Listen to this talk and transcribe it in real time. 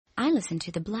I listen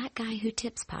to the Black Guy Who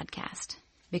Tips podcast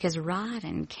because Rod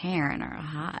and Karen are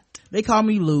hot. They call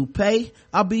me Lupe.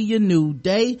 I'll be your new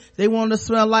day. They want to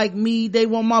smell like me. They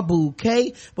want my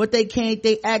bouquet, but they can't.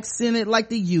 They accent it like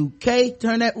the UK.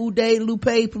 Turn that Uday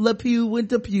Lupe Le Pew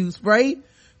into Pew spray.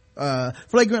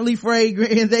 Flagrantly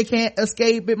fragrant, and they can't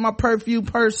escape it. My perfume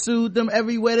pursued them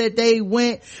everywhere that they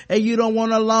went, and you don't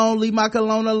want alone. Leave my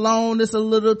cologne alone. It's a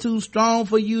little too strong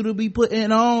for you to be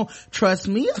putting on. Trust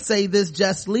me, I say this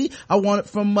justly. I want it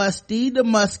from musty to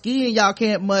musky, and y'all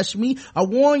can't mush me. I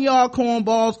warn y'all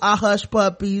cornballs, I hush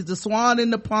puppies. The swan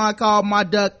in the pond called my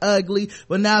duck ugly,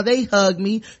 but now they hug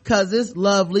me cause it's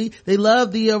lovely. They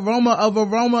love the aroma of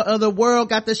the world.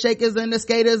 Got the shakers and the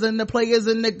skaters and the players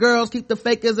and the girls. Keep the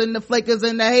fakers and the flakers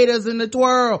and the haters and the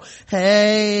twirl.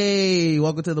 Hey,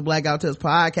 welcome to the Blackout Tips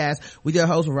podcast with your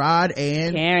host Rod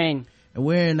and Karen, and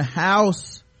we're in the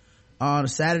house on a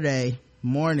Saturday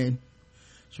morning,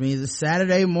 which means it's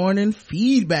Saturday morning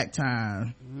feedback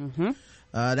time.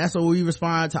 That's where we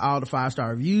respond to all the 5-star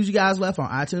reviews you guys left on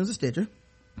iTunes and Stitcher.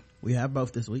 We have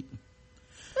both this week.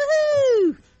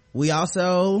 Woohoo! We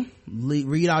also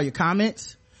read all your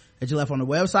comments that you left on the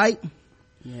website.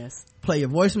 Yes. Play your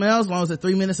voicemails as long as they're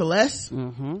 3 minutes or less.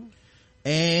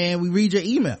 And we read your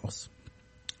emails.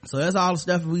 So that's all the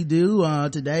stuff we do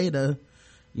today to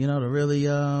really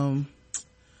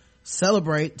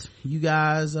celebrate you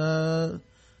guys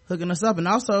hooking us up. And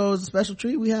also as a special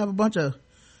treat, we have a bunch of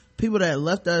people that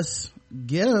left us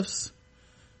gifts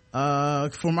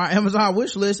from our Amazon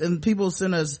wish list, and people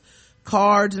send us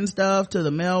cards and stuff to the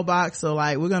mailbox. So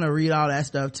like we're gonna read all that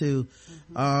stuff too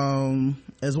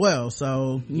as well.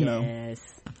 So you know,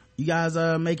 you guys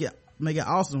make it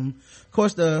awesome. Of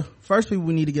course, the first people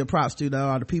we need to give props to though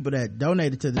are the people that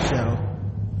donated to the show.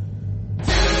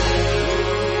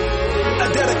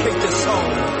 I dedicate this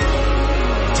song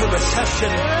to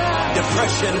recession,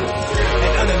 depression,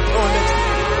 and unemployment.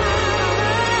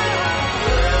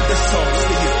 This song's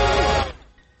for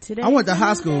you. I went to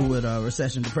high school with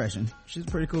recession depression. She's a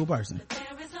pretty cool person.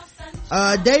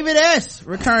 David S,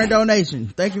 recurring donation.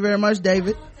 Thank you very much,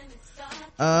 David.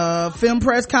 Film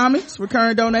Press Comics,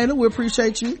 recurring donator. We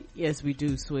appreciate you. Yes, we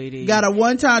do, sweetie. Got a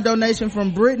one-time donation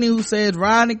from Brittany who says,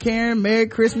 Ryan and Karen, Merry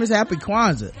Christmas, Happy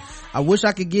Kwanzaa. I wish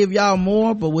I could give y'all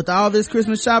more, but with all this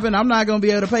Christmas shopping, I'm not gonna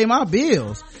be able to pay my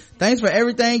bills. Thanks for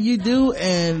everything you do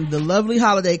and the lovely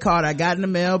holiday card I got in the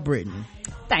mail, Brittany.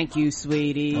 Thank you,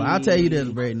 sweetie. Well, I'll tell you this,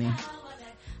 Brittany.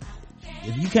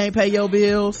 If you can't pay your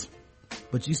bills,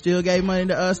 but you still gave money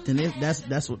to us, then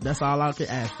that's all I can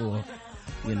ask for.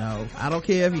 You know, I don't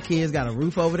care if your kids got a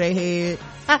roof over their head.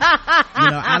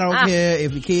 I don't care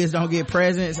if your kids don't get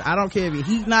presents. I don't care if your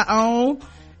heat not on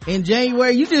in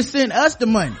January. You just send us the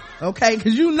money, okay?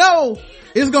 Cause you know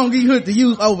it's gonna get good to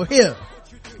use over here.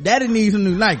 Daddy needs some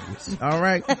new Nikes, all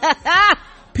right?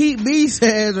 Pete B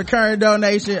says recurring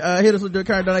donation. Hit us with the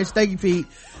recurring donation. Thank you, Pete.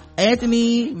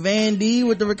 Anthony Van D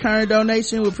with the recurring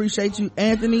donation. We appreciate you,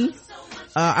 Anthony.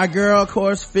 Our girl, of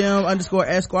course, film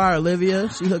 _Esquire Olivia.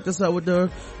 She hooked us up with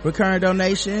the recurring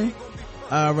donation.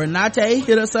 Renate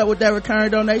hit us up with that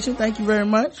recurring donation. Thank you very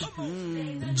much.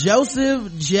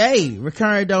 Joseph J,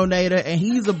 recurring donator, and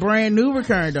he's a brand new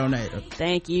recurring donator.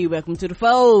 Thank you. Welcome to the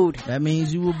fold. That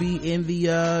means you will be in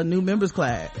the new members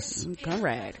class.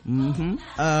 Conrad.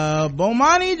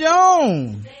 Bomani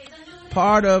Jones,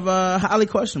 part of Highly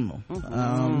Questionable.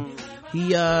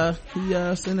 He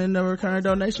sent in a recurring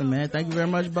donation, man. Thank you very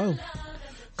much, Bo.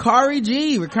 Kari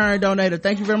G, recurring donator.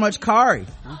 Thank you very much, Kari.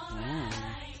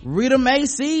 Rita May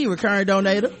C, recurring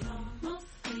donator.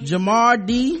 Jamar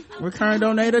D, recurring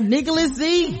donator. Nicholas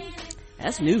Z.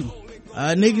 That's new.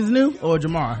 Nick is new or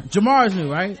Jamar? Jamar is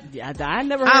new, right? Yeah, I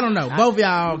never heard. I don't know. Both of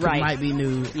y'all might be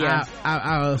new. Yeah.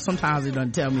 I sometimes it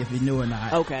doesn't tell me if you're new or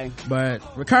not. Okay.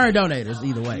 But recurring donators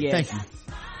either way. Yes. Thank you.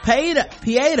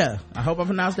 Pieta. I hope I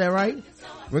pronounced that right.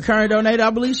 Recurring donator. I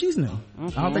believe she's new. I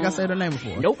don't think I said her name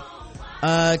before. Nope.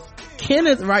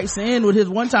 Kenneth writes in with his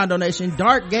one-time donation.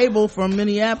 Dark Gable from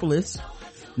Minneapolis.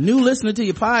 New listener to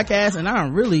your podcast, and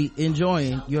I'm really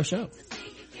enjoying your show.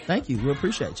 Thank you. We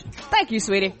appreciate you. Thank you,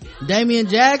 sweetie. Damian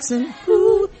Jackson,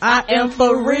 I am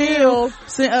for real,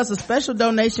 sent us a special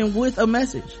donation with a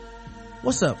message.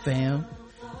 What's up, fam?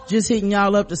 Just hitting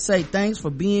y'all up to say thanks for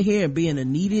being here and being a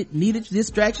needed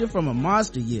distraction from a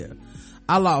monster year.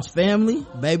 I lost family,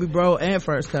 baby bro, and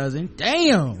first cousin.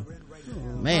 Damn.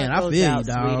 Man, I feel you,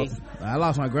 dog. Sweetie. I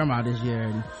lost my grandma this year,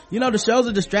 and the show's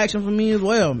a distraction for me as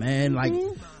well, man. Like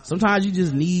sometimes you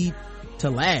just need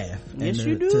to laugh. Yes, and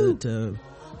you do. To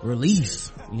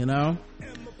release,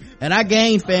 And I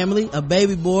gained family, a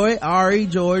baby boy, Ari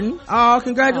Jordan. Oh,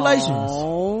 congratulations.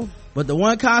 Aww. But the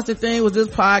one constant thing was this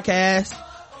podcast.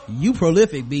 You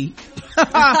prolific, B.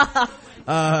 I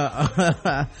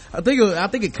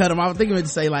think it cut him off. I think he meant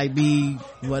to say like be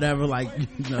whatever, like,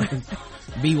 you know,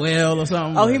 be well or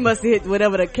something. Oh, he must have hit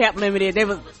whatever the cap limit is. They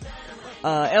was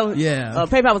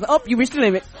PayPal was you reached the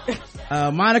limit.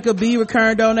 Monica B,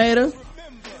 recurring donator.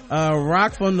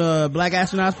 Rock from the Black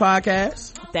Astronauts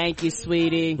podcast. Thank you,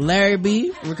 sweetie. Larry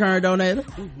B, recurring donator.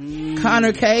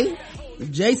 Connor K,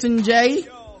 Jason J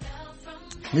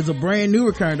is a brand new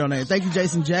recurring donator. Thank you,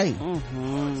 Jason J.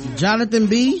 Jonathan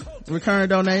B, recurring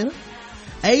donator.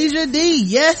 Asia D,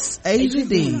 yes, Asia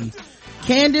D.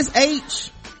 Candace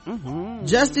H,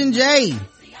 Justin J,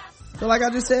 feel like I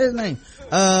just said his name.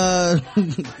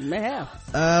 May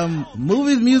have.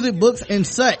 Movies, music, books, and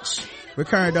such,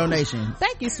 recurring donation.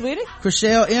 Thank you, sweetie.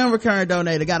 Chriselle M, recurring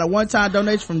donator. Got a one-time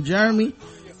donation from Jeremy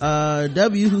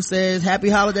W, who says happy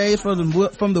holidays from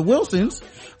the Wilsons.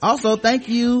 Also, thank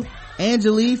you,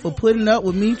 Angelique, for putting up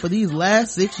with me for these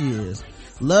last 6 years.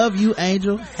 Love you,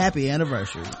 Angel. Happy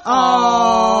anniversary.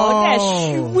 Oh, that's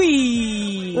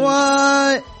sweet.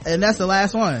 What? And that's the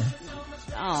last one.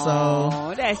 Oh,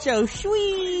 so that's so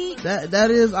sweet. That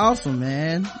is awesome,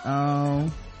 man.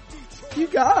 You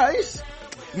guys,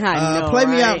 I know, play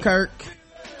right? me out, Kirk.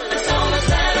 It's so much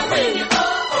better when you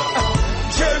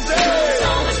Jersey. It's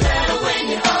so much better when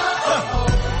you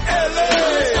LA.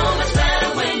 It's so much better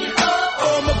when you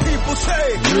all my people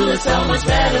say you look so much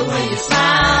better when you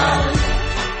smile.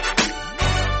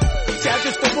 See, I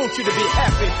just don't want you to be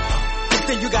happy, but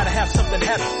then you gotta have something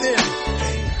happen.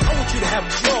 I want you to have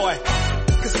joy,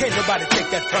 cause can't nobody take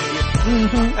that from you.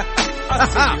 I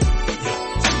see you.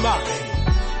 Smile.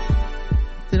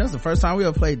 See, that's the first time we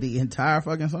ever played the entire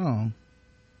fucking song.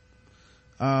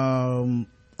 All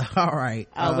right.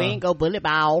 We ain't go bullet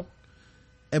ball.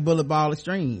 At Bullet Ball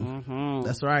Extreme.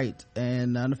 That's right.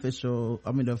 And the official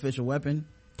weapon.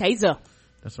 Taser.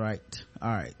 That's right. All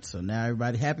right. So now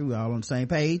everybody happy? We're all on the same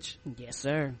page? Yes,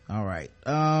 sir. All right.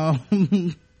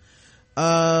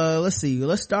 Let's see.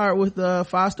 Let's start with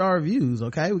 5-star reviews.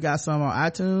 Okay. We got some on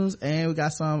iTunes and we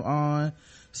got some on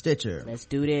Stitcher. Let's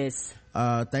do this.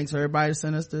 Thanks for everybody to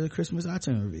send us the Christmas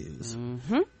iTunes reviews.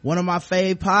 One of my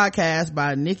fave podcasts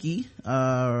by Nikki,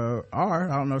 R. I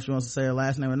don't know if she wants to say her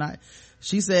last name or not.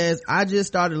 She says, I just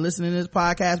started listening to this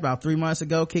podcast about 3 months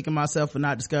ago, kicking myself for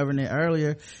not discovering it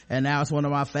earlier, and now it's one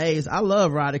of my faves. I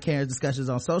love Rod and Karen's discussions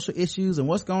on social issues and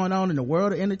what's going on in the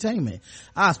world of entertainment.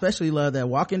 I especially love their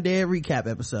Walking Dead recap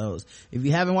episodes. If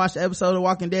you haven't watched the episode of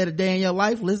Walking Dead A Day in Your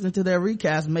Life, listening to their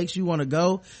recaps makes you want to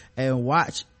go and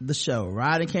watch the show.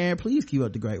 Rod and Karen, please keep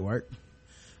up the great work.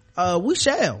 We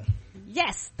shall.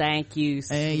 Yes, thank you,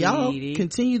 sweetie. And y'all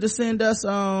continue to send us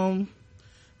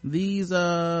these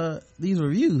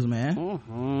reviews,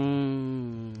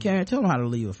 man. Karen, tell them how to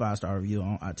leave a 5-star review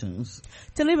on iTunes.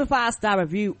 To leave a 5-star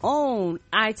review on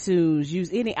iTunes, use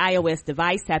any iOS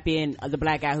device, tap in the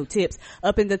Black Guy Who Tips.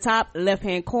 Up in the top left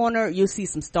hand corner, you'll see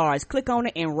some stars. Click on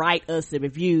it and write us a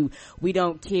review. We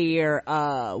don't care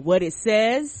what it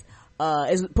says.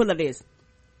 Put it like this,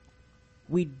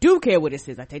 we do care what it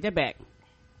says. I take that back.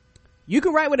 You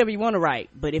can write whatever you want to write,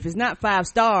 but if it's not 5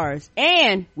 stars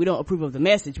and we don't approve of the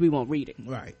message, we won't read it.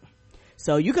 Right.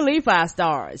 So you can leave 5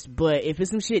 stars, but if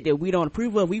it's some shit that we don't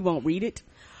approve of, we won't read it.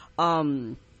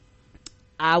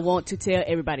 I want to tell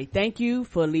everybody thank you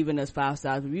for leaving us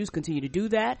 5-star reviews. Continue to do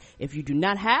that. If you do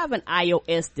not have an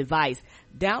iOS device,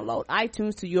 download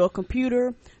iTunes to your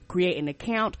computer, create an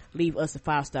account, leave us a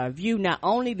 5-star review. Not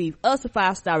only leave us a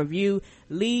 5-star review,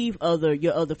 leave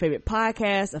your other favorite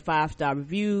podcasts a 5-star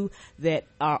review that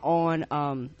are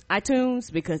on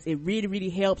iTunes, because it really, really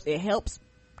helps. It helps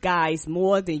guys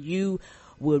more than you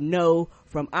will know.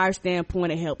 From our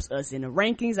standpoint, it helps us in the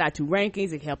rankings, iTunes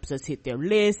rankings. It helps us hit their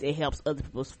list. It helps other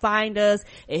people find us.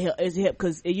 It helps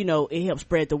because, it helps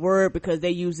spread the word, because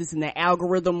they use this in the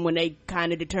algorithm when they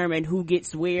kind of determine who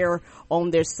gets where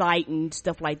on their site and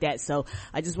stuff like that. So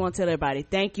I just want to tell everybody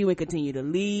thank you, and continue to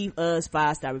leave us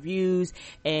 5-star reviews.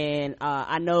 And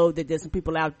I know that there's some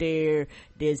people out there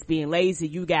that's being lazy.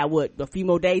 You got a few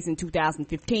more days in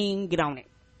 2015. Get on it.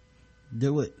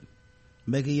 Do it.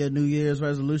 Make it your New Year's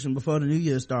resolution before the New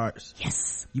Year starts.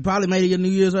 Yes. You probably made it your New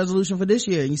Year's resolution for this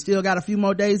year, and you still got a few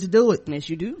more days to do it. Yes,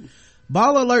 you do.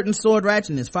 Ball Alert and Sword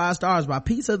Ratchetness, 5 stars by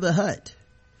Pizza the Hut.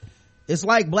 It's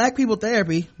like black people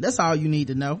therapy. That's all you need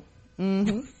to know.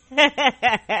 Good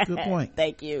point.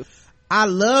 Thank you. I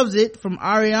loves it, from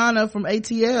Ariana from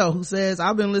ATL, who says,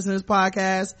 I've been listening to this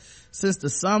podcast since the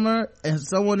summer, and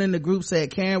someone in the group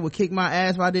said Karen would kick my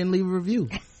ass if I didn't leave a review.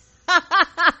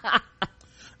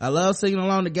 I love singing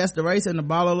along to Guess the Race and the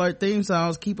Ball Alert theme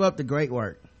songs. Keep up the great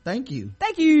work. Thank you.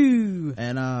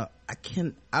 And I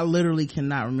literally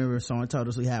cannot remember if someone told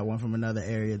us we had one from another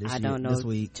area this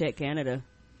week. Check Canada.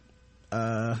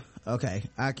 Okay.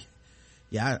 I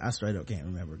straight up can't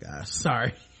remember, guys.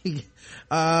 Sorry.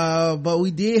 But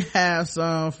we did have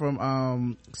some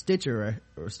from Stitcher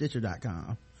or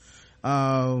Stitcher.com.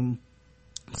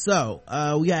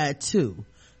 We had 2.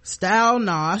 Style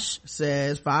Nosh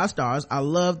says 5 stars. I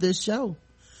love this show.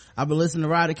 I've been listening to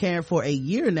Rod and Karen for a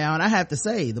year now, and I have to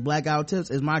say the Blackout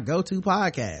Tips is my go-to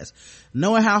podcast.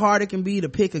 Knowing how hard it can be to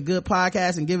pick a good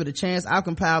podcast and give it a chance, I've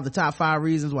compiled the top 5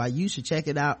 reasons why you should check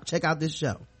out this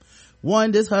show.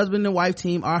 1, this husband and wife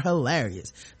team are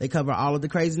hilarious. They cover all of the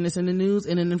craziness in the news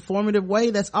in an informative way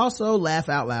that's also laugh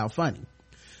out loud funny.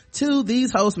 2,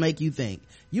 these hosts make you think.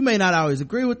 You may not always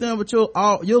agree with them, but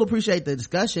you'll appreciate the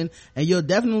discussion, and you'll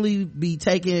definitely be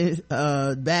taken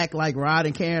back like Rod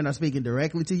and Karen are speaking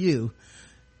directly to you.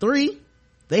 3,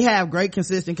 they have great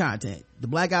consistent content. The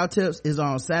Blackout Tips is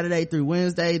on Saturday through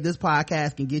Wednesday. This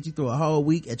podcast can get you through a whole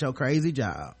week at your crazy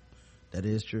job. That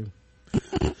is true.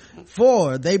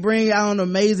 4, they bring on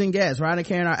amazing guests. Rod and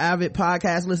Karen are avid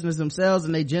podcast listeners themselves,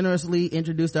 and they generously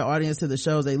introduce their audience to the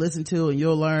shows they listen to, and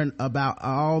you'll learn about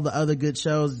all the other good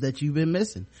shows that you've been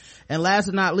missing. And last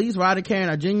but not least, Rod and Karen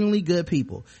are genuinely good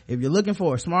people. If you're looking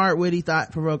for a smart, witty,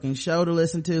 thought-provoking show to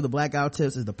listen to, the Blackout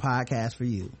Tips is the podcast for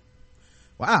you.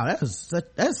 Wow,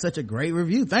 that's such a great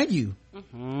review. Thank you.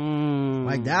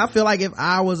 Like that, I feel like if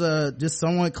I was just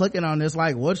someone clicking on this,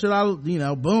 like, what should I,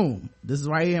 boom, this is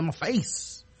right here in my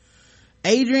face.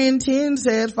 Adrian 10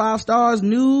 says 5 stars.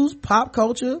 News, pop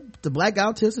culture, the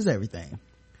Blackout Tips is everything.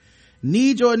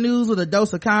 Need your news with a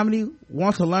dose of comedy?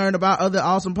 Want to learn about other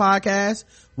awesome podcasts?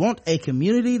 Want a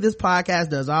community? This podcast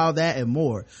does all that and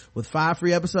more. With 5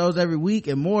 free episodes every week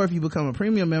and more if you become a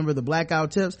premium member, the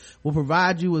Blackout Tips will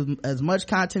provide you with as much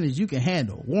content as you can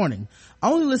handle. Warning,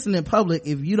 only listen in public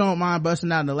if you don't mind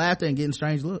busting out into laughter and getting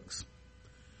strange looks.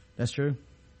 That's true.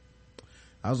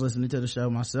 I was listening to the show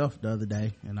myself the other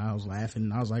day and I was laughing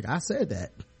and I was like, I said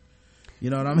that. You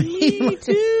know what I mean? Me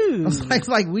too. I was like, it's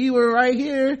like we were right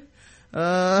here.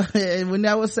 And when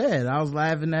that was said, I was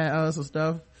laughing at some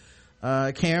stuff.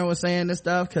 Karen was saying this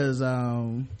stuff because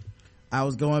I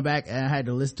was going back and I had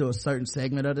to listen to a certain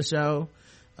segment of the show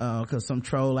because some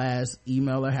troll ass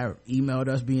emailer had emailed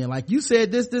us being like, you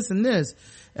said this and this,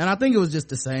 and I think it was just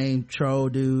the same troll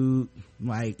dude,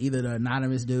 like either the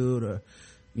anonymous dude or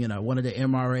one of the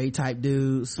MRA type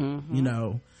dudes,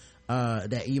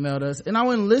 that emailed us, and I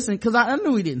wouldn't listen because I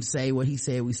knew he didn't say what he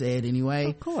said we said anyway,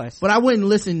 of course, but I wouldn't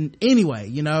listen anyway,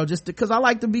 just because I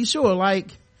like to be sure,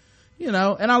 like, and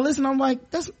I listened, I'm like,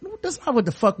 that's not what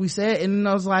the fuck we said. And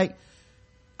I was like,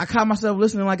 I caught myself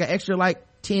listening like an extra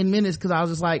 10 minutes because I was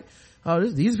just like, oh,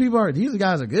 these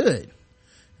guys are good.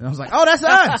 And I was like, oh, that's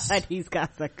us. These guys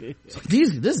are good.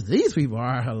 These people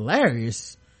are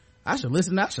hilarious. I should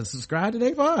subscribe to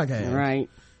their podcast. Right.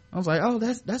 I was like, oh,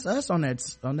 that's us on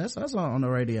the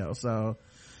radio. So,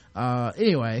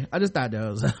 anyway, I just thought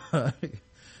that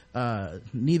was,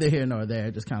 neither here nor there,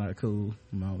 just kind of a cool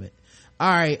moment. All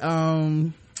right,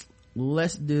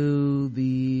 let's do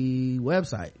the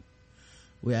website.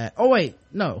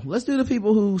 Let's do the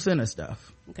people who sent us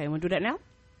stuff. Okay, want to do that now?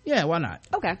 Yeah, why not?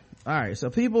 Okay. All right, so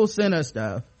people sent us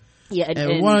stuff. Yeah, and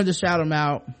we wanted to shout them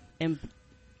out. And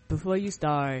before you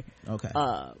start, okay,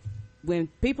 when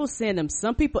people send them,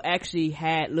 some people actually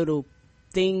had little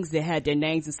things that had their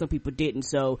names and some people didn't.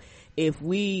 So if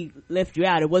we left you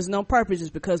out, it wasn't on purpose,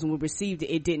 just because when we received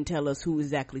it, it didn't tell us who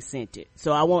exactly sent it.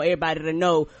 So I want everybody to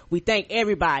know we thank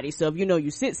everybody. So if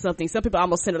you sent something, some people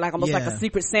almost sent it like a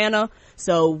secret Santa.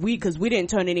 So because we didn't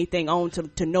turn anything on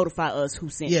to notify us who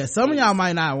sent it. Yeah, some of y'all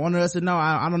might not want us to know.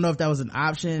 I don't know if that was an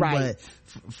option, right.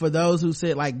 But for those who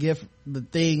said gift, the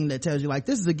thing that tells you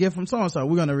this is a gift from so-and-so,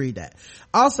 we're gonna read that.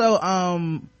 Also,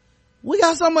 we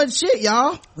got so much shit,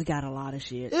 y'all. We got a lot of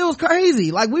shit. It was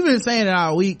crazy. We've been saying it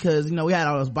all week because we had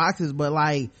all those boxes, but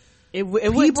it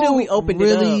went till we opened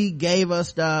really it up. Gave us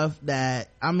stuff that,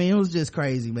 it was just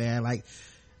crazy, man. Like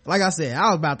I said, I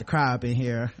was about to cry up in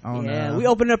here. We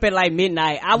opened up at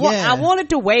midnight. I wanted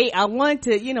to wait. I wanted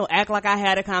to, act like I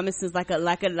had a common sense, like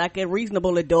a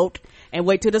reasonable adult, and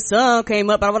wait till the sun came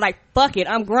up. But I was like, fuck it,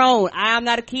 I'm grown. I'm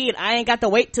not a kid. I ain't got to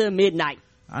wait till midnight.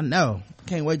 I know.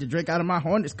 Can't wait to drink out of my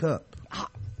Hornets cup.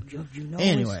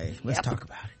 Anyway, let's talk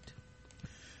about it.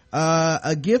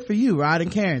 A gift for you, Rod and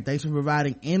Karen. Thanks for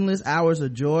providing endless hours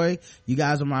of joy. You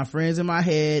guys are my friends in my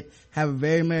head. Have a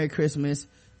very Merry Christmas.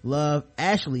 Love,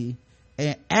 Ashley.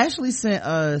 And Ashley sent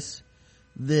us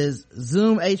this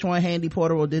Zoom H1 handy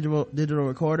portable digital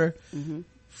recorder. Mm-hmm.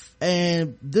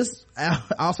 And this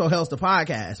also helps the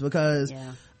podcast because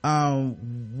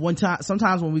one time,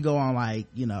 sometimes when we go on like,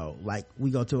 you know, like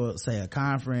we go to say a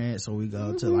conference, or we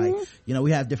go to like, you know,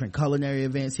 we have different culinary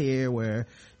events here where,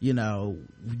 you know,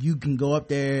 you can go up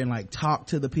there and like talk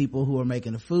to the people who are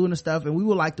making the food and stuff, and we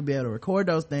would like to be able to record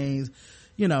those things,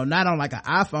 you know, not on like an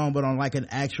iPhone, but on like an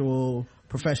actual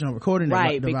professional recording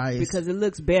device, because it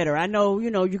looks better. I know,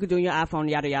 you know, you could do on your iPhone,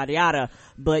 yada yada yada,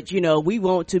 but you know, we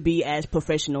want to be as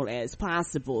professional as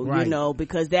possible, you know,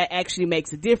 because that actually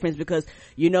makes a difference. Because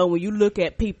you know, when you look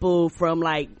at people from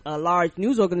like a large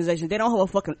news organization, they don't have a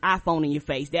fucking iPhone in your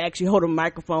face. They actually hold a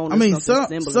microphone. I mean,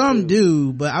 some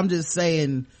do, but I'm just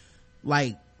saying,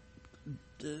 like,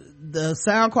 the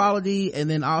sound quality and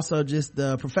then also just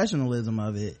the professionalism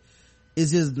of it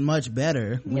is just much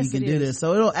better when you can do this.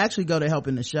 So it'll actually go to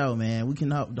helping the show, man. We can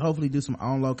hopefully do some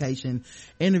on location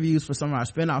interviews for some of our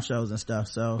spinoff shows and stuff.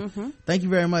 So thank you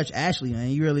very much, Ashley,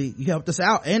 man. You helped us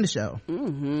out and the show.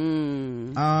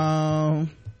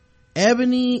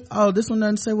 Ebony, oh, this one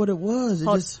doesn't say what it was.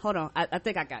 Hold on, I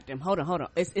think I got them. Hold on,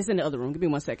 it's in the other room. Give me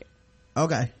 1 second.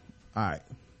 Okay, all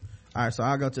right, so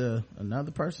I'll go to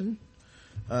another person.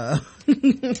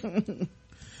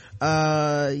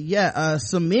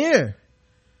 Samir,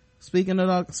 speaking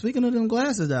of them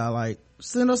glasses, though, like,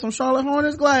 send us some Charlotte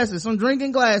Hornets glasses, some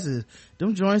drinking glasses.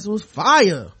 Them joints was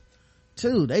fire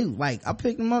too. They, like, I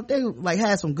picked them up, they like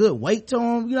had some good weight to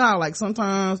them. You know how like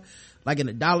sometimes like in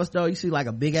the dollar store you see like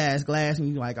a big ass glass and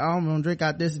you like, oh, I'm gonna drink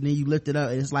out this, and then you lift it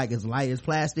up and it's like as light as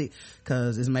plastic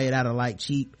because it's made out of like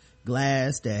cheap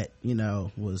glass that, you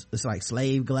know, it's like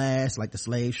slave glass, like the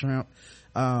slave shrimp.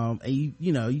 And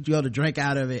you know, you go to drink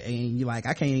out of it and you're like,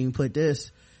 I can't even put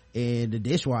this in the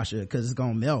dishwasher because it's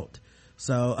gonna melt.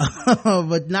 So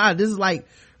but nah, this is like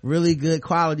really good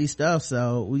quality stuff,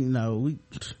 so we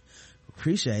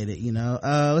appreciate it, you know.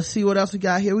 Let's see what else we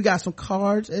got here. We got some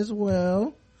cards as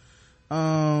well.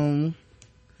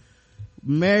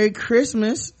 Merry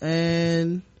Christmas,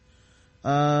 and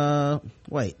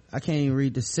wait, I can't even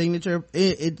read the signature.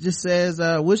 It just says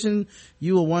wishing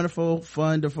you a wonderful,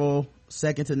 wonderful,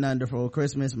 second to none-derful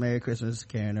Christmas. Merry Christmas,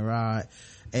 Karen and Rod.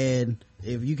 And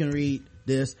if you can read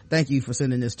this, thank you for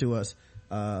sending this to us.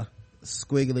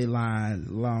 Squiggly line,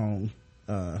 long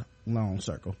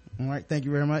circle. All right, thank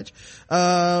you very much.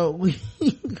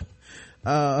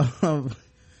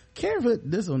 Karen put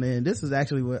this one in. This is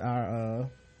actually what our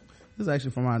this is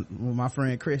actually from my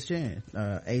friend Chris Chan,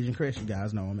 Asian Chris, you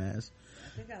guys know him as. I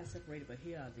think I separated, but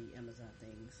here are the Amazon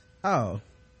things. Oh,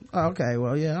 okay.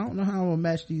 Well, yeah, I don't know how I'm gonna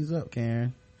match these up,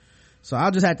 Karen. So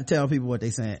I'll just have to tell people what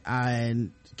they sent.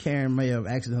 And Karen may have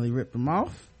accidentally ripped them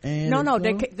off. And no,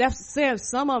 that's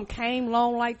some of them came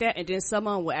long like that, and then some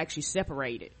of them were actually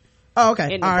separated. Oh,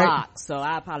 okay. In the box, so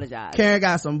I apologize. Karen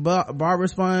got some barber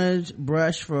sponge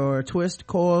brush for twist,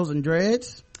 coils, and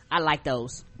dreads. I like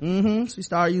those. She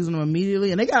started using them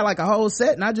immediately, and they got like a whole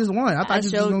set, not just one. I thought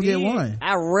you were gonna get one.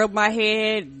 I rubbed my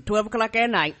head 12 o'clock at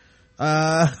night.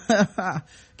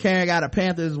 Karen got a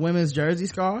Panthers women's jersey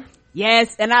scarf.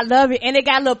 Yes, and I love it, and it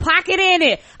got a little pocket in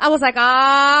it. I was like,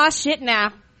 ah, shit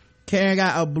now. Karen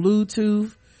got a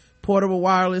Bluetooth portable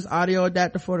wireless audio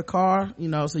adapter for the car, you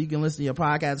know, so you can listen to your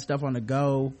podcast and stuff on the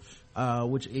go,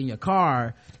 which in your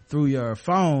car through your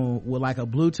phone with like a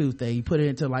Bluetooth thing. You put it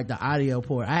into like the audio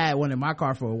port. I had one in my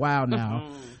car for a while now.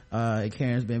 And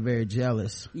Karen's been very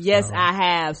jealous. Yes, I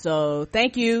have. So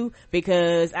thank you,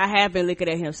 because I have been looking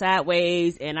at him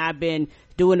sideways, and I've been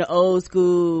doing the old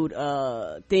school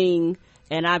thing,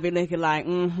 and I've been looking like,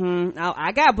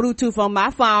 I got Bluetooth on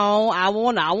my phone. I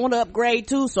want to upgrade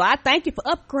too. So I thank you for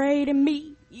upgrading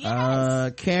me.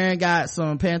 Yes. Karen got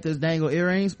some Panthers dangle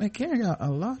earrings. Man, Karen got a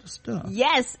lot of stuff.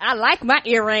 Yes, I like my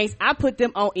earrings. I put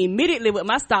them on immediately with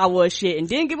my Star Wars shit and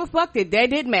didn't give a fuck that they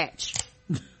didn't match.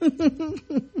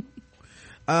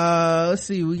 Let's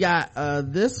see, we got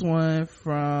this one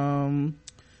from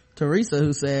Teresa,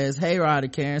 who says, hey Rod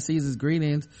and Karen, season's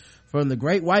greetings from the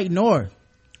great white north.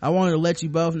 I wanted to let you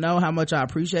both know how much I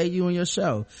appreciate you and your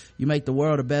show. You make the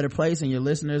world a better place and your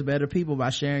listeners better people by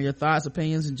sharing your thoughts,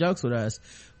 opinions, and jokes with us.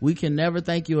 We can never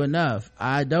thank you enough.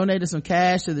 I donated some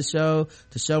cash to the show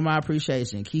to show my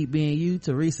appreciation. Keep being you,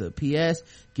 Teresa. P.S.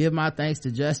 Give my thanks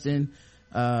to Justin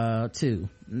too.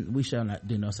 We shall not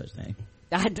do no such thing.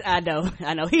 I know.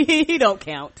 He don't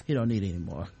count. He don't need it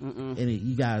anymore. And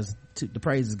you guys, the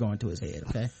praise is going to his head,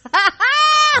 okay?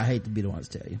 I hate to be the one to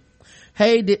tell you.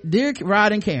 Hey, dear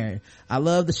Rod and Karen, I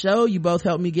love the show. You both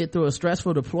helped me get through a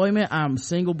stressful deployment. I'm a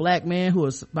single black man who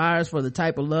aspires for the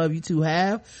type of love you two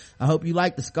have. I hope you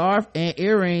like the scarf and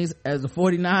earrings. As a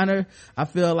 49er, I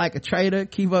feel like a traitor.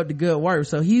 Keep up the good work.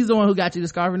 So he's the one who got you the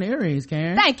scarf and the earrings,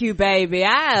 Karen. Thank you, baby.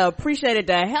 I appreciated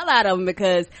the hell out of them,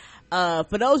 because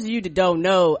For those of you that don't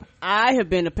know, I have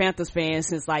been a Panthers fan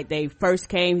since like they first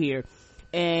came here.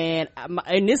 And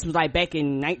this was like back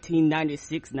in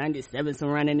 1996, 97,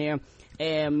 somewhere around in there.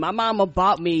 And my mama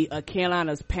bought me a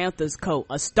Carolina's Panthers coat,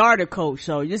 a starter coat.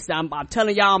 So I'm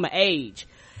telling y'all my age.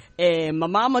 And my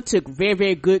mama took very,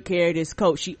 very good care of this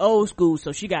coat. She old school,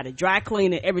 so she got a dry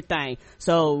clean and everything.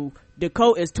 So the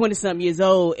coat is 20 something years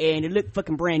old and it looked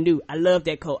fucking brand new. I love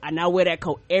that coat. I now wear that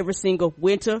coat every single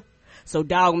winter. So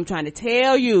dog, I'm trying to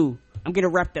tell you, I'm gonna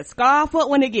wrap that scarf up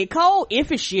when it get cold,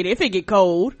 if it get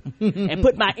cold, and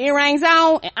put my earrings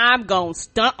on, and I'm gonna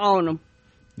stunt on them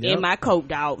in my coat,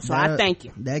 dog. So I thank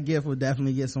you. That gift will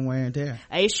definitely get some wear and tear.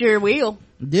 It sure will.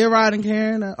 Dear Rod and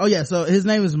Karen, so his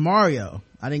name is Mario.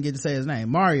 I didn't get to say his name.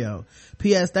 Mario.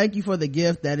 P.S. Thank you for the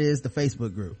gift that is the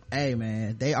Facebook group. Hey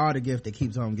man, they are the gift that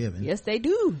keeps on giving. Yes, they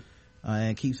do.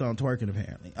 And keeps on twerking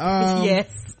apparently. Yes.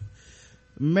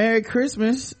 Merry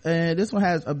Christmas. And this one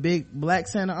has a big black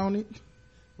Santa on it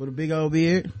with a big old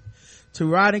beard. To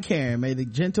Rod and Karen, may the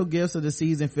gentle gifts of the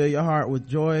season fill your heart with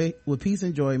joy, with peace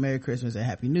and joy. Merry Christmas and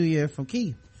Happy New Year from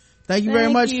Keith. Thank you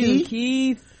very much,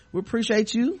 Keith. We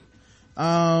appreciate you.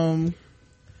 All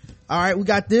right, we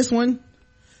got this one.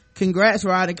 Congrats,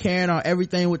 Rod and Karen, on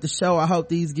everything with the show. I hope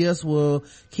these gifts will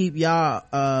keep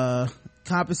y'all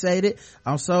compensated.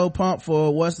 I'm so pumped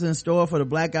for what's in store for the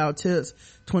Blackout Tips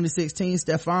 2016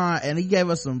 Stefan, and he gave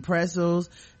us some pretzels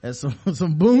and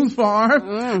some Boone's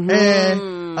Farm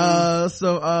and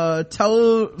some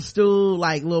toadstool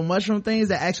like little mushroom things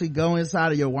that actually go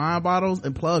inside of your wine bottles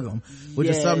and plug them, which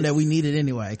is something that we needed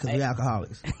anyway because we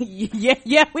alcoholics.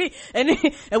 yeah, we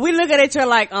look at each other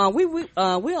like we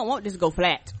don't want this to go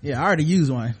flat. Yeah, I already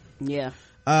used one. Yeah.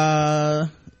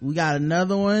 We got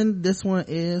another one. This one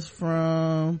is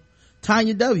from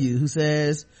Tanya W, who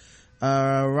says,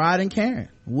 Rod and Karen,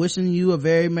 wishing you a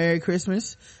very Merry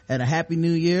Christmas and a Happy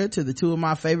New Year to two of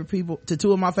my favorite people in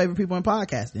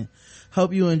podcasting.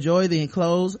 Hope you enjoy the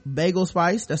enclosed bagel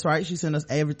spice. That's right, she sent us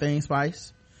everything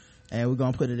spice, and we're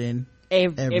gonna put it in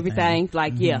everything.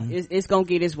 Like, yeah, it's gonna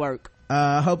get its work.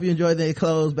 Hope you enjoy the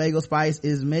enclosed bagel spice.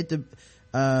 Is meant to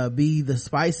be the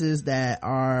spices that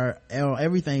are on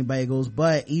everything bagels,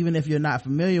 but even if you're not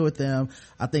familiar with them,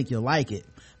 I think you'll like it.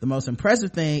 The most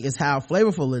impressive thing is how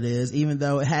flavorful it is, even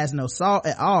though it has no salt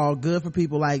at all. Good for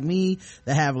people like me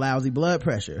that have lousy blood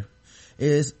pressure.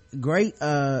 It's great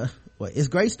it's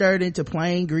great stirred into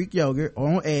plain Greek yogurt or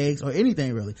on eggs or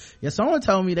anything really. Yeah, someone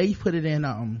told me they put it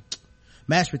in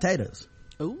mashed potatoes.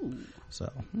 Ooh.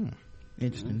 So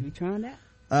interesting. You trying that?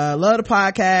 Love the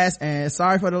podcast and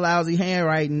sorry for the lousy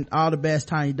handwriting. All the best,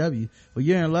 Tiny W. Well,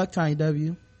 you're in luck, Tiny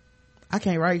W. I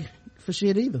can't write for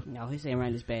shit either. No, his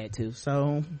handwriting is bad too.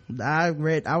 So I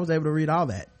was able to read all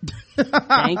that.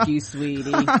 Thank you,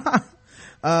 sweetie.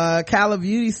 Calla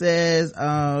Beauty says,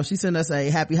 she sent us a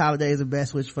happy holidays and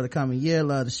best wish for the coming year.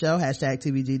 Love the show.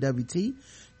 #TBGWT.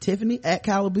 Tiffany at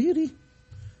Calla Beauty.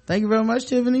 Thank you very much,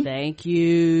 Tiffany. Thank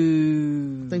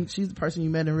you. I think she's the person you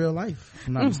met in real life, if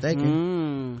I'm not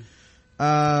mistaken.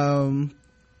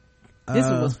 This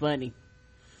one was funny.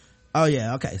 Oh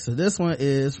yeah, okay. So this one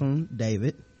is from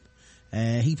David,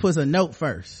 and he puts a note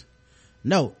first.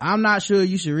 Note, I'm not sure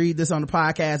you should read this on the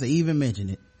podcast or even mention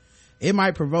it. It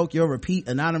might provoke your repeat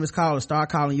anonymous call to start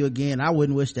calling you again. I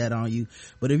wouldn't wish that on you.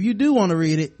 But if you do want to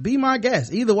read it, be my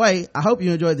guest. Either way, I hope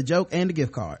you enjoyed the joke and the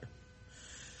gift card.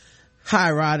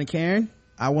 Hi, Rod and Karen.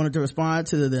 I wanted to respond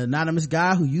to the anonymous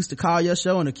guy who used to call your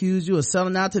show and accuse you of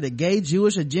selling out to the gay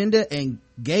Jewish agenda and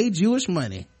gay Jewish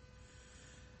money.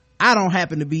 I don't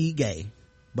happen to be gay,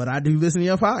 but I do listen to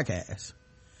your podcast.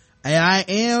 And I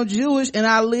am Jewish and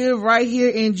I live right here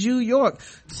in New York.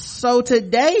 So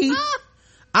today,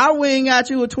 I went and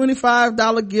got you a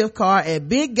 $25 gift card at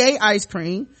Big Gay Ice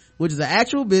Cream, which is an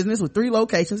actual business with 3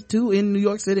 locations, 2 in New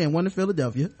York City and 1 in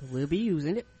Philadelphia. We'll be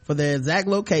using it. For their exact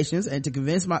locations, and to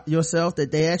convince yourself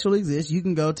that they actually exist, you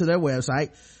can go to their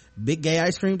website,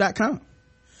 biggayicecream.com.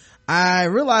 I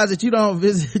realize that you don't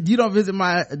visit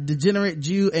my degenerate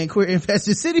Jew and queer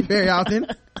infested city very often,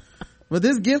 but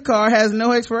this gift card has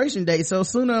no expiration date, so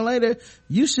sooner or later,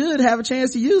 you should have a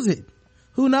chance to use it.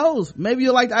 Who knows? Maybe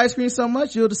you'll like the ice cream so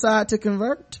much, you'll decide to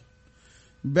convert.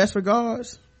 Best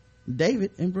regards,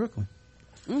 David in Brooklyn.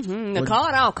 The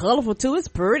card all colorful too. It's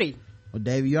pretty. Well,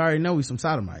 David, you already know we some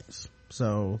sodomites,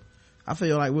 so I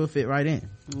feel like we'll fit right in.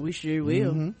 We sure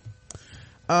will.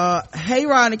 Hey,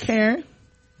 Ron and Karen.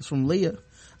 It's from Leah.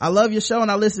 I love your show and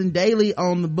I listen daily.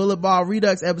 On the Bullet Ball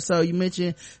Redux episode, you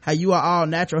mentioned how you are all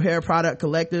natural hair product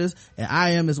collectors, and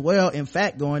I am as well. In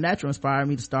fact, going natural inspired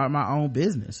me to start my own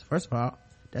business. First of all,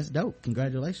 that's dope.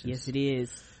 Congratulations. Yes, it is.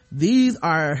 These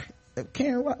are,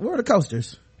 Karen, where are the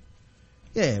coasters?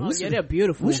 Yeah, they're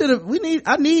beautiful.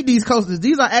 I need these coasters.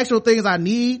 These are actual things I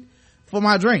need for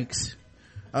my drinks.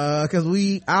 Cause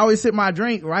I always sit my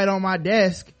drink right on my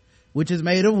desk, which is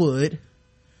made of wood.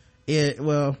 It's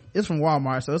from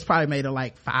Walmart, so it's probably made of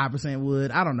like 5%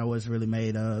 wood. I don't know what it's really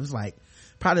made of. It's like,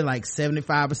 probably like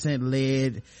 75%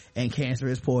 lead and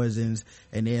cancerous poisons,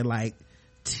 and then like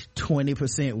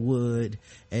 20% wood,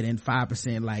 and then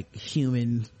 5% like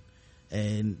human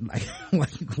and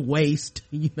like waste,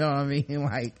 you know what I mean?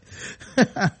 Like,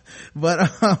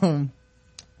 but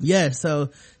yeah, so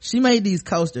she made these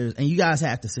coasters, and you guys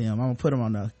have to see them. I'm gonna put them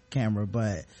on the camera,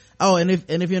 but and if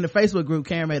you're in the Facebook group,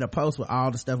 Karen made a post with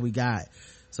all the stuff we got,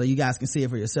 so you guys can see it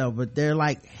for yourself. But they're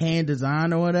like hand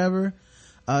designed or whatever.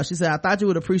 She said, I thought you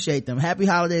would appreciate them. Happy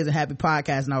holidays and happy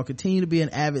podcast, and I will continue to be an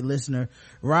avid listener.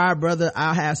 Rod, brother,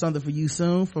 I'll have something for you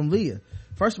soon, from Leah.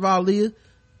 First of all, Leah,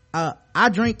 I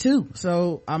drink too,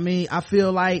 so I mean, I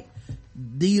feel like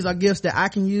these are gifts that I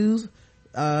can use,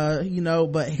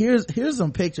 but here's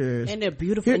some pictures, and they're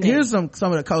beautiful. Here's some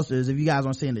of the coasters, if you guys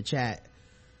want to see in the chat.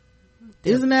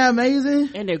 Isn't that amazing?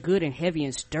 And they're good and heavy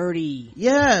and sturdy.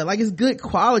 Yeah, like it's good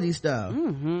quality stuff.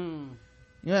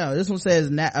 Yeah, this one says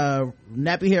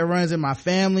nappy hair runs in my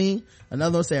family.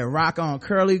 Another one said rock on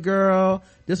curly girl.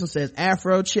 This one says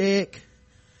afro chick.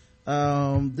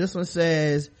 This one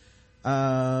says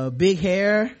big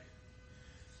hair.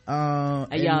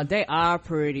 And y'all, they are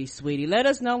pretty, sweetie. Let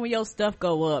us know when your stuff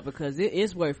go up, because it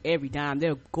is worth every dime.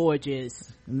 They're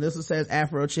gorgeous. And this one says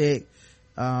afro chick.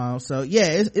 So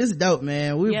yeah, it's dope,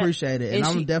 man. We appreciate it, and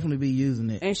I'm definitely be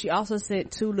using it. And she also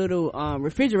sent 2 little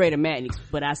refrigerator magnets,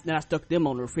 but I stuck them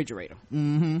on the refrigerator.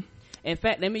 In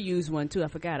fact, let me use one too. I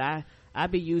forgot. I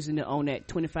be using it on that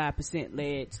 25%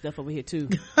 lead stuff over here too.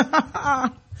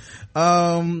 And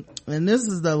this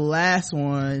is the last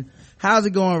one. How's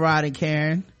it going, Rod and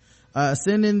Karen?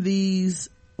 Sending these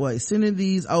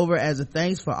over as a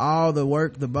thanks for all the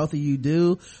work the both of you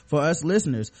do for us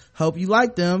listeners. Hope you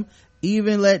like them.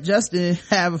 Even let Justin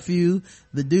have a few.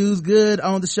 The dude's good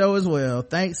on the show as well.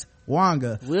 Thanks,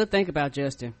 Wanga. We'll think about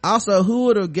Justin. Also, who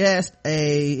would have guessed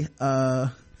a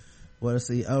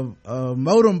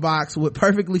modem box would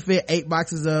perfectly fit 8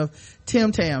 boxes of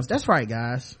Tim Tams? That's right,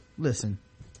 guys. Listen.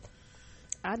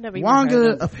 I never even Wanga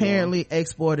heard of apparently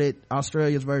exported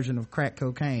Australia's version of crack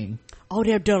cocaine. Oh,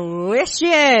 they're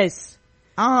delicious.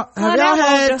 Have y'all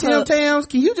had Tim Tams?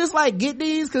 Can you just like get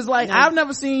these? Cause like I've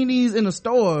never seen these in the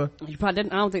store. You probably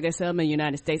didn't. I don't think they sell them in the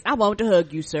United States. I want to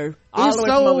hug you, sir. All the way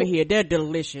from over here. They're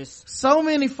delicious. So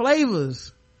many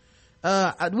flavors.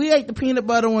 We ate the peanut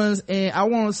butter ones, and I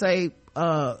want to say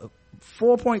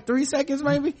 4.3 seconds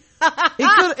maybe.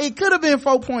 It could have been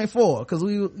 4.4 because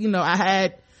I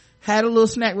had a little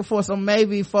snack before, so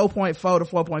maybe 4.4 to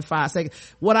 4.5 seconds.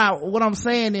 What I'm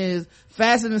saying is,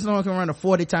 faster than someone can run a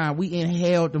 40 time, we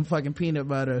inhaled them fucking peanut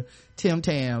butter Tim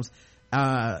Tams.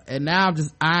 And now I'm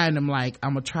just eyeing them like,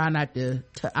 I'm gonna try not to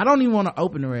I don't even want to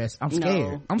open the rest. I'm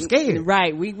scared. No. I'm scared.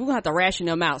 Right. We're gonna have to ration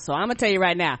them out. So I'm gonna tell you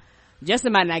right now,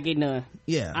 Justin might not get none.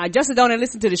 Yeah. Justin don't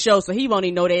listen to the show, so he won't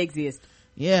even know they exist.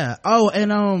 Yeah. Oh,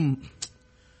 and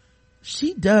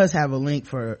she does have a link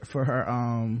for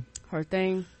her her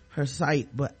thing, her site,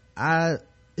 but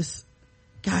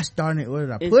gosh darn it, where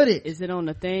did I put it? Is it on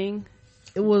the thing?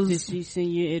 It was. Did she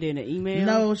send you it in an email?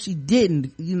 No, she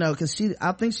didn't, cause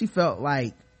I think she felt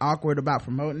like awkward about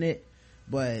promoting it.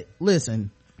 But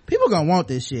listen, people gonna want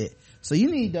this shit, so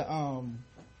you need to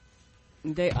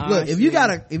they are. Look, if you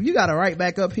gotta write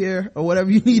back up here or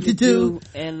whatever you need to do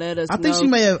and let us I think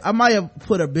I might have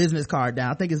put a business card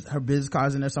down. I think her business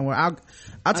card's in there somewhere.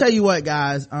 I'll tell you what,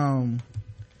 guys,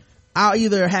 I'll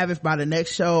either have it by the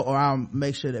next show, or I'll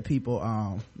make sure that people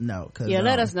know.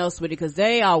 Let us know, sweetie, because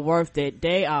they are worth it.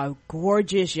 They are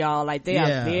gorgeous, y'all. Like, they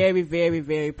are very, very,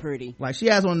 very pretty. Like, she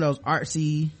has one of those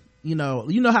artsy, you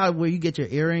know how where you get your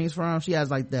earrings from? She has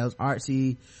like those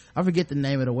artsy, I forget the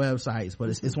name of the websites, but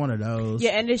it's one of those.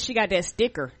 Yeah, and then she got that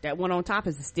sticker. That one on top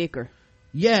is a sticker.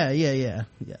 Yeah.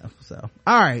 So,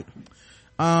 all right.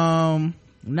 Now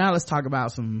let's talk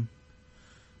about some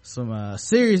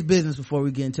serious business before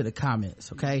we get into the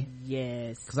comments, okay?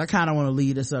 Yes. Because I kind of want to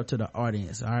lead this up to the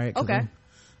audience, all right? Okay.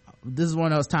 This is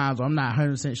one of those times where I'm not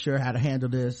 100% sure how to handle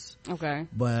this. Okay.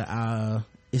 But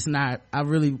it's not, I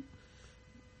really,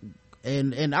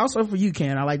 and also for you,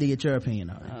 Ken, I like to get your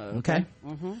opinion on it, okay?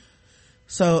 Mm-hmm.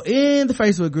 So in the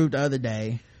Facebook group the other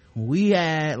day, we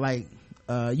had like,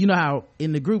 you know how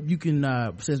in the group you can,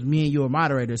 since me and you are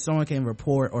moderators, someone can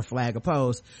report or flag a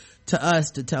post to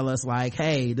us to tell us like,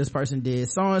 hey, this person did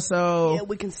so and so. Yeah,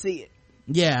 we can see it.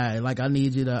 Yeah, like I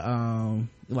need you to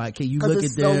like, can you look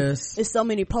at this? It's so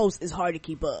many posts, it's hard to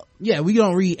keep up. Yeah, we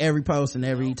don't read every post and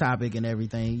every topic and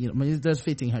everything. You know, I mean, there's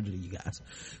 1,500 of you guys.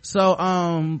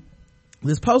 So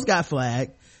this post got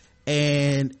flagged,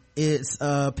 and it's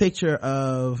a picture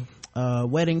of a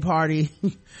wedding party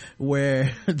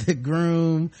where the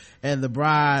groom and the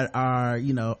bride are,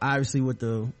 you know, obviously with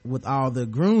all the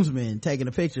groomsmen taking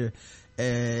a picture,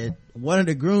 and one of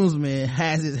the groomsmen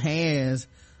has his hands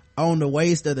on the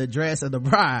waist of the dress of the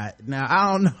bride. Now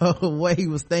I don't know what he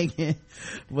was thinking,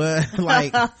 but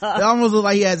like it almost looks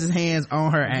like he has his hands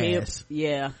on her ass.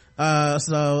 Yeah.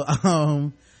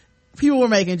 So people were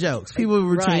making jokes. People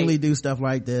routinely do stuff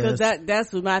like this. Cause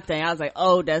that's my thing. I was like,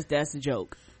 oh, that's a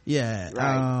joke. Yeah.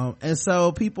 Right. And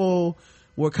so people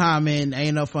were commenting,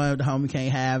 ain't no fun if the homie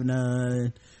can't have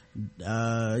none,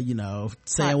 you know,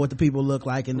 saying what the people look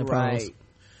like in the post.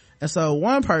 And so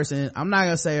one person, I'm not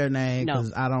gonna say her name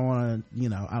because I don't want to, you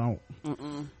know,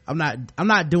 I'm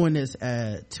not doing this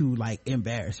to like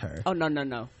embarrass her. Oh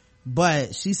no.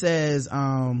 But she says,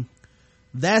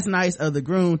 that's nice of the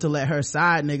groom to let her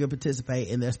side nigga participate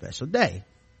in their special day.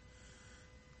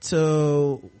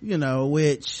 So, you know,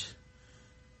 which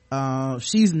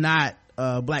she's not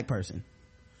a black person.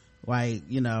 Like,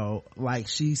 you know, like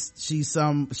she is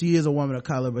a woman of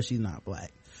color, but she's not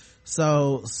black.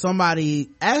 So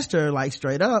somebody asked her like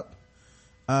straight up,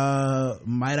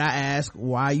 might I ask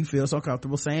why you feel so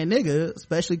comfortable saying nigga,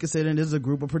 especially considering this is a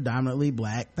group of predominantly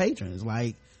black patrons?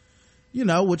 Like, you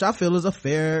know, which I feel is a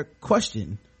fair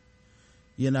question,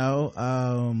 you know,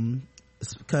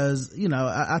 because, you know,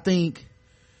 I think,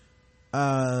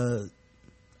 I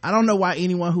don't know why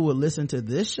anyone who would listen to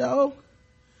this show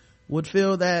would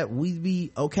feel that we'd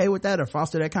be okay with that or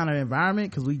foster that kind of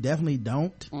environment, because we definitely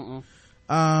don't.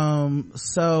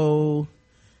 So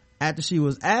after she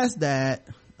was asked that,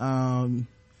 someone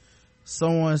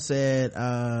said,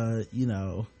 you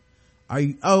know,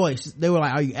 they were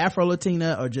like, are you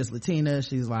Afro-Latina or just Latina?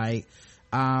 She's like,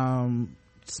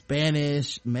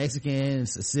 Spanish, Mexican,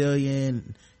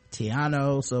 Sicilian,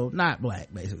 Tiano, so not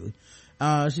black basically.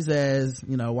 She says,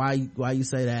 you know, why you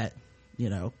say that? You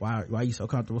know, why you so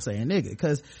comfortable saying nigga?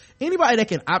 Because anybody that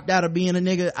can opt out of being a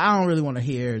nigga, I don't really want to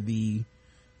hear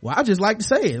I just like to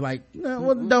say it. Like, you know,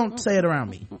 well, don't say it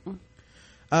around me.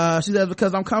 She says,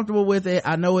 because I'm comfortable with it.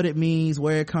 I know what it means,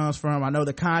 where it comes from. I know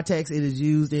the context it is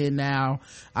used in now.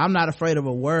 I'm not afraid of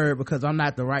a word because I'm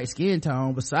not the right skin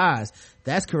tone. Besides,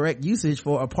 that's correct usage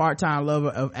for a part-time lover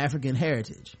of African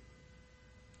heritage.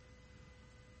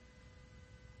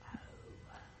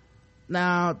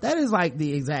 Now, that is like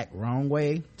the exact wrong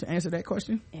way to answer that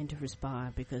question. And to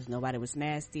respond, because nobody was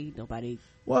nasty.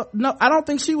 Well, no, I don't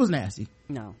think she was nasty.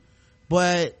 No.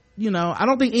 But, you know, I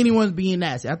don't think anyone's being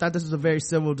nasty. I thought this was a very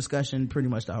civil discussion pretty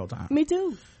much the whole time. Me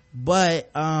too. But,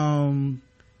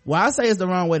 what I say is the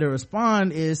wrong way to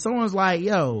respond is someone's like,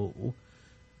 yo,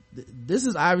 this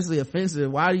is obviously offensive.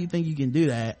 Why do you think you can do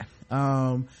that?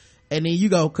 And then you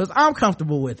go, cause I'm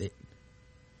comfortable with it.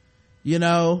 You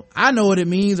know, I know what it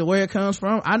means and where it comes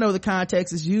from. I know the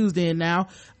context it's used in now.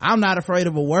 I'm not afraid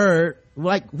of a word.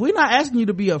 Like, we're not asking you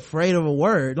to be afraid of a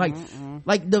word. Like,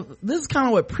 this is kind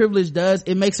of what privilege does.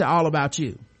 It makes it all about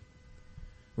you.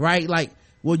 Right? Like,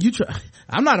 well,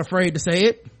 I'm not afraid to say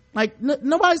it. Like,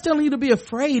 nobody's telling you to be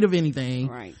afraid of anything.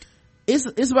 Right.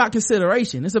 It's about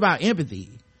consideration. It's about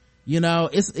empathy. You know,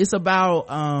 it's about,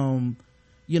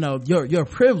 you know, your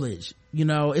privilege. You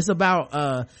know, it's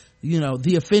about, you know,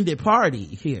 the offended party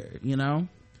here, you know.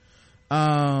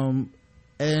 And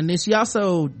then she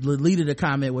also deleted a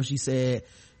comment where she said,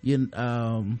 you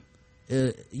know,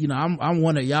 I'm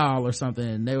one of y'all or something.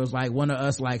 And they was like, one of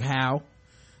us, like how?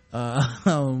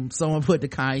 Someone put the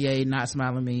Kanye not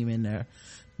smiling meme in there.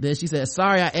 Then she said,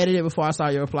 sorry, I edited before I saw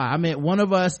your reply. I meant one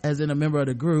of us, as in a member of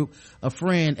the group, a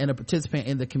friend, and a participant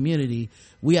in the community.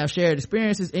 We have shared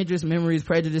experiences, interests, memories,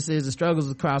 prejudices, and struggles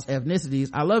across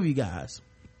ethnicities. I love you guys.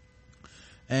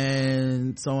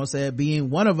 And someone said,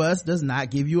 being one of us does not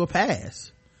give you a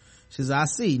pass. She says, I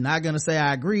see. Not gonna say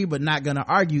I agree, but not gonna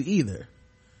argue either.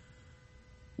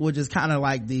 Which is kind of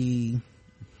like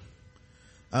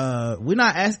we're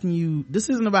not asking you, this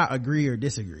isn't about agree or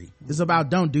disagree. It's about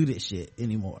don't do this shit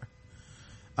anymore.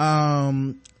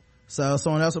 So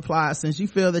someone else replied, since you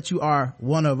feel that you are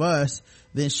one of us,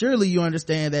 then surely you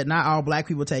understand that not all black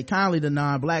people take kindly to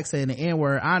non-black saying the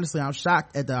N-word. Honestly, I'm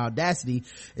shocked at the audacity.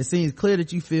 It seems clear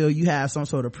that you feel you have some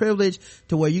sort of privilege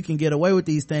to where you can get away with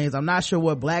these things. I'm not sure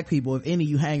what black people, if any,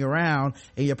 you hang around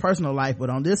in your personal life, but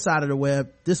on this side of the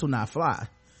web, this will not fly.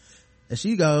 And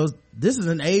she goes, this is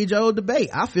an age-old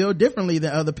debate. I feel differently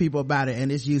than other people about it and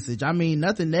its usage. I mean,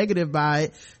 nothing negative by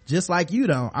it, just like you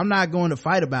don't. I'm not going to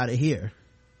fight about it here.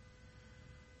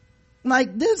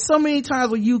 Like, there's so many times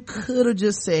where you could have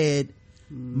just said,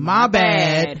 my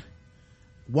bad,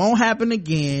 won't happen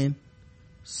again,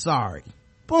 sorry.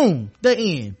 Boom, the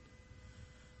end.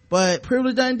 But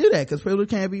privilege doesn't do that, because privilege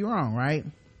can't be wrong, right?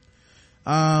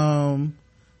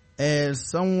 As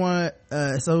someone,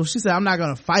 so she said, I'm not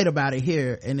gonna fight about it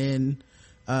here. And then,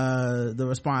 the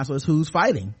response was, who's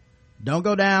fighting? Don't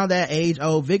go down that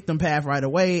age-old victim path right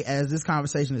away, as this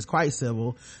conversation is quite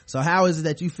civil. So how is it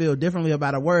that you feel differently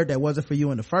about a word that wasn't for you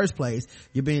in the first place?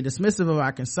 You're being dismissive of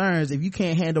our concerns. If you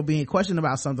can't handle being questioned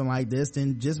about something like this,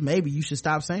 then just maybe you should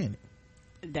stop saying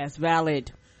it. That's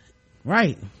valid.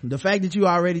 Right. The fact that you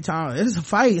already talking, it's a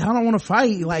fight. I don't want to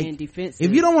fight. Like,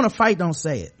 if you don't want to fight, don't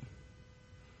say it.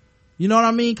 You know what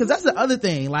I mean? Because that's the other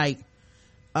thing. Like,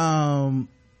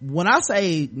 when I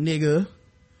say nigga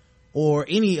or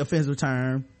any offensive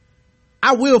term,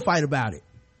 I will fight about it.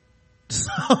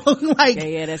 So, like,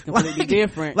 yeah, that's completely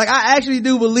different. Like, I actually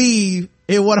do believe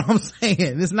in what I'm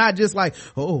saying. It's not just like,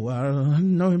 oh, I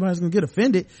don't know anybody's gonna get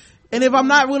offended. And if I'm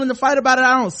not willing to fight about it,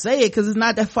 I don't say it, because it's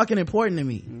not that fucking important to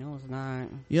me. No, it's not.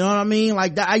 You know what I mean?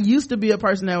 Like, I used to be a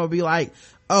person that would be like,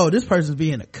 oh, this person's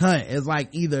being a cunt. It's like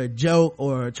either a joke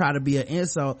or try to be an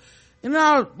insult. You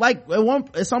know, like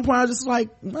at some point I was just like,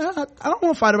 well, I don't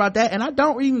want to fight about that, and I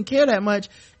don't even care that much,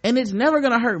 and it's never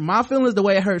gonna hurt my feelings the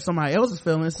way it hurts somebody else's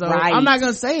feelings, so right. I'm not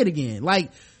gonna say it again.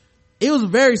 Like, it was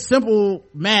very simple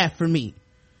math for me.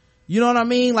 You know what I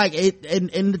mean? Like,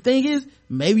 and the thing is,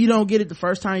 maybe you don't get it the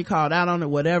first time you called out on it,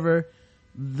 whatever.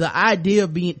 The idea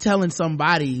of telling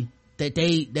somebody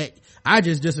that I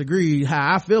just disagree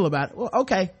how I feel about it. Well,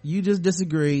 okay, you just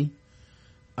disagree.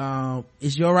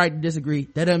 It's your right to disagree.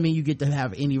 That doesn't mean you get to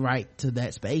have any right to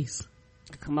that space.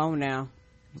 Come on now.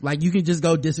 Like, you can just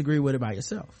go disagree with it by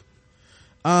yourself.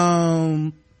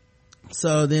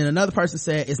 So then another person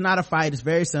said, it's not a fight, it's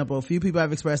very simple. A few people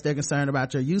have expressed their concern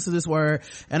about your use of this word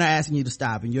and are asking you to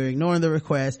stop, and you're ignoring the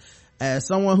request. As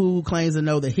someone who claims to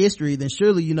know the history, then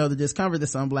surely you know the discomfort that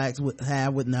some blacks would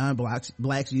have with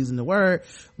non-blacks using the word.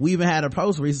 We even had a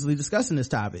post recently discussing this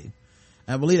topic.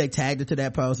 I believe they tagged her to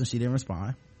that post and she didn't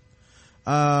respond.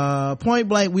 Point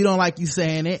blank, we don't like you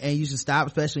saying it, and you should stop,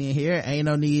 especially in here. Ain't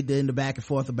no need to in the back and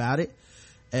forth about it.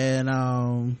 And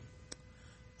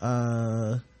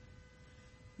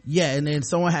yeah, and then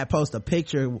someone had posted a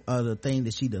picture of the thing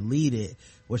that she deleted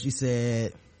where she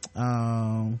said,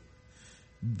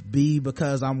 be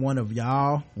because I'm one of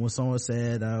y'all. When someone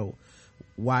said,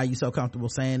 why are you so comfortable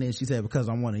saying it? She said, because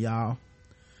I'm one of y'all.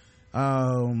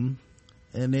 And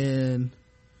then,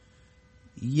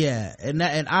 yeah,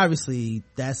 and obviously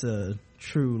that's a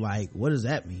true, like, what does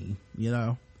that mean? You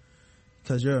know,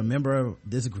 because you're a member of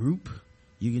this group,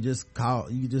 you can just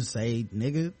say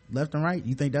nigga left and right.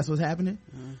 You think that's what's happening?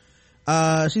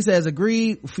 She says,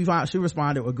 agree. She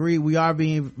responded, agree, we are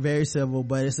being very civil,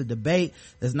 but it's a debate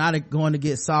that's not going to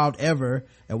get solved ever,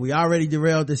 and we already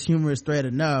derailed this humorous thread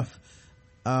enough.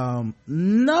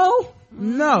 No,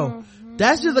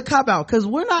 that's just a cop-out, because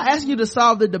we're not asking you to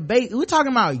solve the debate. We're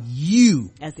talking about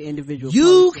you as the individual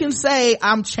you person. Can say,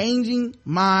 I'm changing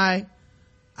my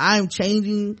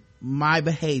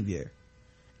behavior,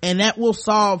 and that will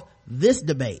solve this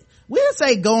debate. We didn't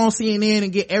say go on CNN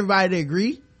and get everybody to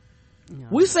agree. No.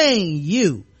 We're saying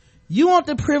you want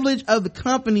the privilege of the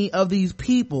company of these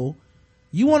people.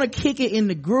 You want to kick it in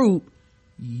the group.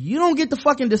 You don't get to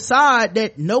fucking decide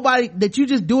that you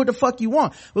just do what the fuck you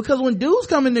want. Because when dudes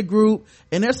come in the group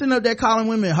and they're sitting up there calling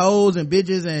women hoes and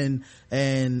bitches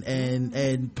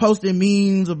and posting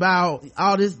memes about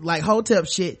all this like hotep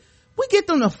shit, we get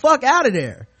them the fuck out of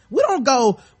there. We don't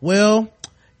go, well,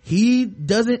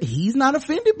 he's not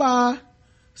offended by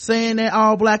saying that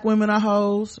all black women are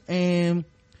hoes, and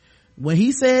when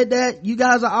he said that you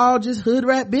guys are all just hood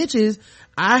rat bitches,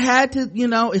 I had to,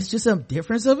 it's just a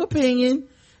difference of opinion.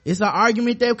 It's an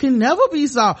argument that can never be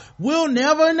solved. We'll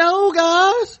never know,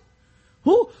 guys.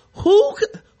 Who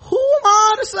am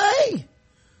I to say?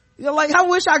 Like, I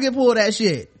wish I could pull that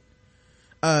shit.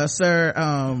 Sir,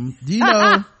 do you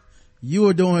know you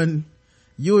were doing,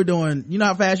 you know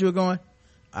how fast you were going?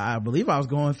 I believe I was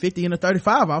going 50 in a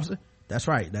 35, officer. That's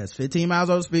right. That's 15 miles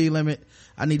over the speed limit.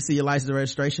 I need to see your license and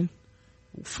registration.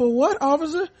 For what,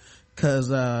 officer? Cause,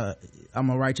 I'm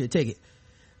gonna write you a ticket.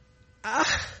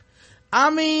 I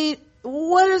mean,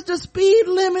 what is the speed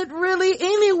limit really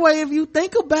anyway, if you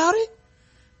think about it?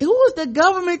 Who is the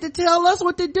government to tell us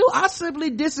what to do? I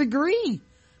simply disagree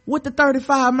with the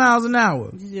 35 miles an hour.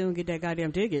 You just don't get that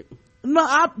goddamn ticket. No,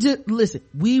 I just listen,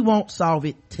 we won't solve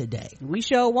it today. We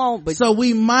sure won't, but so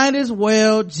we might as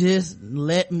well just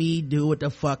let me do what the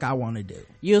fuck I want to do.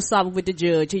 You'll solve it with the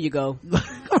judge. Here you go.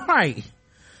 Right.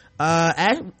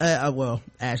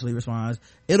 Ashley responds,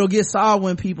 it'll get solved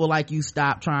when people like you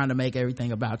stop trying to make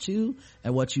everything about you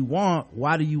and what you want.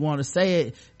 Why do you want to say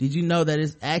it? Did you know that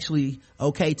it's actually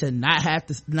okay to not have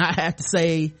to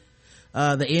say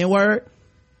the N-word?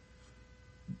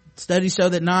 Studies show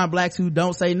that non-blacks who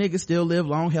don't say nigga still live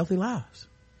long, healthy lives.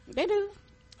 They do.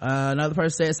 Another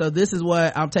person said, so this is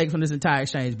what I'm taking from this entire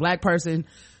exchange. Black person,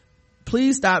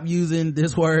 please stop using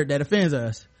this word that offends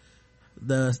us.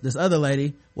 This other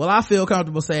lady, well, I feel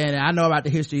comfortable saying it. I know about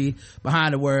the history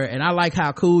behind the word, and I like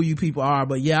how cool you people are,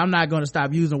 but yeah, I'm not going to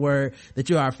stop using a word that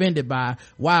you are offended by.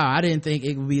 Wow, I didn't think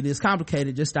it would be this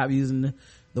complicated. Just stop using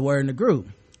the word in the group.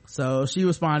 So she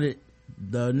responded,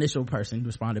 the initial person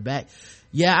responded back,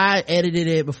 yeah, I edited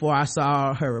it before I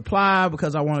saw her reply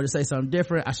because I wanted to say something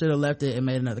different. I should have left it and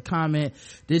made another comment.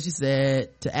 Then she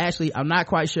said to Ashley, I'm not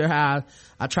quite sure how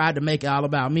I tried to make it all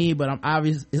about me, but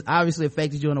it's obviously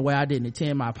affected you in a way I didn't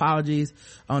intend. My apologies.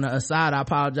 On the aside, I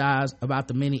apologize about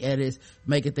the many edits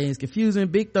making things confusing.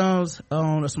 Big thumbs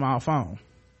on a small phone.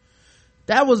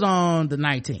 That was on the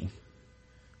 19th.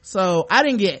 So I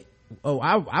didn't get,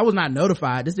 I was not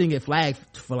notified. This didn't get flagged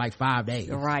for like 5 days.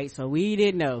 Right. So we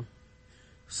didn't know.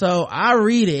 So I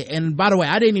read it, and by the way,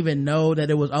 I didn't even know that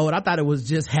it was old. I thought it was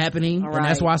just happening, and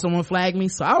that's why someone flagged me.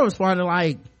 So I responded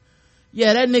like,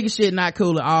 yeah, that nigga shit not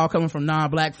cool at all, coming from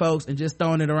non-black folks, and just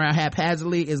throwing it around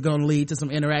haphazardly is going to lead to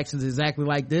some interactions exactly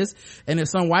like this. And if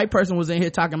some white person was in here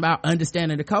talking about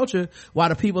understanding the culture, while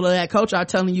the people of that culture are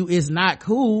telling you it's not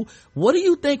cool, what do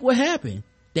you think would happen?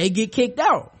 They get kicked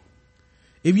out.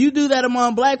 If you do that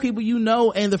among black people you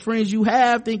know and the friends you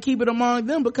have, then keep it among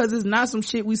them, because it's not some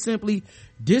shit we simply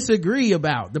disagree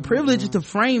about. The privilege to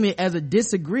frame it as a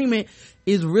disagreement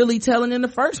is really telling in the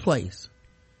first place.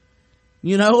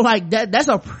 You know, like that's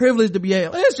a privilege to be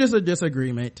able, it's just a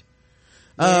disagreement.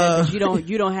 Yeah, you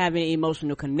don't have any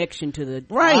emotional connection to the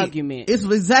argument. It's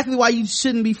exactly why you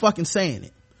shouldn't be fucking saying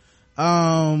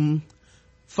it.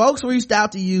 Folks reached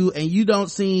out to you and you don't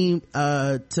seem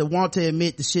to want to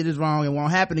admit the shit is wrong and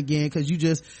won't happen again because you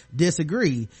just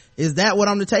disagree. Is that what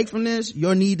I'm to take from this?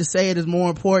 Your need to say it is more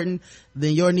important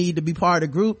than your need to be part of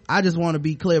the group? I just want to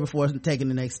be clear before taking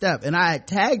the next step. And I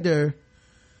tagged her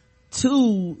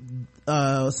to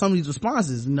some of these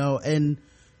responses, you know, and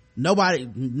nobody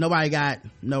got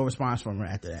no response from her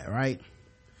after that, right?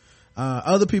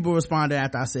 Other people responded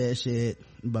after I said shit,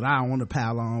 but I don't want to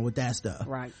pile on with that stuff,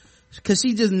 right? Because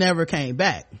she just never came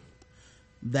back.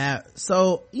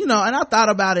 So, you know, and I thought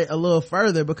about it a little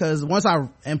further, because plus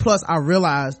I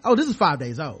realized, oh, this is 5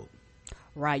 days old.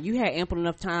 Right. You had ample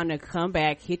enough time to come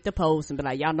back, hit the post, and be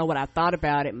like, y'all know what I thought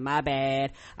about it, my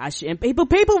bad. And people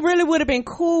really would have been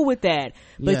cool with that.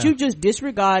 But you just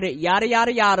disregarded, yada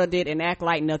yada yada did, and act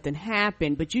like nothing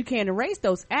happened. But you can't erase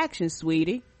those actions,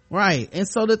 sweetie. Right. And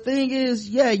so the thing is,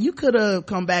 yeah, you could have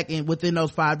come back in within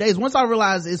those 5 days. Once I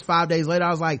realized it's 5 days later, I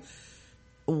was like,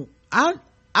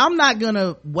 I'm not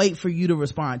gonna wait for you to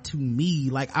respond to me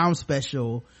like I'm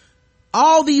special.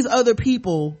 All these other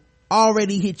people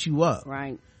already hit you up.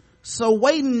 Right. So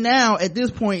waiting now at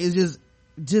this point is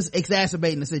just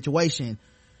exacerbating the situation.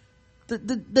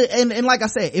 And like I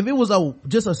said, if it was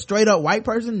just a straight up white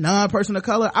person, non-person of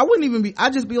color,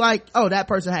 I'd just be like, oh, that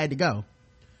person had to go.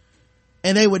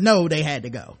 And they would know they had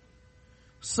to go.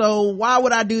 So why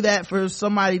would I do that for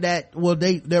somebody that, well,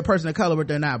 they're a person of color, but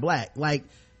they're not black? Like,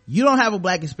 you don't have a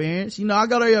black experience. You know, I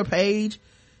go to your page.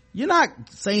 You're not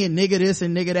saying nigga this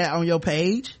and nigga that on your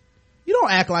page. You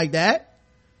don't act like that.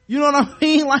 You know what I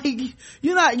mean? Like,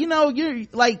 you're not, you know, you're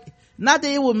like, not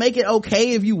that it would make it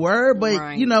okay if you were, but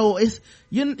right. You know,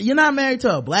 you're not married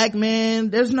to a black man.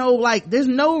 There's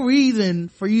no reason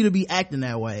for you to be acting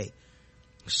that way.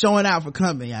 Showing out for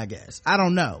company, I guess. I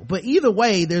don't know. But either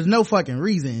way, there's no fucking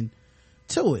reason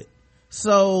to it.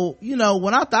 So, you know,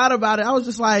 when I thought about it, I was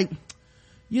just like,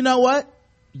 you know what?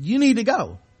 You need to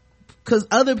go. Cause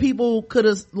other people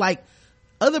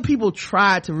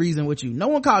tried to reason with you. No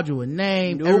one called you a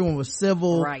name. Nope. Everyone was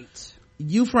civil. Right.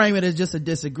 You frame it as just a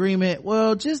disagreement.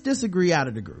 Well, just disagree out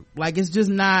of the group. Like, it's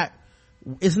not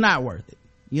worth it,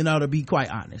 you know, to be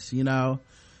quite honest, you know.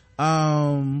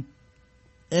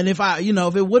 And if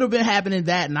it would have been happening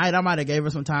that night, I might have gave her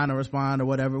some time to respond or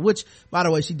whatever, which, by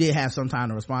the way, she did have some time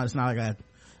to respond. It's not like I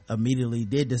immediately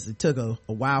did this. It took a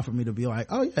while for me to be like,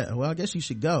 oh yeah, well, I guess you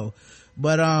should go.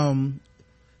 But,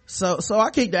 so I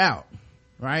kicked her out,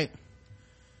 right?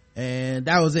 And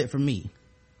that was it for me.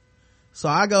 So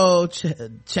I go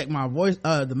check my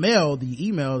the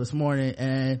email this morning,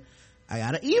 and I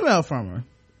got an email from her.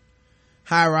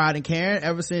 Hi, Rod and Karen.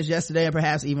 Ever since yesterday and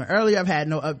perhaps even earlier, I've had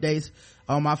no updates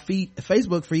on my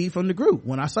Facebook feed from the group.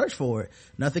 When I search for it,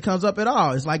 nothing comes up at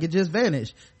all. It's like it just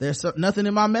vanished. There's nothing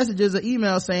in my messages or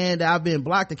emails saying that I've been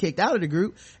blocked or kicked out of the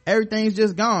group. Everything's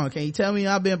just gone. Can you tell me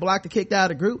I've been blocked or kicked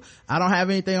out of the group? I don't have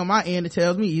anything on my end that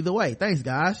tells me either way. Thanks,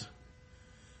 guys.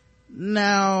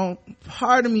 Now,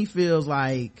 part of me feels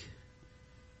like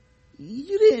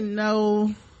you didn't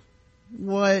know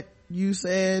what you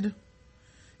said.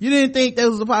 You didn't think there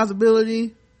was a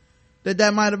possibility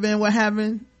that might have been what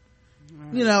happened.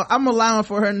 You know, I'm allowing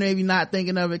for her maybe not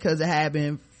thinking of it because it had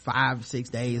been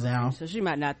 5-6 days now. So she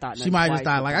might not thought. She might just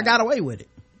thought like, I got away with it.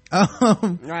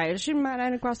 Right. She might not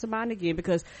even cross the mind again,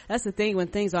 because that's the thing, when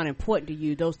things aren't important to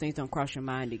you, those things don't cross your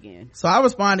mind again. So I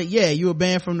responded, yeah, you were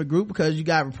banned from the group because you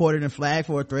got reported and flagged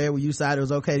for a thread where you decided it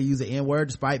was okay to use the N-word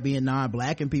despite being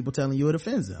non-black and people telling you it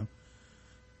offends them.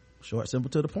 Short, simple,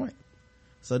 to the point.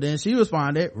 So then she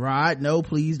responded, Rod, no,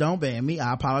 please don't ban me.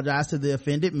 I apologize to the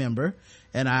offended member,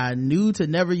 and I knew to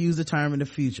never use the term in the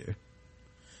future.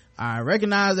 I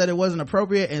recognize that it wasn't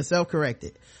appropriate and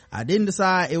self-corrected. I didn't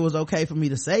decide it was okay for me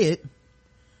to say it.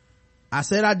 I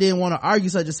said I didn't want to argue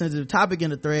such a sensitive topic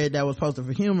in a thread that was posted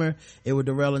for humor. It would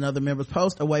derail another member's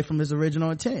post away from his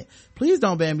original intent. Please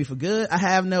don't ban me for good. I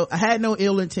had no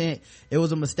ill intent. It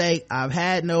was a mistake. I've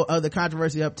had no other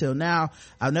controversy up till now.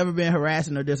 I've never been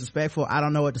harassing or disrespectful. I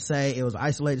don't know what to say. It was an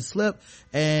isolated slip,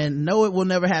 and no, it will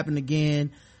never happen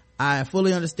again. I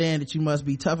fully understand that you must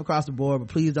be tough across the board, but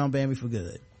please don't ban me for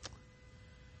good.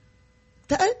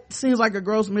 That seems like a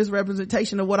gross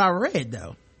misrepresentation of what I read,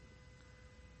 though.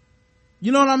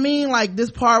 You know what I mean? Like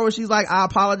this part where she's like, I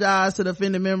apologize to the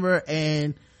offended member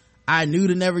and I knew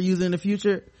to never use it in the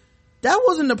future. That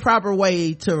wasn't the proper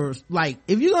way to, like,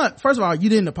 if you're gonna, first of all, you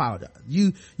didn't apologize.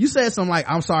 You said something like,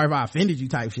 I'm sorry if I offended you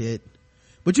type shit,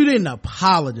 but you didn't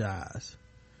apologize.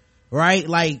 Right?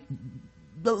 Like,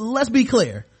 let's be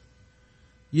clear.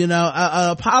 You know,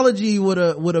 an apology would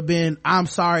have been, I'm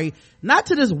sorry, not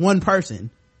to this one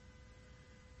person,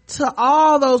 to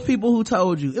all those people who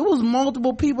told you. It was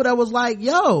multiple people that was like,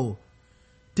 yo,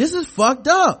 this is fucked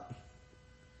up.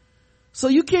 So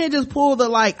you can't just pull the,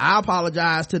 like, I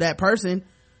apologize to that person.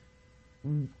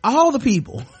 All the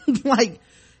people.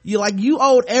 you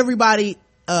owed everybody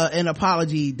an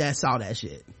apology that saw that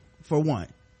shit, for one,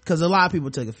 because a lot of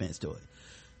people took offense to it.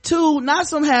 Two, not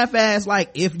some half-ass,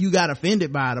 like, if you got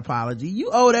offended by an apology. You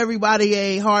owed everybody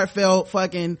a heartfelt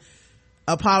fucking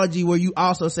apology where you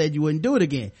also said you wouldn't do it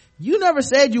again. You never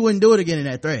said you wouldn't do it again in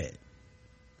that thread.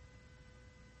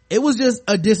 It was just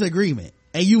a disagreement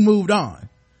and you moved on.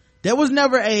 There was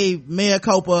never a mea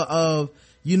culpa of,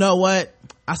 you know what,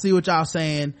 I see what y'all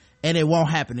saying and it won't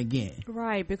happen again.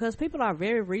 Right, because people are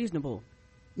very reasonable.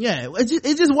 Yeah, it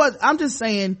just was, I'm just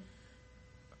saying,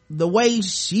 the way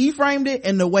she framed it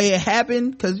and the way it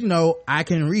happened, because, you know, I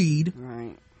can read.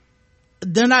 Right.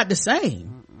 They're not the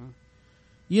same.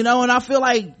 You know, and I feel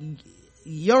like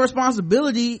your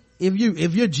responsibility, if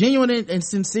you're genuine and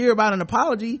sincere about an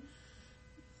apology,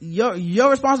 your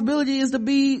responsibility is to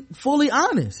be fully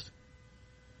honest.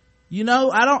 You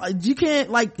know, you can't,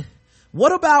 like,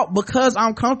 what about because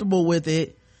I'm comfortable with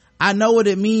it, I know what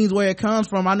it means, where it comes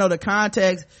from, I know the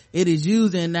context it is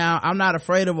used in now, I'm not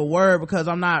afraid of a word because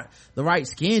I'm not the right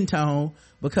skin tone,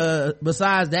 because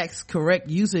besides that's correct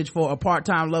usage for a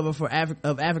part-time lover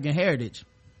of African heritage.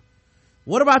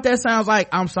 What about that sounds like,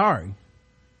 I'm sorry,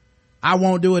 I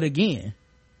won't do it again?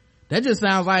 That just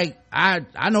sounds like I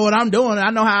know what I'm doing, I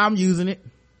know how I'm using it.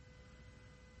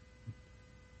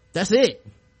 That's it.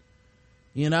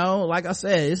 You know, like I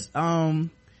said,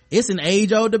 it's an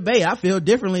age-old debate. I feel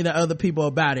differently than other people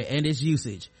about it and its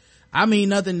usage. I mean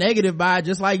nothing negative by it,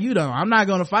 just like you don't. I'm not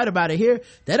going to fight about it here.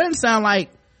 That doesn't sound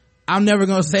like I'm never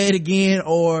going to say it again,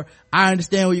 or I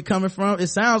understand where you're coming from. It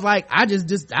sounds like I just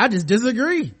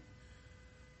disagree.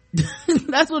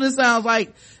 That's what it sounds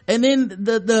like. And then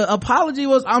the apology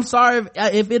was, I'm sorry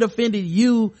if it offended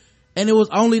you, and it was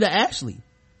only to Ashley.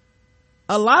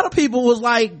 A lot of people was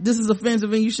like, this is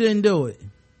offensive and you shouldn't do it.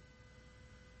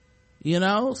 You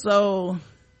know, so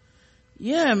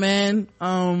yeah, man.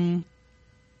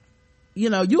 You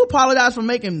know, you apologize for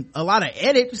making a lot of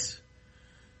edits,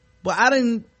 but I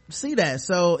didn't see that.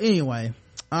 So anyway,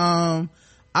 I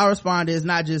responded, it's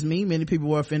not just me. Many people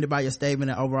were offended by your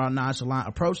statement and overall nonchalant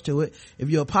approach to it. If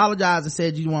you apologized and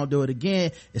said you won't do it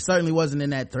again, it certainly wasn't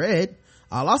in that thread.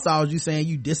 All I saw was you saying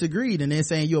you disagreed and then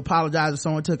saying you apologized if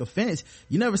someone took offense.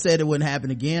 You never said it wouldn't happen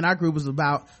again. Our group was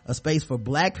about a space for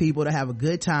black people to have a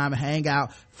good time and hang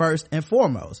out first and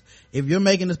foremost. If you're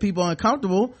making these people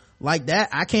uncomfortable like that,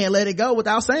 I can't let it go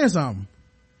without saying something.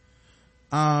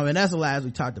 And that's the last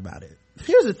we talked about it.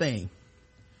 Here's the thing.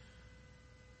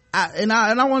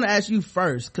 I want to ask you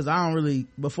first, because I don't really,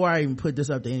 before I even put this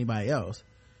up to anybody else,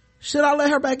 should I let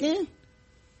her back in?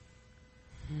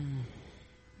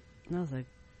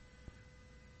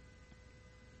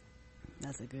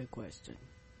 That's a good question.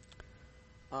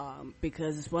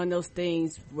 Because it's one of those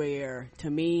things where, to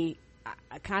me,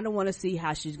 I kind of want to see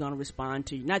how she's going to respond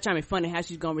to you. Not trying to be funny, how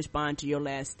she's going to respond to your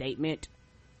last statement.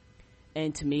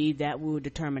 And to me, that will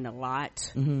determine a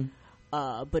lot. Mm-hmm.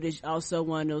 But it's also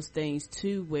one of those things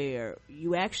too where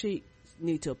you actually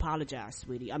need to apologize,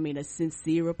 sweetie. I mean, a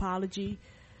sincere apology,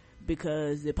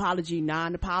 because the apology,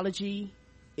 non-apology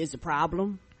is a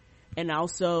problem. And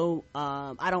also,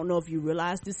 I don't know if you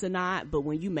realize this or not, but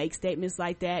when you make statements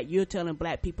like that, you're telling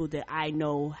black people that I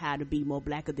know how to be more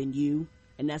blacker than you,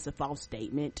 and that's a false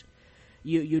statement.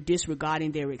 You're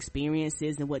disregarding their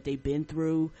experiences and what they've been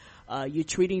through. You're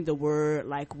treating the word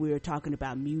like we're talking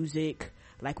about music,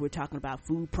 like we're talking about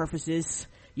food preferences.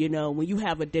 You know, when you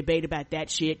have a debate about that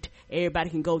shit, everybody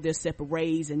can go their separate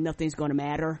ways and nothing's going to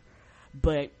matter.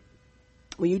 But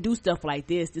when you do stuff like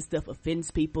this stuff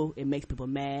offends people. It makes people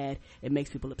mad. It makes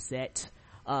people upset.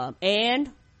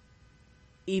 And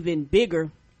even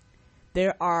bigger,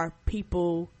 there are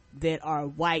people that are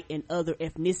white and other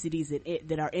ethnicities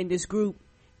that are in this group,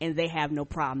 and they have no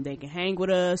problem. They can hang with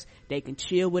us, they can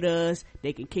chill with us,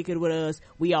 they can kick it with us.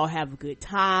 We all have a good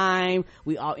time,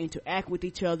 we all interact with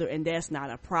each other, and that's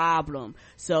not a problem.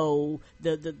 So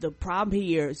the problem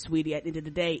here, sweetie, at the end of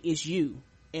the day, is you.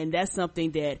 And that's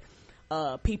something that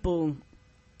people,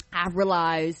 I've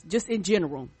realized just in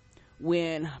general,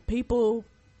 when people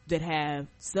that have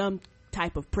some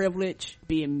type of privilege,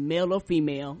 being male or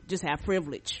female, just have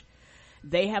privilege,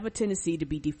 they have a tendency to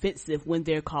be defensive when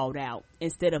they're called out.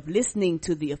 Instead of listening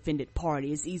to the offended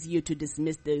party, it's easier to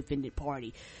dismiss the offended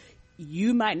party.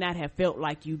 You might not have felt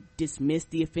like you dismissed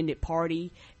the offended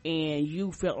party, and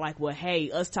you felt like, well,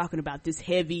 hey, us talking about this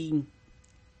heavy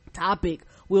topic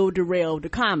will derail the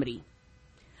comedy.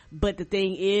 But the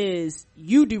thing is,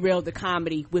 you derailed the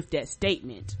comedy with that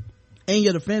statement. And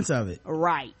your defense of it.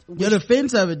 Right. Your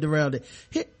defense of it derailed it.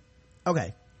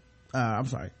 Okay. I'm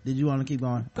sorry. Did you want to keep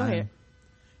going? Go ahead.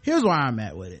 Here's where I'm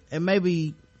at with it. And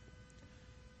maybe,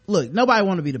 look, nobody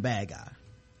want to be the bad guy.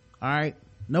 All right?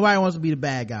 Nobody wants to be the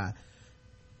bad guy.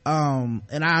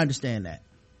 And I understand that.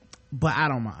 But I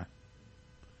don't mind.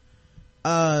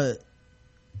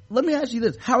 Let me ask you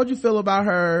this. How would you feel about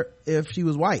her if she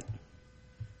was white?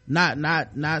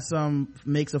 Not some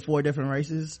mix of 4 different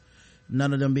races,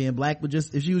 none of them being black, but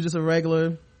just if she was just a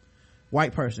regular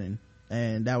white person,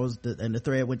 and that was and the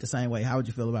thread went the same way. How would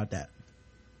you feel about that?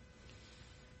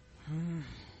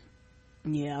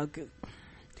 Yeah,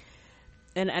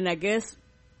 and I guess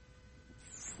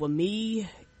for me,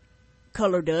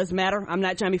 color does matter. I'm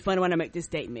not trying to be funny when I make this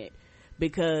statement,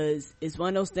 because it's one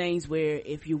of those things where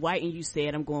if you're white and you say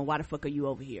it, I'm going, why the fuck are you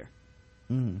over here?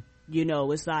 You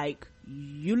know, it's like,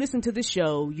 you listen to the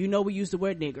show, you know we use the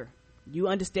word nigger, you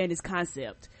understand this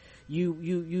concept,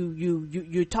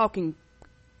 you're talking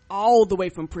all the way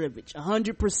from privilege,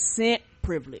 100%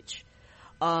 privilege,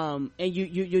 and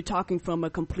you're talking from a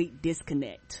complete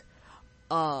disconnect,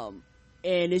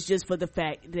 and it's just for the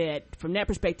fact that from that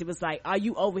perspective, it's like, are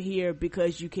you over here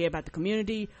because you care about the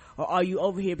community, or are you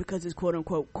over here because it's quote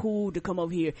unquote cool to come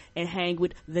over here and hang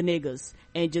with the niggas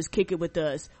and just kick it with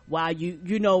us, while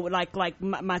you know, like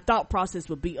my thought process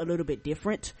would be a little bit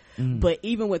different. But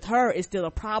even with her, it's still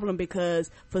a problem, because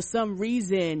for some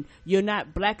reason you're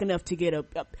not black enough to get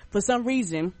for some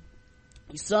reason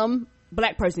some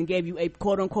black person gave you a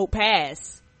quote unquote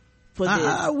pass for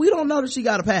this. We don't know that she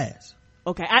got a pass.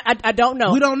 Okay, I don't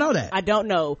know. We don't know that. I don't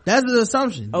know. That's the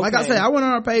assumption. Okay. Like I said, I went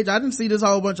on her page, I didn't see this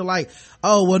whole bunch of like,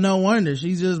 oh, well, no wonder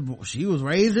she was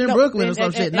raised in Brooklyn or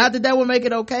some shit. Not that would make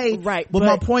it okay. Right. But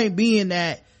my point being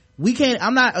that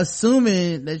I'm not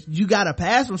assuming that you got a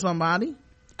pass from somebody.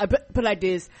 But like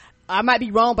this, I might be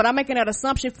wrong, but I'm making that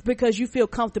assumption because you feel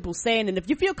comfortable saying it. And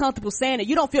if you feel comfortable saying it,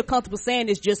 you don't feel comfortable saying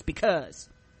this just because.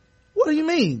 What do you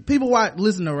mean? People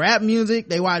listen to rap music,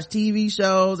 they watch TV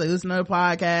shows, they listen to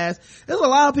podcasts. There's a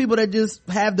lot of people that just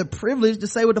have the privilege to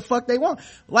say what the fuck they want.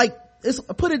 Like,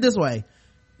 put it this way.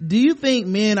 Do you think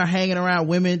men are hanging around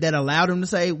women that allow them to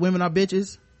say women are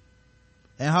bitches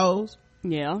and hoes?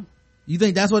 Yeah. You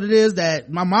think that's what it is?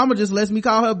 That my mama just lets me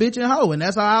call her bitch and hoe, and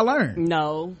that's how I learned?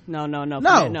 No.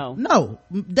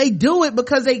 They do it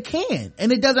because they can,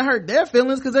 and it doesn't hurt their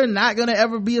feelings because they're not gonna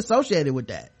ever be associated with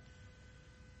that.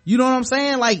 You know what I'm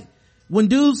saying? Like, when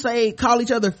dudes call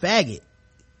each other faggot,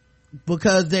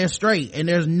 because they're straight and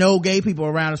there's no gay people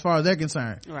around as far as they're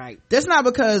concerned. Right. That's not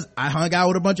because I hung out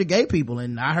with a bunch of gay people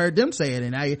and I heard them say it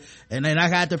and then I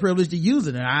got the privilege to use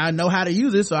it and I know how to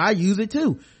use it, so I use it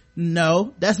too.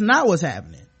 No, that's not what's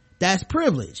happening. That's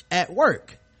privilege at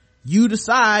work. You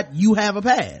decide you have a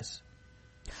pass.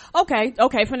 Okay,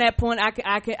 from that point,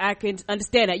 I can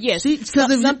understand that. Yes,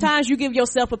 sometimes you give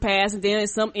yourself a pass, and then in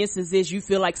some instances you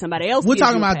feel like somebody else. We're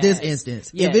talking about this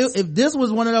instance. Yes. If this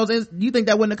was one of those, do you think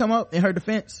that wouldn't have come up in her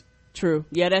defense? True.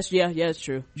 Yeah, that's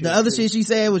true. The other shit she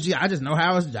said was, I just know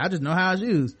how it's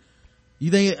used.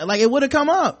 You think like it would have come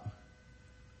up?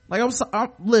 Like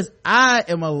listen, I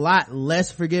am a lot less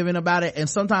forgiving about it, and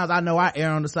sometimes I know I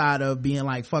err on the side of being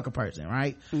like fuck a person,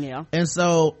 right? Yeah. And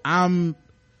so I'm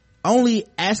only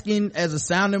asking as a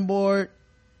sounding board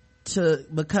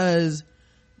because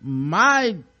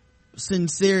my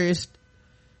sincerest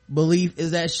belief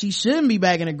is that she shouldn't be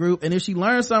back in a group, and if she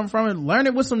learns something from it, learn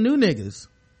it with some new niggas.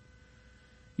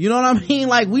 You know what I mean?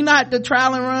 Like, we not the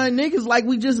trial and run niggas. Like,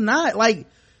 we just not. Like,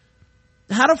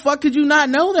 how the fuck could you not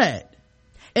know that?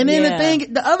 And then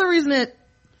the other reason it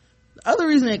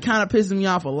kind of pisses me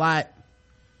off a lot,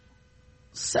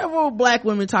 several black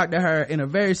women talked to her in a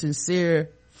very sincere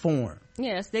form.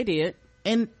 Yes, they did.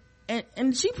 And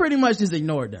she pretty much just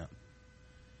ignored them.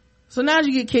 So now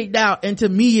you get kicked out, and to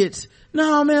me it's,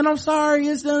 no man, I'm sorry,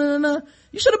 it's no.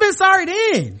 You should have been sorry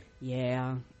then.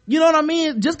 Yeah. You know what I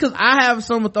mean? Just cause I have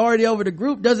some authority over the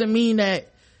group doesn't mean that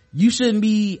you shouldn't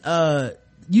be,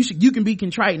 you can be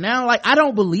contrite now. Like, I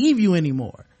don't believe you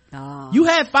anymore. Oh. You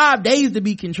had 5 days to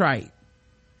be contrite.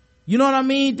 You know what I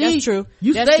mean? That's true.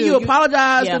 You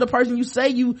apologize to the person. You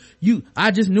say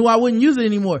I just knew I wouldn't use it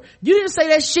anymore. You didn't say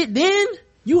that shit then.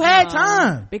 You had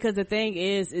time. Because the thing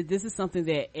is this is something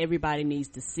that everybody needs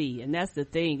to see. And that's the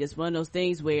thing. It's one of those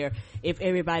things where if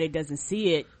everybody doesn't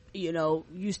see it, you know,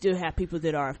 you still have people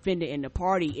that are offended in the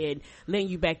party, and letting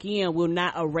you back in will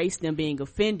not erase them being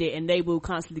offended, and they will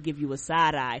constantly give you a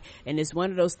side eye. And it's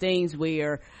one of those things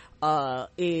where,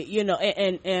 you know,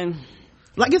 and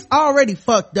like, it's already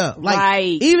fucked up. Like,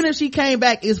 right. Even if she came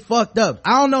back, it's fucked up.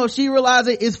 I don't know if she realized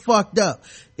it's fucked up.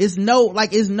 It's no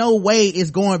way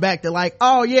it's going back to like,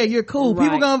 oh yeah, you're cool. Right.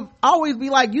 People gonna always be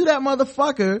like, you that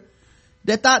motherfucker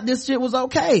that thought this shit was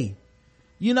okay.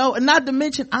 You know, and not to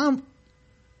mention,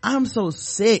 I'm so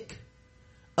sick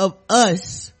of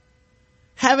us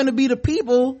having to be the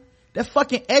people that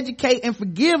fucking educate and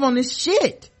forgive on this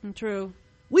shit. True.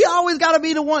 We always gotta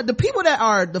be the people that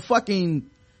are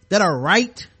that are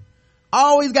right,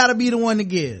 always gotta be the one to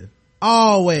give.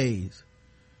 Always.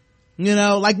 You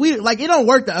know, like it don't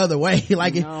work the other way.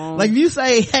 Like, no. Like if you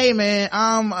say, hey man,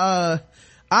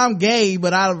 I'm gay,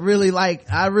 but I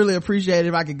really appreciate it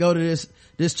if I could go to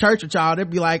this church with y'all. They'd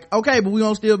be like, okay, but we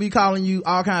gonna still be calling you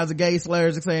all kinds of gay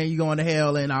slurs and saying you going to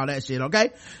hell and all that shit,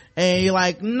 okay? And you're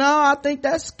like, no, I think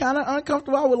that's kind of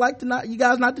uncomfortable. I would like to you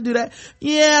guys not to do that.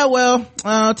 Yeah, well,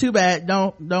 too bad.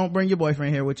 Don't bring your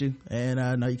boyfriend here with you.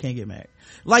 And, no, you can't get married.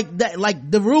 Like that, like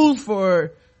the rules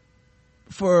for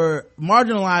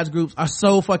marginalized groups are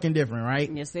so fucking different,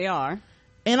 right? Yes, they are.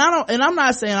 And I'm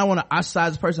not saying I want to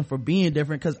ostracize this person for being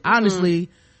different, cause honestly,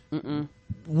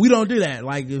 we don't do that.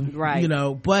 Like, right. You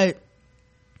know, but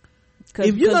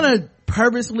if you're gonna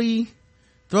purposely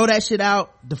throw that shit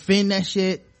out, defend that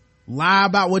shit, lie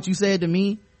about what you said to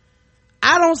me,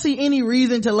 I don't see any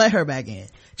reason to let her back in.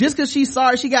 Just cause she's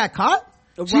sorry she got caught?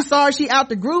 Right. She's sorry she out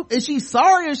the group? Is she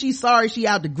sorry or she's sorry she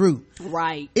out the group?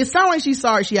 Right. It sounds like she's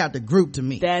sorry she out the group to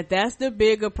me. That's the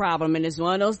bigger problem, and it's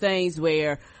one of those things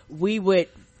where we would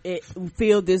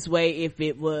feel this way if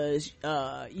it was,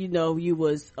 you know, you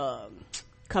was,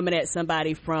 coming at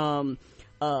somebody from,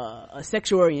 a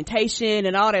sexual orientation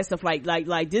and all that stuff. Like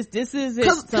this isn't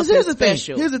something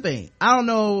special. Here's the thing. I don't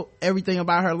know everything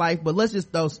about her life, but let's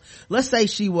say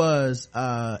she was,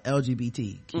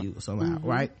 LGBTQ somehow,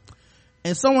 right?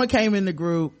 And someone came in the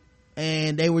group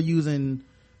and they were using,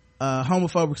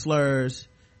 homophobic slurs,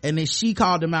 and then she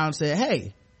called them out and said,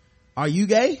 hey, are you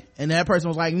gay? And that person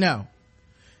was like, no.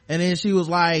 And then she was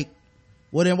like,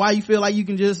 well then why you feel like you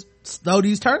can just throw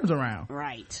these terms around?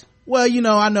 Right. Well, you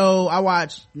know, I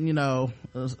watch enough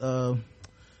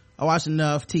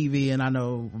TV, and I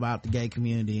know about the gay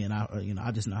community, and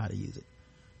I just know how to use it.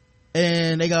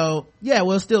 And they go, yeah,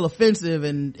 well, it's still offensive,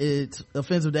 and it's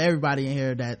offensive to everybody in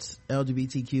here that's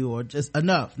LGBTQ, or just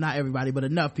enough, not everybody, but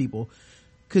enough people.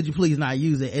 Could you please not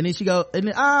use it? And then she go, and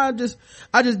then I just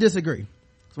disagree.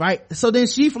 Right? So then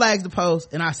she flags the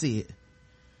post, and I see it.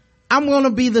 I'm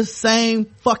gonna be the same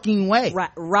fucking way.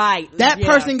 Right. That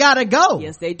person gotta go.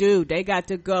 Yes, they do. They got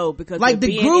to go because like they're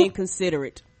being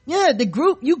inconsiderate. Yeah, the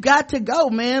group, you got to go,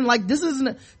 man. Like,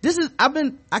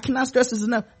 I cannot stress this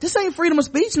enough. This ain't freedom of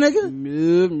speech, nigga.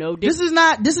 No. This is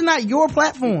not your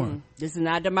platform. This is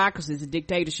not democracy. It's a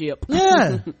dictatorship.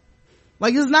 Yeah.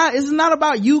 Like, it's not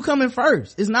about you coming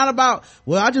first. It's not about,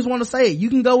 well, I just want to say it. You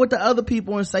can go with the other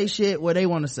people and say shit where they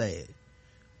want to say it.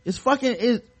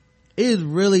 It is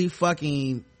really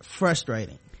fucking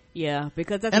frustrating. Yeah,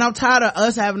 because and I'm tired of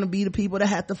us having to be the people that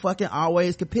have to fucking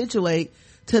always capitulate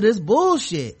to this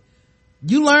bullshit.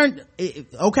 You learned,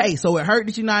 okay, so it hurt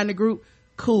that you're not in the group.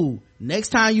 Cool. Next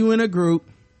time you in a group,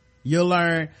 you'll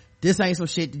learn this ain't some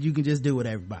shit that you can just do with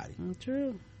everybody.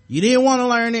 True. You didn't want to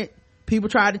learn it. People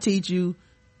tried to teach you.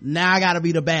 Now I gotta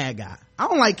be the bad guy. I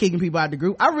don't like kicking people out the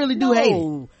group. I really do hate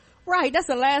it. Right, that's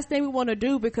the last thing we want to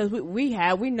do, because we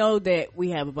know that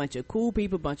we have a bunch of cool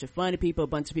people, a bunch of funny people, a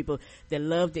bunch of people that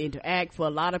love to interact. For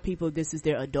a lot of people, this is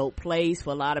their adult place.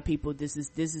 For a lot of people, this is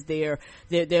their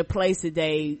place that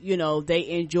they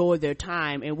enjoy their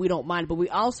time, and we don't mind. But we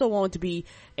also want it to be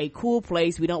a cool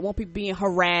place. We don't want people being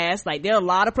harassed. Like, there are a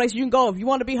lot of places you can go if you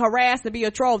want to be harassed and be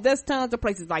a troll. There's tons of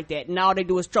places like that, and all they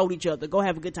do is troll each other. Go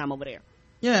have a good time over there.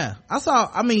 Yeah,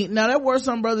 now there were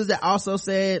some brothers that also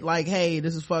said, like, hey,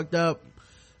 this is fucked up,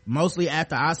 mostly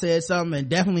after I said something, and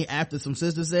definitely after some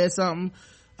sisters said something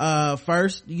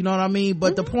first, you know what I mean?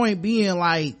 But the point being,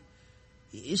 like,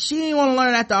 she ain't want to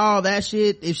learn after all that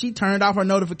shit. If she turned off her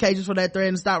notifications for that thread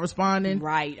and stopped responding,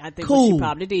 right, I think cool. What she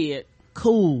probably did.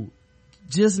 Cool.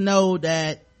 Just know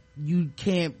that you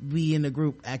can't be in the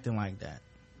group acting like that,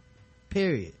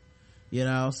 period.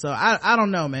 So I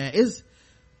don't know, man.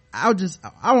 I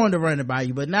wanted to run it by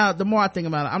you, but now the more I think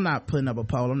about it, I'm not putting up a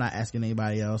poll. I'm not asking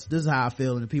anybody else. This is how I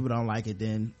feel, and if people don't like it,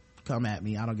 then come at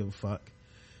me. I don't give a fuck.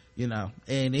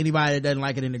 And anybody that doesn't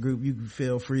like it in the group, you can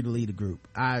feel free to leave the group.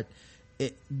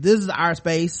 This is our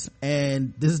space,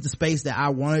 and this is the space that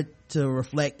I wanted to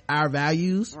reflect our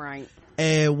values. Right.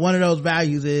 And one of those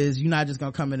values is you're not just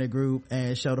gonna come in a group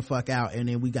and show the fuck out, and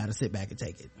then we gotta sit back and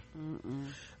take it.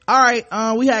 All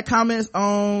right. We had comments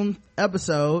on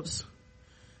episodes.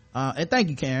 And thank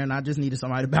you, Karen. I just needed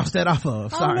somebody to bounce that off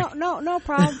of. Sorry. No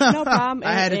problem. No problem.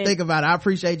 I had to think about it. I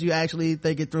appreciate you actually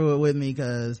thinking through it with me,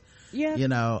 because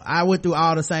I went through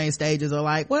all the same stages of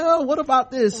like, well, what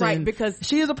about this? Right, and because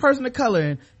she is a person of color,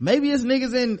 and maybe it's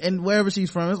niggas in wherever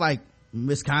she's from. It's like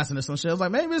Wisconsin or some shit. I was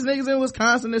like, maybe it's niggas in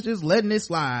Wisconsin that's just letting it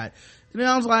slide. And then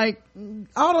I was like,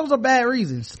 all those are bad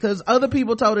reasons, because other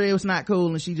people told her it was not cool,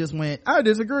 and she just went, I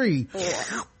disagree.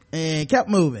 And kept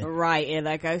moving. Right. And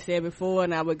like I said before,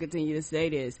 and I will continue to say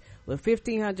this, with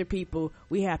 1,500 people,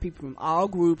 we have people from all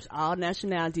groups, all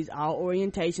nationalities, all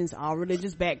orientations, all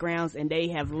religious backgrounds, and they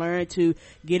have learned to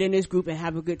get in this group and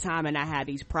have a good time and not have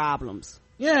these problems.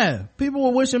 Yeah, people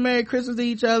were wishing Merry Christmas to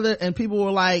each other, and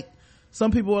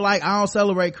some people were like, I don't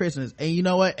celebrate Christmas. And you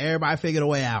know what, everybody figured a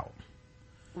way out.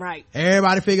 Right.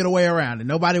 Everybody figured a way around it.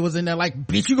 Nobody was in there like,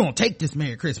 bitch, you gonna take this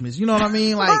Merry Christmas. You know what I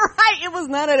mean? Like, right. It was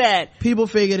none of that. People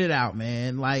figured it out,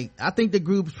 man. Like, I think the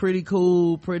group's pretty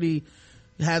cool,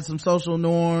 had some social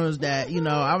norms that,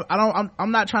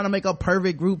 I'm not trying to make a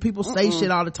perfect group. People say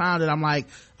shit all the time that I'm like,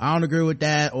 I don't agree with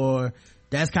that, or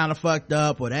that's kind of fucked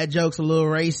up, or that joke's a little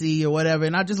racy, or whatever.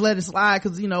 And I just let it slide,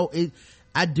 cause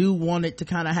I do want it to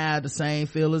kind of have the same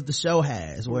feel as the show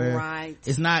has, where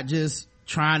it's not just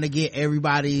trying to get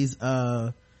everybody's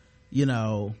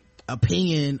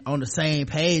opinion on the same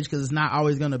page, because it's not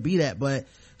always going to be that, but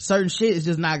certain shit is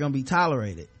just not going to be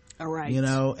tolerated. All right.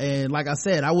 And like I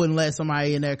said, I wouldn't let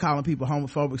somebody in there calling people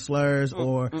homophobic slurs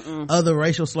or other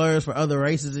racial slurs for other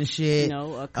races and shit.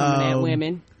 Coming at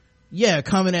women. Yeah,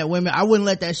 coming at women. I wouldn't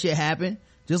let that shit happen.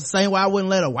 Just the same way I wouldn't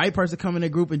let a white person come in the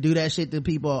group and do that shit to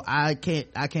people. I can't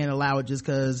allow it just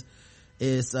because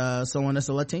it's someone that's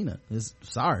a Latina.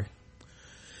 Sorry.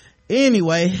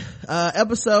 Anyway,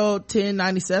 episode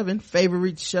 1097,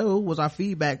 favorite show, was our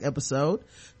feedback episode.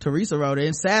 Teresa wrote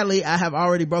in, sadly, I have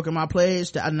already broken my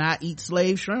pledge to not eat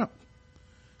slave shrimp.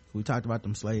 We talked about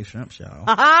them slave shrimp, y'all.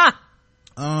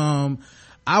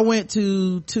 I went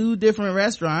to 2 different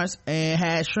restaurants and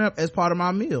had shrimp as part of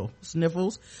my meal.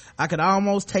 Sniffles. I could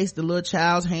almost taste the little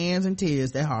child's hands and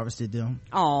tears that harvested them.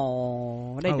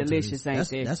 Oh, they delicious, ain't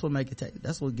they? That's what make it taste.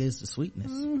 That's what gives the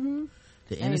sweetness.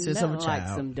 The innocence of a child. Like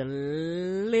some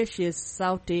delicious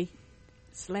salty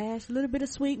 / a little bit of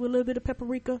sweet with a little bit of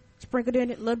paprika sprinkled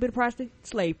in it, a little bit of parsley,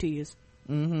 slave tears.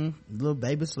 Little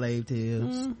baby slave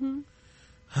tears.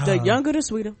 The younger the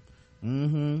sweeter.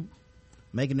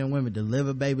 Making them women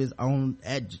deliver babies on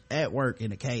at work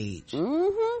in a cage.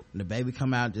 And the baby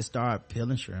come out and just start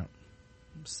peeling shrimp.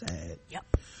 Sad.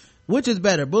 Yep. Which is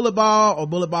better, Bullet Ball or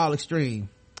Bullet Ball Extreme?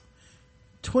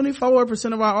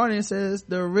 24% of our audience says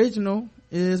the original,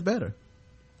 is better,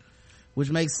 which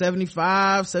makes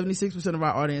 76% of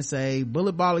our audience say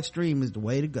Bullet Ball Extreme is the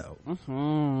way to go.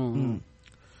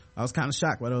 I was kind of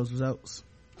shocked by those results.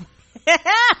 But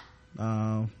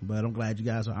I'm glad you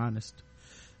guys are honest.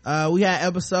 We had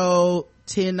episode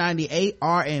 1098,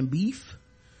 R and Beef,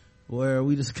 where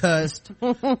we discussed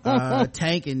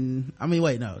Tank and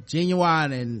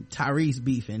Genuine and Tyrese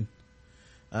beefing,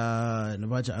 and a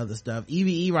bunch of other stuff.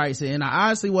 EVE writes in, I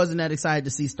honestly wasn't that excited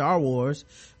to see Star Wars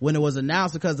when it was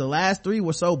announced because the last 3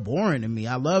 were so boring to me.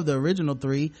 I love the original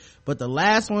 3, but the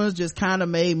last ones just kind of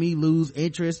made me lose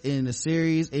interest in the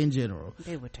series in general.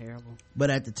 They were terrible. But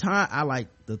at the time, I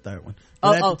liked the third one.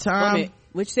 But at the time, wait a minute.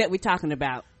 Which set we talking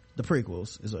about? The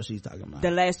prequels is what she's talking about.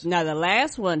 The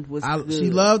last one was good. She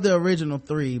loved the original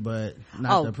 3, but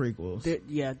not the prequels.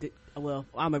 Well,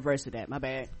 I'm averse to that. My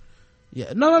bad.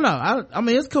 Yeah, no. I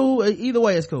mean, it's cool. Either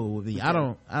way, it's cool with me.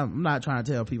 Okay. I'm not trying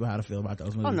to tell people how to feel about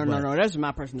those movies. Oh, no. That's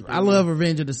my personal opinion. I love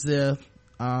Revenge of the Sith.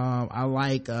 I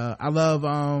love,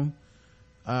 I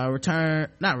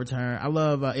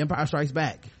love, Empire Strikes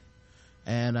Back.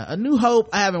 And, A New Hope,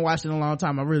 I haven't watched in a long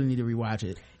time. I really need to rewatch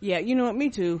it. Yeah, you know what? Me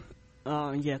too.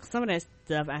 Yeah, some of that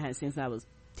stuff I had since I was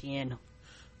 10.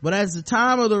 But as the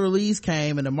time of the release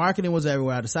came and the marketing was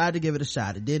everywhere, I decided to give it a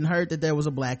shot. It didn't hurt that there was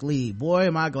a black lead. Boy,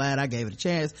 am I glad I gave it a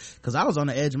chance, because I was on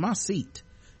the edge of my seat.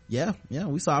 Yeah,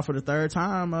 we saw it for the third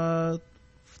time,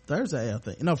 Thursday, I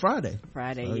think. No, Friday.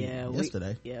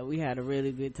 Yesterday. We had a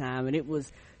really good time, and it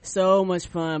was so much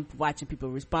fun watching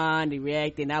people respond and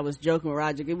react. And I was joking with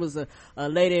Roger. It was a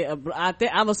lady,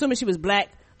 I'm assuming she was black,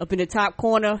 up in the top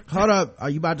corner. Hold up, are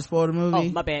you about to spoil the movie? Oh,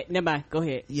 my bad. Never mind. Go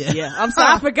ahead. Yeah. I'm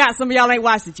sorry. I forgot some of y'all ain't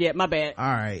watched it yet. My bad. All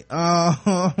right.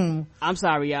 I'm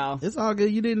sorry, y'all. It's all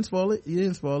good. You didn't spoil it.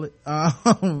 I've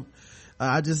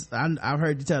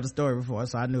heard you tell the story before,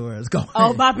 so I knew where it was going.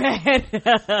 Oh, my bad.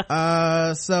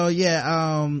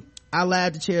 I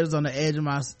laughed at chairs on the edge of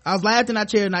I was laughing at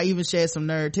chairs and I even shed some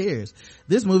nerd tears.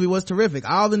 This movie was terrific.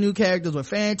 All the new characters were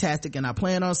fantastic, and I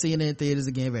plan on seeing it in theaters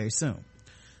again very soon.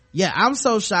 Yeah, I'm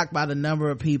so shocked by the number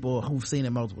of people who've seen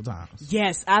it multiple times.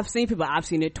 Yes, I've seen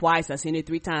it twice. I've seen it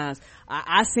 3 times.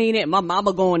 I seen it. My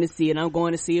mama going to see it. I'm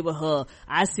going to see it with her.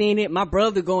 I seen it. My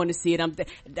brother going to see it. I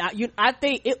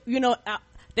think it,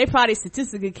 they probably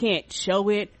statistically can't show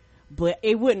it, but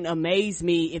it wouldn't amaze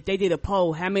me if they did a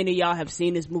poll. How many of y'all have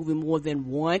seen this movie more than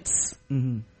once?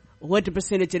 Mm-hmm. What the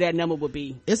percentage of that number would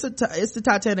be? It's the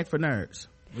Titanic for nerds.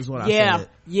 Is what I said.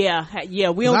 Yeah.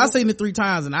 I've seen it 3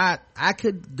 times and I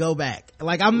could go back.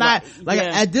 Like, I'm not,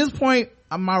 at this point,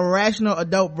 my rational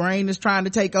adult brain is trying to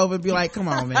take over and be like, come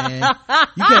on, man.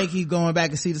 You can't keep going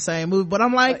back and see the same movie. But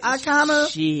I'm like,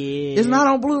 it's not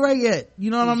on Blu-ray yet.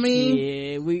 You know what I mean?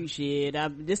 Yeah, we should.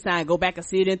 This time go back and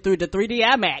see it through the 3D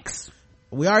IMAX.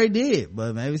 We already did,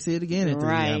 but maybe see it again in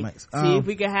 3D IMAX. See if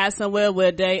we can have somewhere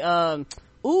where they,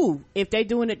 if they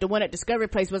doing it, the one at Discovery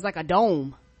Place was like a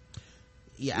dome.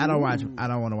 Yeah, I don't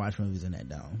want to watch movies in that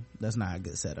dome. That's not a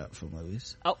good setup for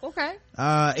movies. Oh, okay.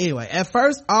 Anyway, at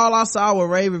first all I saw were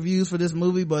rave reviews for this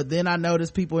movie, but then I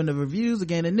noticed people in the reviews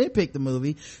began to nitpick the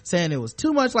movie, saying it was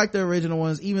too much like the original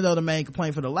ones, even though the main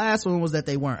complaint for the last one was that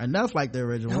they weren't enough like the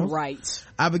original ones. Right.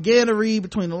 I began to read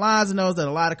between the lines and noticed that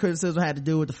a lot of criticism had to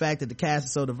do with the fact that the cast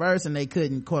is so diverse and they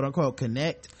couldn't quote unquote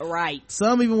connect. Right.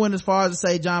 Some even went as far as to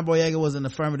say John Boyega was an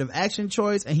affirmative action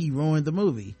choice and he ruined the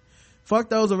movie. Fuck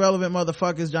those irrelevant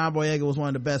motherfuckers. John Boyega was one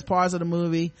of the best parts of the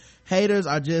movie. Haters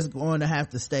are just going to have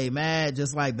to stay mad,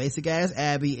 just like basic ass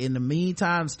Abby. In the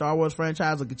meantime, the Star Wars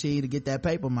franchise will continue to get that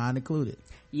paper, mine included.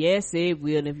 Yes, it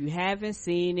will. If you haven't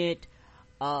seen it,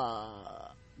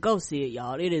 go see it,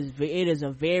 y'all. It is a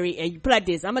very, and you put like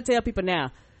this, I'm gonna tell people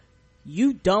now,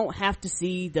 you don't have to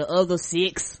see the other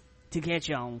 6 to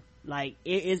catch on. Like,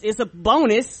 it's a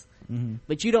bonus,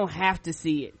 but you don't have to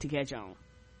see it to catch on.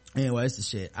 Anyway, it's the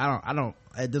shit. I don't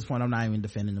at this point I'm not even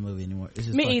defending the movie anymore. It's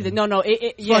just me either. No,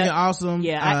 it's fucking awesome.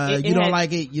 Yeah, you don't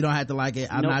like it, you don't have to like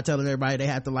it. I'm not telling everybody they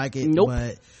have to like it. Nope.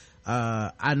 But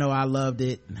I know I loved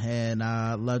it, and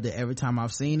loved it every time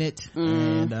I've seen it.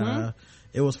 And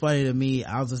it was funny to me.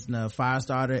 I was listening to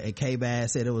Firestarter, and K-Bad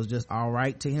said it was just all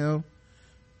right to him.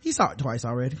 He saw it twice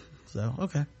already, so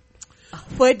okay.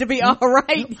 For it to be all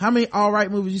right. How many all right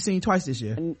movies you seen twice this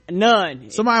year? None.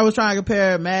 Somebody was trying to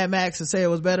compare Mad Max and say it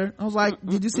was better. I was like,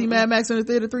 did you see Mad Max in the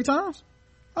theater 3 times?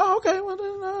 Oh, okay. Well,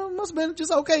 then must have been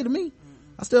just okay to me.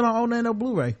 I still don't own that no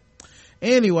Blu-ray.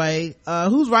 Anyway,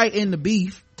 who's right in the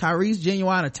beef? Tyrese,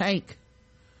 Genuine, or Tank?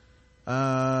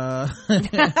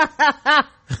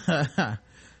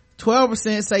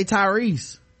 12% say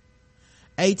Tyrese.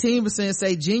 18%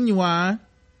 say Genuine,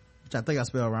 which I think I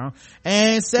spelled wrong,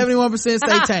 and 71%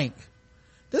 say Tank.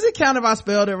 Does it count if I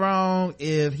spelled it wrong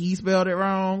if he spelled it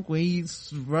wrong when he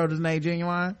wrote his name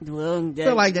Genuine? Well, I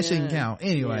feel like that shouldn't count.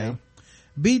 Anyway.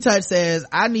 B-Touch says,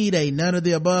 I need a none of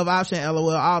the above option.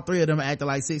 LOL. All three of them acting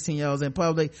like 16-year-olds in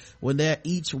public when they're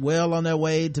each well on their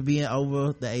way to being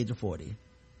over the age of 40.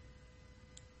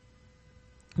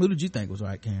 Who did you think was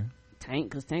right, Karen? Tank,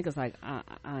 because Tank is like, I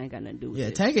ain't got nothing to do with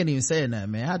it. Tank ain't even said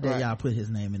nothing, man. How dare y'all put his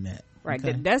name in that? Right.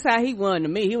 Okay. That's how he won to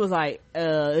me. He was like,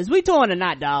 is we touring or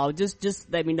not, dog?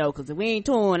 Just let me know, because if we ain't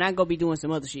touring, I gonna be doing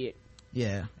some other shit.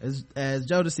 Yeah. As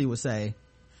Jodeci would say,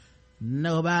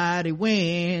 nobody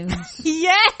wins.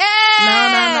 Yeah.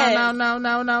 No.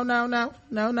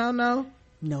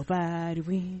 Nobody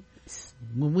wins.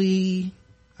 When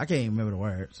I can't even remember the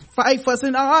words. Fight, fuss,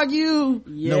 and argue.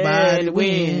 Yeah, nobody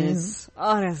wins.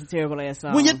 Oh, that's a terrible ass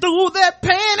song. When you threw that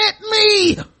pen at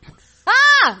me.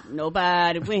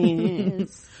 Nobody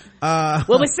wins.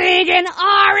 We'll be singing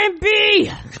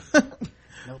R&B.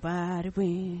 Nobody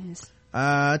wins.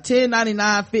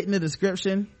 1099 fit in the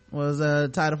description was a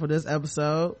title for this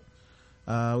episode.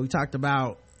 We talked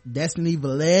about Destiny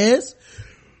Velez,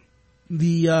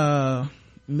 the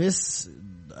Miss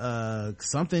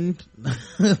something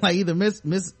like either Miss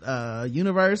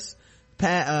Universe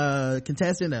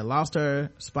contestant that lost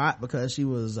her spot because she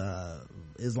was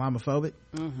Islamophobic.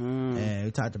 And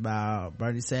we talked about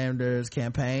Bernie Sanders'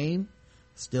 campaign,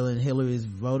 stealing Hillary's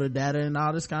voter data and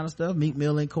all this kind of stuff. Meek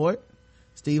Mill in court,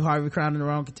 Steve Harvey crowning the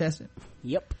wrong contestant.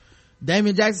 Yep.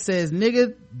 Damian Jackson says,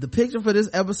 nigga, the picture for this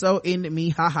episode ended me,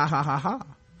 ha ha ha ha ha.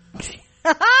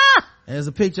 There's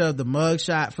a picture of the mug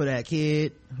shot for that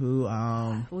kid who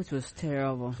which was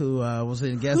terrible, who was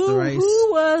in Guess the Race.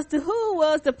 Who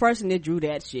was the person that drew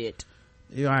that shit?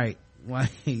 You're right.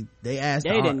 Like, they asked,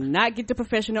 they did not get the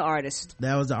professional artist.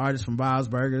 That was the artist from Bob's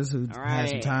Burgers who had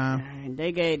some time.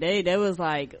 They was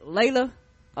like, Layla,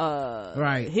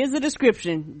 right, here's the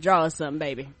description, draw us something,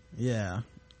 baby. Yeah.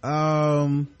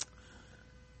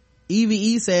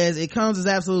 EVE says, it comes as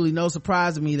absolutely no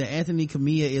surprise to me that Anthony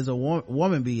Camilla is a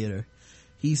woman beater.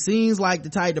 He seems like the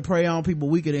type to prey on people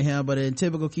weaker than him, but in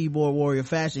typical keyboard warrior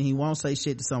fashion, he won't say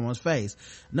shit to someone's face.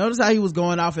 Notice how he was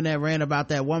going off in that rant about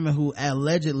that woman who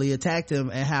allegedly attacked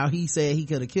him and how he said he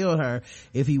could have killed her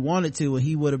if he wanted to, and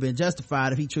he would have been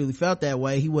justified if he truly felt that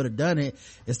way. He would have done it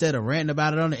instead of ranting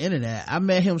about it on the internet. I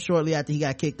met him shortly after he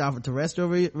got kicked off of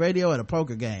terrestrial radio at a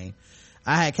poker game.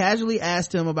 I had casually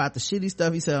asked him about the shitty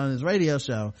stuff he said on his radio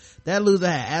show. That loser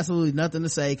had absolutely nothing to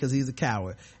say because he's a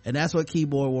coward, and that's what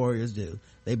keyboard warriors do.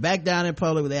 They back down in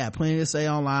public, but they have plenty to say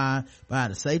online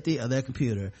behind the safety of their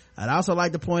computer. I'd also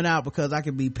like to point out, because I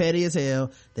can be petty as hell,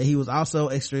 that he was also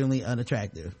extremely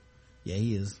unattractive. Yeah,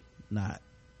 he is not.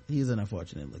 He's an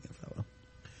unfortunate looking fellow.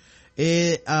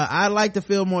 I'd like to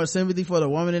feel more sympathy for the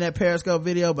woman in that Periscope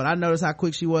video, but I noticed how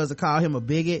quick she was to call him a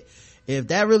bigot. If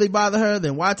that really bothered her,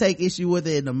 then why take issue with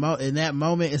it in that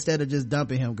moment instead of just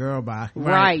dumping him? Girl, bye.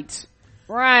 Right.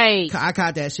 I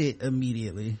caught that shit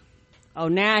immediately. Oh,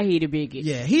 now he the bigot.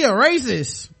 Yeah, he a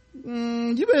racist.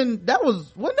 Wasn't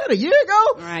that a year ago?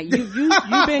 Right.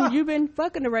 You've been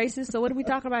fucking the racist. So what are we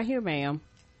talking about here, ma'am?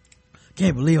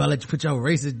 Can't believe I let you put your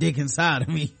racist dick inside of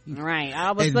me. Right.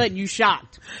 All of a sudden you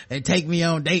shocked. And take me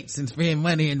on dates and spend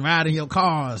money and ride in your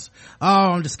cars.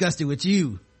 Oh, I'm disgusted with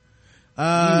you.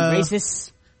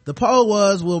 Racist. The poll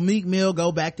was, will Meek Mill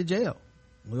go back to jail?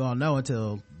 We won't know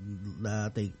until I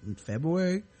think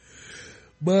February,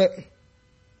 but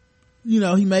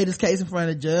he made his case in front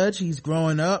of the judge. He's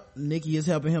growing up. Nikki is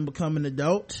helping him become an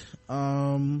adult.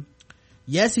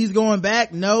 Yes, he's going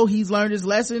back. No, he's learned his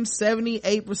lesson.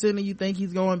 78% of you think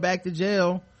he's going back to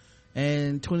jail,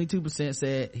 and 22%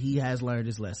 said he has learned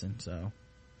his lesson. So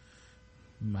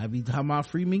might be talking about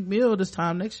free Meek Mill this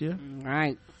time next year.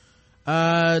 Right.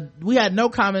 We had no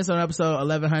comments on episode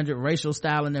 1100, racial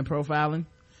styling and profiling.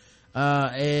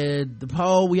 And the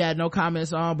poll we had no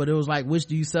comments on, but it was like, which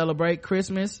do you celebrate?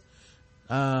 Christmas?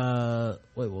 What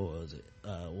was it?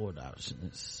 Ward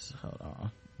options. Hold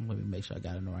on. Let me make sure I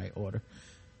got it in the right order.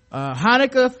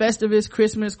 Hanukkah, Festivus,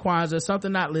 Christmas, Kwanzaa,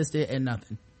 something not listed, and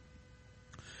nothing.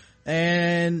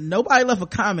 And nobody left a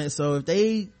comment, so if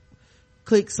they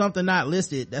click something not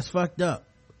listed, that's fucked up.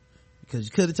 Because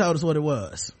you could have told us what it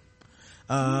was.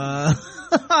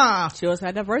 Show us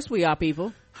how diverse we are,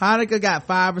 people. Hanukkah got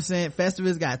 5%,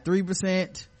 Festivus got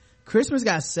 3%, Christmas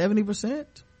got 70%,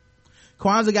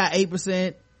 Kwanzaa got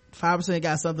 8%, 5%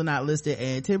 got something not listed,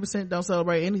 and 10% don't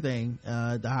celebrate anything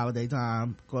the holiday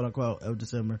time, quote unquote, of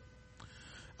December.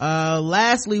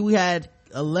 Lastly, we had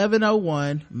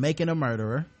 1101, making a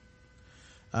murderer.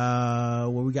 where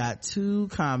we got 2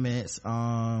 comments.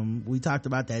 We talked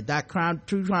about that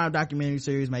true crime documentary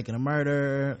series, Making a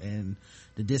Murder, and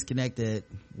the disconnect that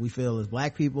we feel as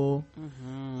black people.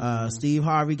 Steve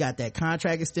Harvey got that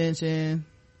contract extension.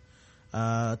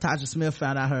 Tasha Smith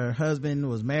found out her husband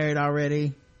was married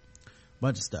already.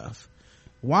 Bunch of stuff.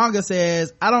 Wanga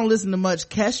says, I don't listen to much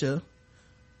Kesha.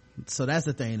 So that's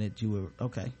the thing that you were,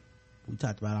 okay. We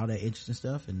talked about all that interesting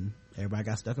stuff and everybody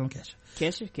got stuck on Kesha.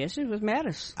 Kesha was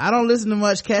matters. I don't listen to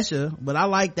much Kesha, but I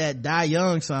like that Die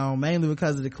Young song mainly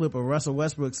because of the clip of Russell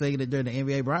Westbrook singing it during the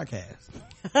NBA broadcast.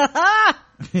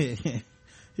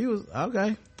 He was,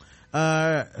 okay.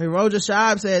 Hiroja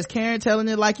Shaib says, Karen telling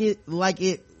it like it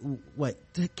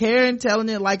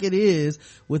is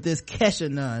with this Kesha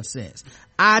nonsense.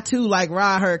 I too, like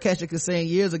Rod, heard Kesha could sing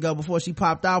years ago before she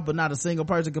popped out, but not a single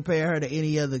person compared her to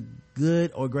any other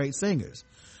good or great singers.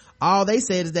 All they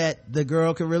said is that the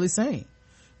girl can really sing,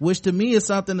 which to me is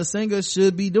something the singer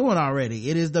should be doing already.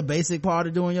 It is the basic part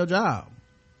of doing your job.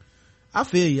 I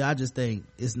feel you. I just think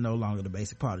it's no longer the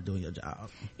basic part of doing your job.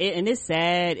 And it's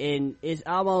sad, and it's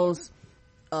almost,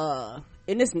 and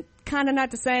it's kind of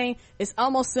not the same. It's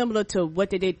almost similar to what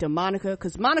they did to Monica,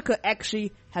 because Monica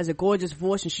actually has a gorgeous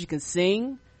voice and she can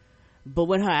sing, but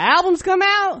when her albums come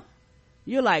out,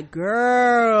 you're like,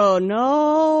 girl,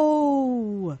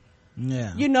 no.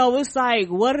 Yeah. You know, it's like,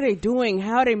 what are they doing?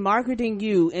 How are they marketing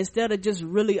you instead of just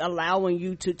really allowing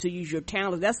you to use your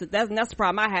talents? That's the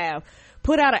problem I have.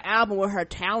 Put out an album where her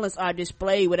talents are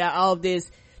displayed without all of this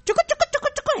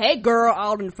hey girl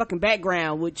all in the fucking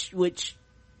background, which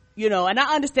you know, and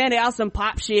I understand there are some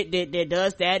pop shit that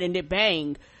does that and it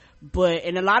bang, but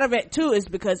and a lot of it too is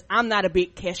because I'm not a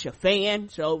big Kesha fan,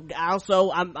 so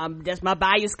also I'm that's my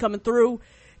bias coming through.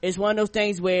 It's one of those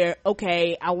things where,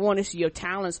 okay, I want to see your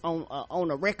talents on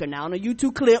a record, now on a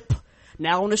YouTube clip,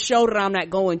 now on a show that I'm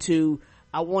not going to.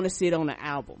 I want to see it on an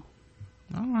album.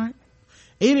 All right.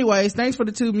 Anyways, thanks for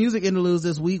the 2 music interludes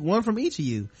this week, one from each of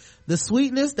you. The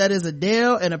sweetness that is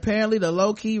Adele, and apparently the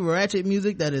low-key ratchet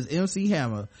music that is MC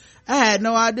Hammer. I had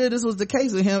no idea this was the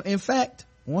case with him. In fact,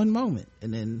 one moment,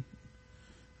 and then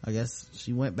I guess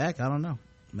she went back. I don't know.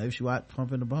 Maybe she watched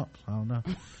Pumping the Bumps. I don't know.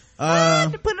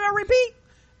 Put it on repeat.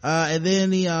 And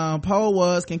then the poll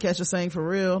was, can Kesha sing for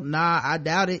real? Nah, I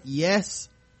doubt it. Yes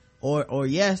or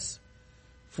yes.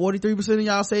 43% of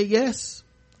y'all say yes,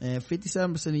 and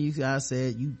 57% of you guys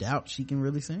said you doubt she can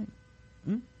really sing.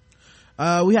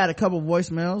 We had a couple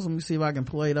voicemails. Let me see if I can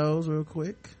play those real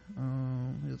quick.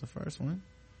 Here's the first one.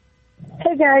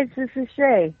 Hey guys, this is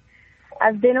Shay.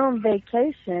 I've been on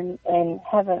vacation and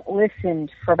haven't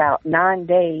listened for about 9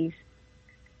 days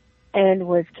and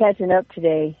was catching up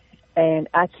today, and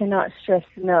I cannot stress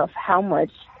enough how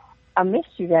much I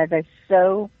missed you guys. I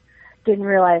so didn't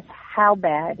realize how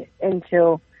bad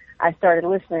until I started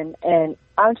listening, and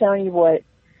I'm telling you what,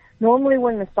 normally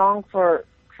when the song for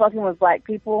Fucking with Black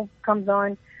People comes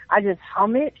on, I just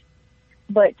hum it,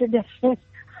 but today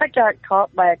I got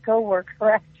caught by a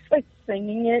coworker actually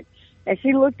singing it, and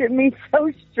she looked at me so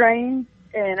strange,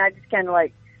 and I just kind of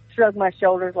like shrugged my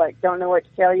shoulders like, don't know what to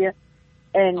tell you,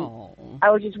 and I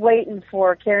was just waiting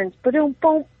for Karen's ba-doom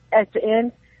boom at the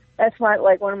end. That's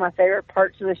like one of my favorite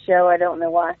parts of the show. I don't know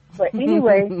why, but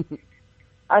anyway,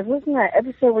 I was listening to that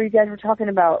episode where you guys were talking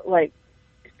about like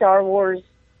Star Wars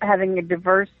having a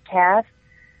diverse cast,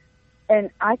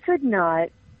 and I could not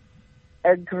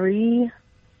agree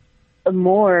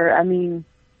more. I mean,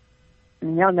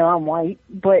 y'all know I'm white,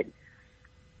 but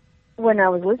when I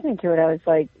was listening to it, I was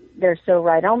like, they're so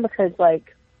right on, because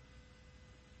like,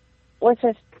 what's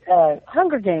that,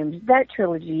 Hunger Games, that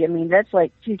trilogy, I mean, that's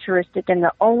like futuristic, and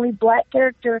the only black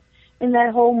character in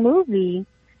that whole movie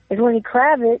is Lenny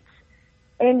Kravitz,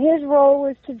 and his role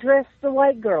is to dress the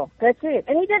white girl. That's it.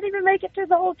 And he doesn't even make it through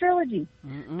the whole trilogy.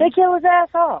 They kill his ass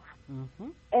off.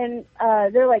 And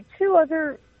there are like 2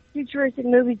 other futuristic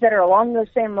movies that are along those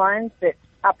same lines that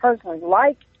I personally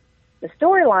like the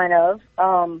storyline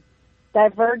of,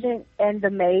 Divergent and The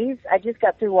Maze. I just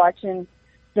got through watching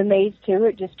The Maze 2.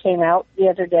 It just came out the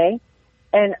other day.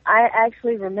 And I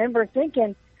actually remember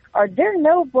thinking, are there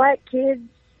no black kids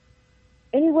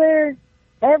anywhere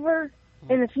ever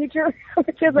in the future?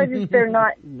 Because they're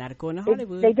not according to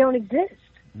Hollywood. They don't exist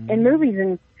in movies.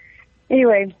 And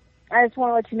anyway, I just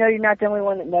want to let you know you're not the only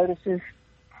one that notices.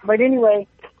 But anyway,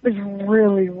 it was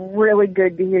really, really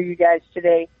good to hear you guys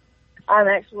today. I'm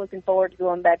actually looking forward to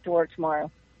going back to work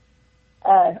tomorrow.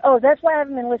 That's why I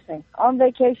haven't been listening. On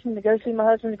vacation to go see my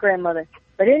husband's grandmother.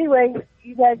 But anyway,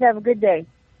 you guys have a good day.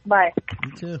 Bye.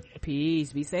 You too.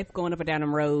 Peace. Be safe going up and down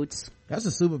them roads. That's a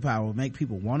superpower. Make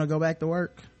people want to go back to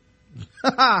work.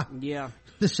 Yeah.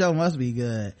 The show must be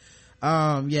good.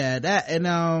 Yeah, that,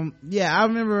 and yeah, I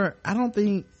remember, I don't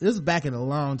think this was back in a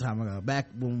long time ago, back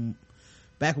when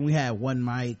we had one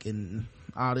mic and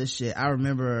all this shit. I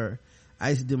remember I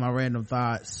used to do my random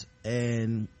thoughts,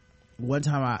 and one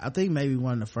time I think maybe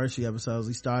one of the first few episodes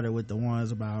we started with the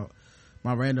ones about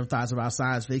my random thoughts about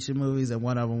science fiction movies, and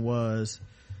one of them was,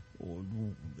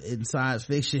 in science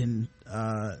fiction,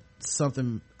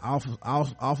 something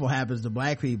awful happens to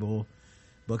black people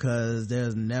because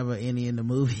there's never any in the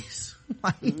movies.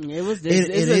 Like, it was this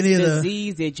a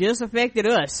disease that just affected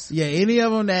us. Yeah, any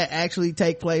of them that actually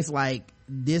take place like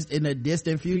this in the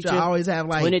distant future always have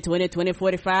like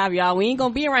 2045, y'all, we ain't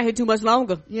gonna be around here too much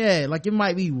longer. Yeah, like it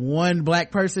might be one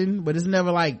black person, but it's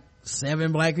never like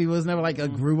 7 black people. It's never like a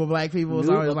group of black people. It's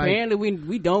always apparently like,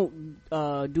 we don't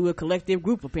do a collective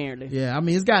group, apparently. Yeah, I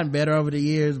mean, it's gotten better over the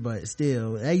years, but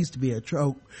still, that used to be a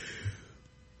trope.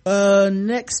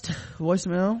 Next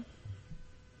voicemail.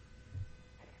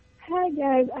 Hi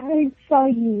guys, I saw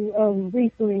you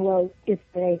recently, well,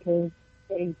 yesterday, because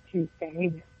it's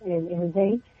Tuesday and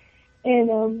everything, and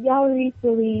y'all were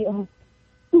recently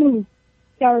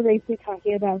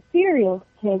talking about cereal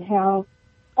and how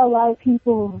a lot of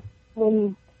people,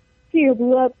 when cereal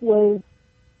blew up, podcasting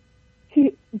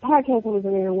was a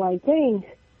very white thing.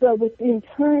 So in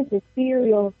terms of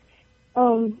cereal,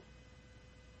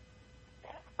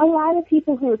 a lot of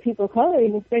people who are people of color,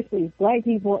 and especially black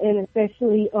people, and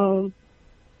especially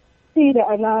see that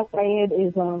Anand Syed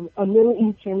is a Middle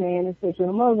Eastern man, especially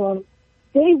a Muslim,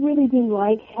 they really didn't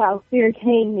like how Sarah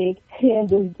Koenig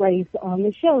handled race on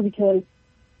the show, because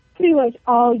pretty much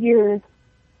all your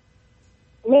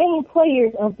main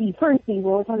players of the first season,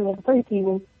 we're talking about the first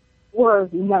season, were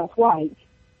not white.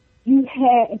 You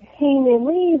had Heyman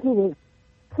Lee, who was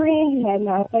Korean, you had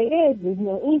Anand Syed, who was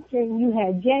Middle Eastern, you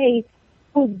had Jay,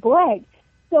 who was black.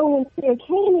 So when Sarah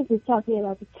Koenig was talking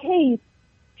about the case,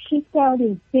 she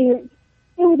sounded it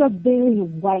was a very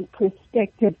white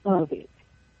perspective of it.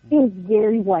 It was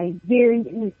very white,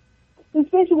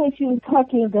 especially when she was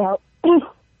talking about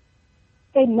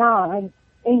Adnan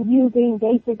and using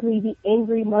basically the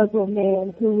angry Muslim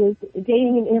man who was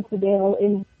dating an infidel,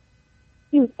 and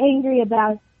he was angry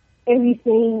about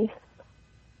everything.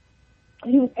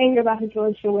 He was angry about his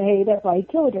relationship. That's why he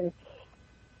killed her.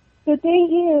 The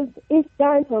thing is, it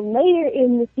starts later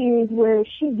in the series where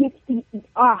she gets the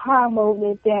aha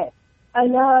moment that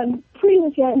Anand pretty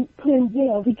much got put in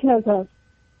jail because of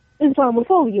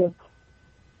Islamophobia.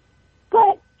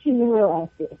 But she didn't realize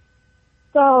it.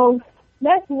 So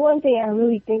that's one thing I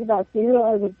really think about Serial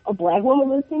as a black woman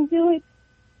listening to it.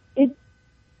 It's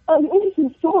an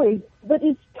interesting story, but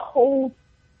it's told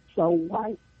so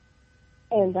white.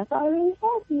 And that's all I really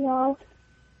have for y'all.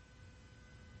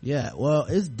 Yeah, well,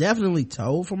 it's definitely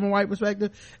told from a white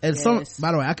perspective. And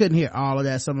by the way, I couldn't hear all of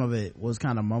that. Some of it was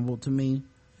kind of mumbled to me.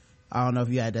 I don't know if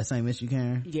you had that same issue,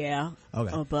 Karen. Yeah.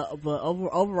 Okay. But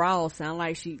overall, it sounded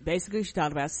like she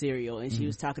talked about Serial, and she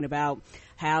was talking about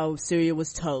how Serial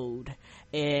was told,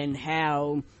 and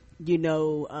how,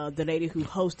 the lady who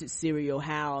hosted Serial,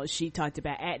 how she talked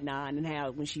about Adnan, and how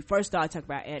when she first started talking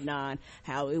about Adnan,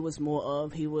 how it was more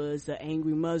of he was an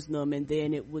angry Muslim, and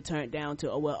then it would turn down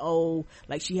to,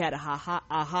 like she had a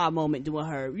aha moment doing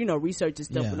her, research and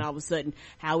stuff, and all of a sudden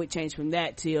how it changed from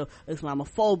that to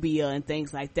Islamophobia and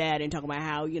things like that, and talking about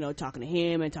how, talking to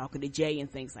him and talking to Jay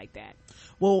and things like that.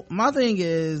 Well, my thing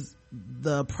is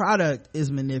the product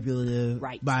is manipulative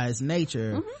by its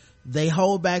nature. Mm-hmm. They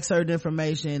hold back certain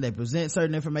information, they present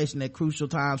certain information at crucial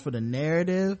times for the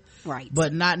narrative,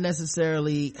 but not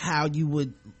necessarily how you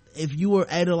would, if you were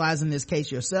analyzing this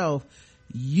case yourself,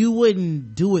 you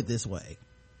wouldn't do it this way.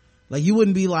 Like, you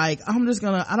wouldn't be like, I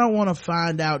don't want to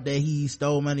find out that he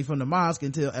stole money from the mosque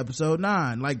until episode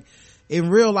 9. Like,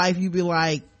 in real life, you'd be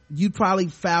like, you'd probably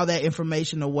file that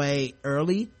information away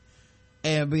early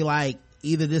and be like,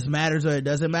 either this matters or it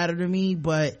doesn't matter to me,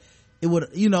 but it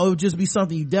would just be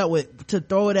something you dealt with. To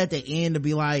throw it at the end to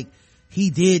be like,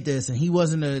 he did this and he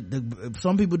wasn't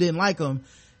some people didn't like him,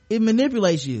 it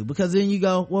manipulates you, because then you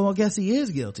go, well, I guess he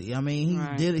is guilty. I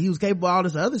mean, he was capable of all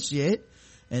this other shit,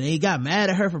 and he got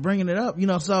mad at her for bringing it up,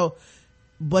 so,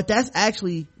 but that's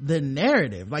actually the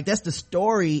narrative. Like, that's the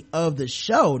story of the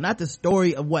show, not the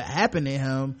story of what happened to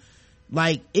him.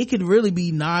 Like, it could really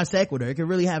be non sequitur. It could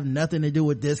really have nothing to do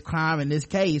with this crime in this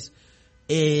case,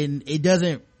 and it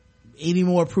doesn't any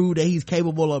more prove that he's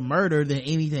capable of murder than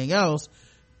anything else,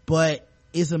 but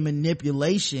it's a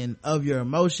manipulation of your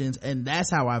emotions, and that's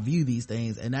how I view these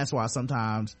things, and that's why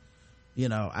sometimes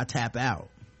I tap out.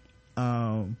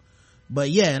 but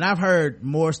yeah, and I've heard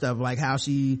more stuff like how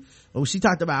she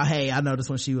talked about, hey, I noticed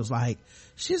when she was like,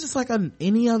 she's just like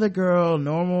any other girl,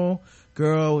 normal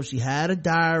girl. She had a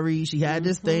diary, she had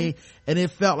this thing, and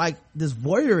it felt like this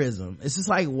voyeurism. It's just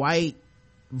like white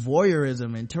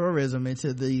voyeurism and tourism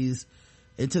into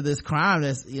this crime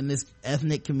that's in this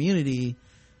ethnic community.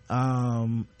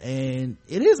 And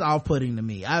it is off-putting to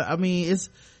me. I mean, it's,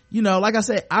 you know, like I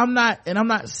said, I'm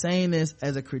not saying this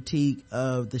as a critique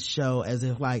of the show as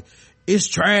if like it's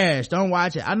trash, don't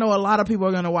watch it. I know a lot of people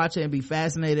are going to watch it and be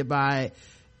fascinated by it.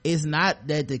 It's not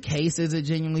that the case isn't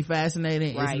genuinely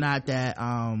fascinating. Right. It's not that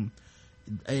an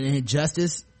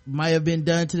injustice might have been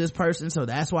done to this person, so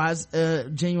that's why it's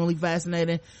genuinely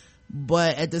fascinating.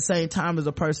 But at the same time, as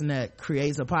a person that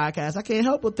creates a podcast, I can't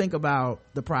help but think about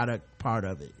the product part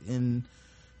of it. And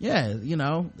yeah, you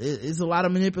know, it's a lot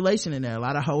of manipulation in there, a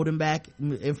lot of holding back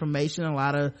information, a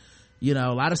lot of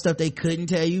stuff they couldn't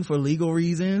tell you for legal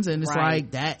reasons, and it's like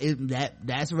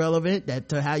that's relevant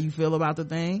to how you feel about the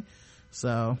thing.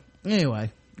 So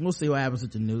anyway, we'll see what happens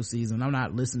with the new season. I'm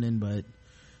not listening, but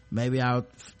maybe I'll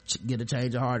get a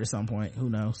change of heart at some point, who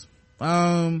knows.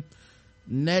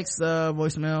 Next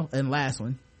voicemail and last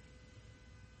one.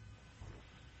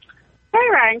 Hey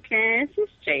Ryan, Karen, this is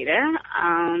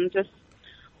Jada. Just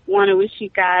want to wish you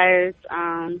guys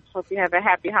hope you have a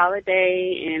happy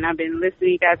holiday, and I've been listening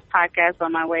to you guys' podcast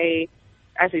on my way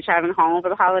actually traveling home for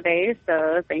the holidays,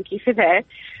 so thank you for that.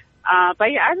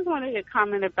 But yeah, I just wanted to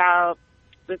comment about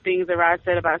the things that Rod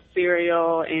said about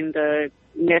Serial and the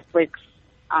Netflix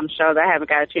show that I haven't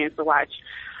got a chance to watch.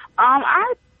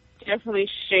 I definitely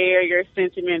share your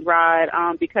sentiment, Rod,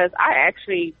 because I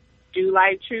actually do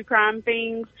like true crime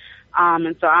things.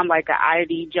 And so I'm like an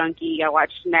ID junkie. I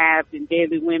watch Snapped and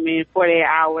Deadly Women, 48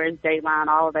 Hours, Dateline,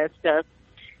 all of that stuff.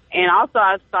 And also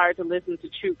I've started to listen to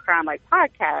true crime like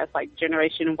podcasts like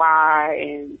Generation Y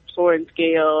and Sword and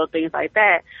Scale, things like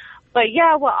that. But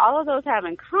yeah, what all of those have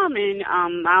in common,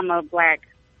 I'm a black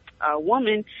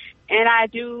woman, and I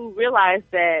do realize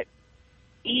that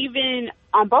even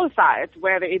on both sides,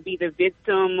 whether it be the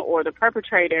victim or the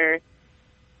perpetrator,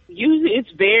 usually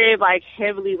it's very like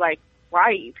heavily like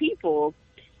white people.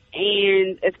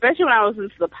 And especially when I was listening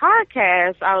to the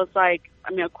podcast, I was like,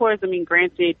 I mean, of course,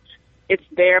 granted, it's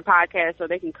their podcast, so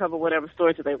they can cover whatever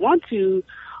stories that they want to.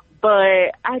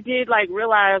 But I did like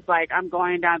realize like I'm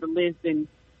going down the list, and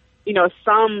you know,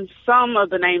 some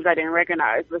of the names I didn't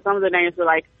recognize, but some of the names were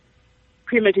like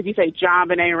pretty much if you say John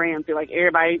Benet Ramsey, like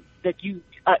everybody that you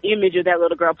image of that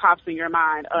little girl pops in your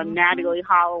mind. Natalie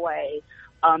Holloway,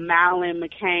 Madeline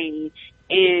McCain,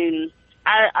 and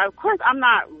I, of course, I'm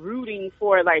not rooting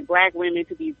for like black women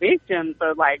to be victims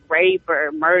of like rape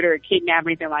or murder, or kidnapping,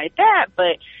 anything like that.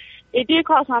 But it did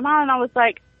cross my mind, and I was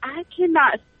like, I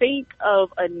cannot think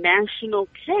of a national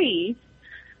case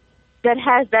that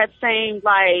has that same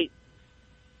like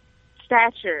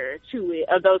stature to it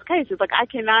of those cases. Like I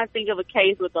cannot think of a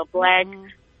case with a black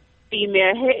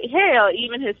female, hell,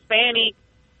 even Hispanic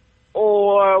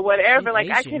or whatever.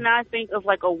 Like I cannot think of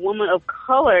like a woman of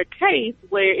color case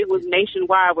where it was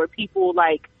nationwide, where people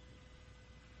like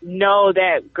know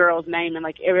that girl's name and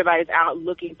like everybody's out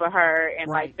looking for her,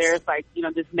 and like there's like, you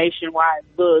know, this nationwide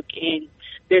look, and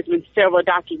there's been several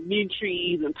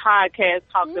documentaries and podcasts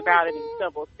talked about it, and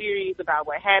several series about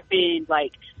what happened.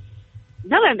 Like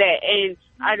none of that. And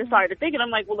I just started thinking, I'm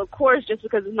like, well, of course, just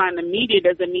because it's not in the media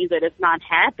doesn't mean that it's not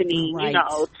happening, you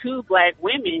know, to black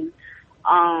women,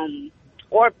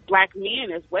 or black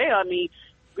men as well. I mean,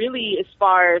 really, as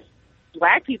far as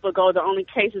black people go, the only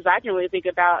cases I can really think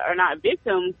about are not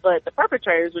victims, but the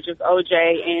perpetrators, which is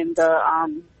OJ and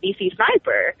the DC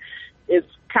sniper. Is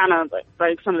kind of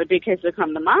like some of the big cases that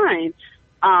come to mind.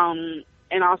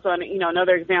 And also, you know,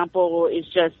 another example is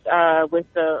just with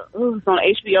it's on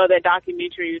HBO, that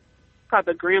documentary called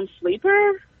The Grim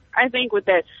Sleeper, I think, with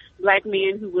that black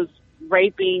man who was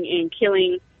raping and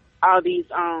killing all these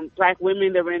black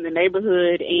women that were in the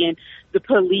neighborhood, and the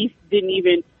police didn't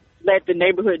even let the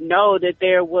neighborhood know that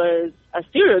there was a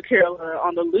serial killer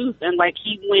on the loose, and like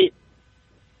he went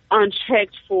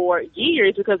unchecked for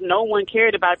years because no one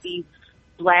cared about these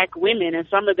black women, and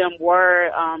some of them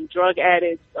were drug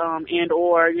addicts and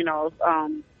or, you know,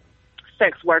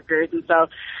 sex workers. And so,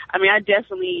 I mean, I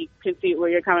definitely can see where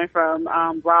you're coming from,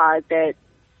 Rod, that,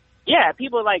 yeah,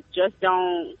 people like just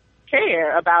don't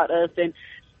care about us. And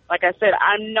like I said,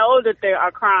 I know that there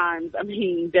are crimes, not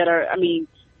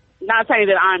saying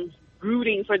that I'm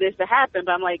rooting for this to happen,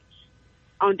 but I'm like,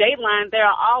 on Dateline, there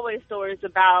are always stories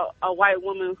about a white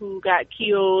woman who got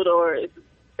killed or is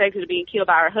suspected of being killed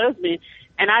by her husband.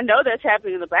 And I know that's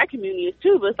happening in the black communities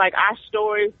too, but it's like our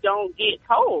stories don't get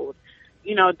told.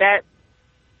 You know, that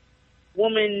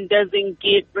woman doesn't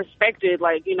get respected.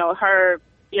 Like, you know,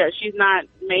 she's not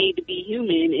made to be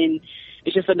human, and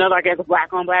it's just another, I guess, a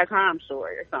black on black crime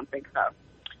story or something. So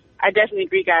I definitely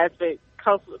agree, guys, but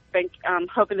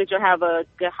hoping that you'll have a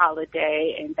good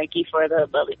holiday, and thank you for the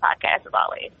lovely podcast as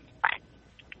always. Bye.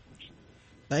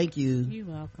 Thank you. You're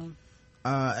welcome.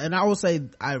 And I will say,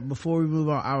 before we move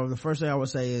on, the first thing I would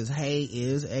say is, Hay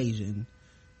is Asian.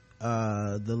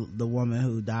 The woman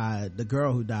who died, the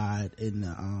girl who died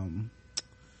in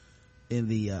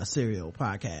the Serial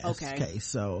podcast case.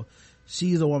 So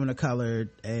she's a woman of color,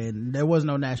 and there was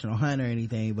no national hunt or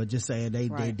anything, but just saying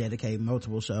they dedicate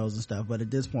multiple shows and stuff. But at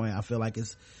this point, I feel like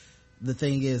the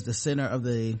thing is, the center of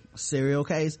the Serial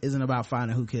case isn't about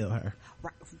finding who killed her.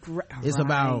 It's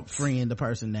about freeing the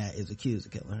person that is accused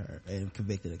of killing her and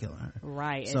convicted of killing her.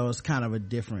 Right. So it's kind of a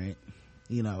different,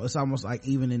 you know, it's almost like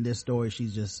even in this story,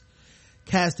 she's just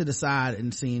casted aside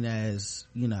and seen as,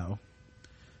 you know,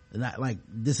 not like,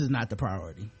 this is not the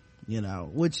priority, you know,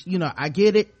 which, you know, I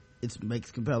get it. It makes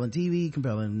compelling TV,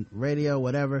 compelling radio,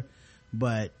 whatever,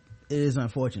 but it is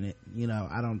unfortunate. You know,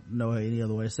 I don't know any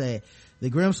other way to say it.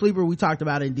 The Grim Sleeper, we talked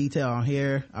about in detail on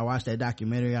here. I watched that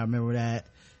documentary. I remember that.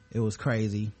 It was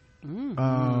crazy.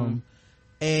 Mm-hmm.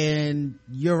 And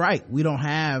you're right, we don't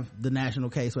have the national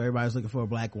case where everybody's looking for a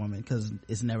black woman, because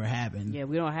it's never happened.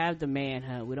 We don't have the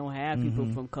manhunt. We don't have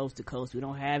people from coast to coast. We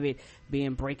don't have it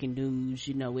being breaking news.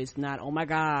 You know, it's not, oh my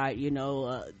god, you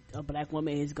know, a black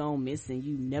woman has gone missing.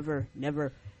 You never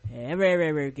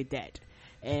ever get that.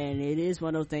 And it is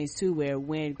one of those things too, where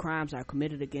when crimes are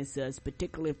committed against us,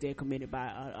 particularly if they're committed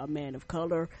by a man of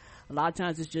color, a lot of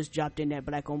times it's just dropped in that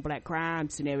black on black crime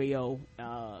scenario,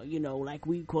 you know, like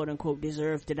we quote unquote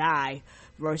deserve to die,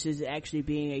 versus actually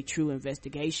being a true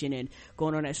investigation. And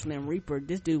going on that Slim Reaper,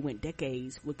 this dude went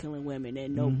decades with killing women,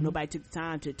 and nobody took the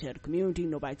time to tell the community.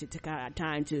 Nobody took the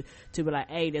time to be like,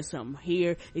 hey, there's something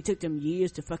here. It took them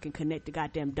years to fucking connect the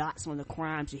goddamn dots on the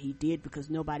crimes that he did, because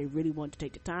nobody really wanted to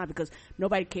take the time, because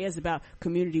nobody cares about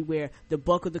community where the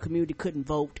bulk of the community couldn't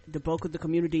vote, the bulk of the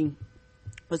community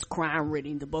was crime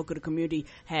ridden, the bulk of the community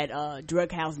had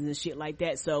drug houses and shit like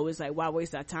that. So it's like, why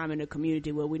waste our time in a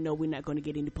community where we know we're not going to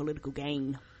get any political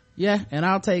gain? Yeah, and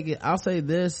I'll take it. I'll say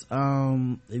this,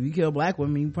 if you kill black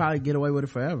women, you can probably get away with it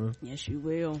forever. Yes, you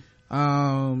will.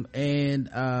 And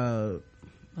that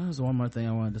was one more thing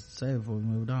I wanted to say before we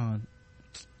moved on,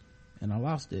 and I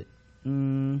lost it.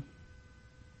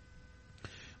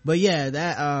 But yeah,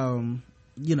 that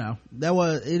you know,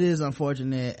 it is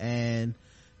unfortunate. And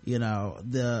you know,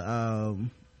 I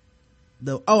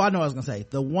know what I was gonna say,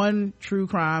 the one true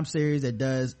crime series that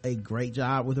does a great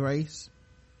job with race,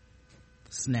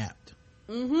 Snapped.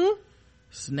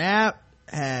 Snapped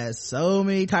has so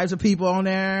many types of people on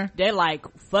there. They're like,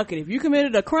 fuck it, if you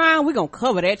committed a crime, we're gonna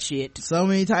cover that shit. So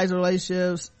many types of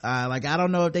relationships. Like, I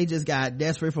don't know if they just got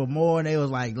desperate for more and they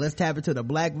was like, let's tap into the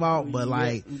black vault, but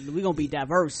like, we're gonna be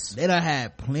diverse. They done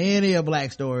had plenty of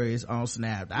black stories on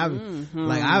Snapped. Sometimes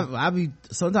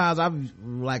I be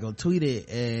like, I'll tweet it,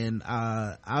 and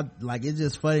I like, it's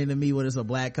just funny to me when it's a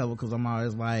black couple, because I'm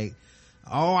always like,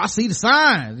 oh, I see the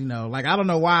signs, you know, like, I don't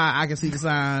know why I can see the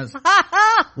signs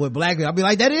with black people. I'll be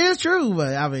like, that is true,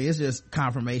 but I mean, it's just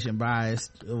confirmation bias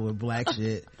with black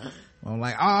shit. I'm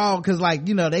like, oh, cause like,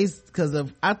 you know,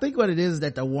 I think what it is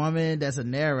that the woman that's a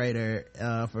narrator,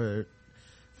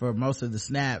 for most of the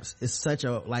snaps is such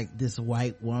a, like, this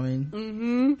white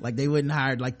woman. Like, they wouldn't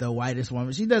hire like the whitest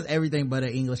woman. She does everything but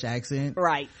an English accent.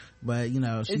 Right. But you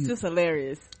know, it's just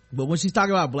hilarious. But when she's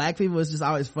talking about black people, it's just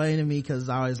always funny to me, because it's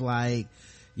always like,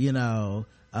 you know,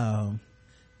 on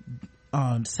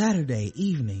Saturday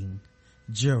evening,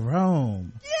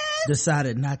 Jerome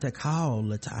decided not to call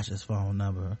Latasha's phone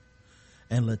number,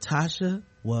 and Latasha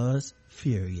was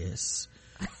furious.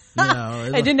 You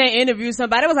know, and then they interviewed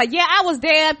somebody. It was like, yeah, I was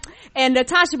there, and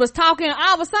Natasha was talking.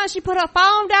 All of a sudden, she put her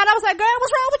phone down. I was like, girl,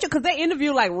 what's wrong with you? Because they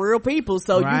interview like real people,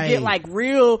 so you get like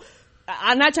real.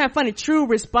 I'm not trying to find true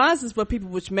responses for people,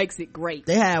 which makes it great.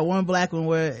 They had one black one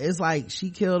where it's like she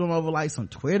killed him over like some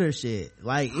Twitter shit.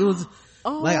 Like, it was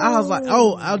like, I was like,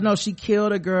 oh, I know she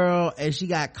killed a girl and she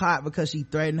got caught because she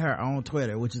threatened her on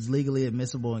Twitter, which is legally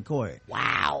admissible in court.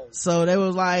 Wow. So they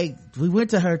was like, we went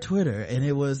to her Twitter and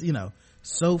it was, you know,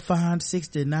 so fine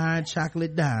 69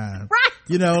 chocolate dime. Right.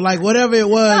 You know, like whatever it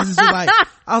was, it's just like,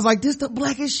 I was like, this the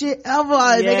blackest shit ever.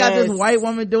 Yes. They got this white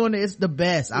woman doing it. It's the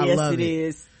best. I love it. Yes, it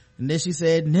is. And then she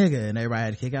said nigga, and everybody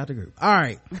had to kick out the group. All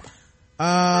right.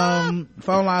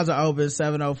 Phone lines are open,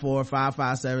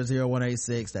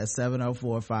 704-557-0186. That's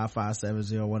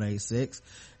 704-557-0186.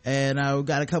 And we've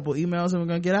got a couple emails and we're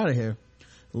gonna get out of here.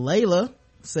 Layla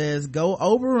says, go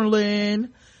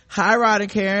Oberlin. Hi, Rod and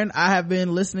Karen. I have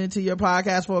been listening to your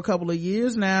podcast for a couple of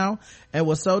years now and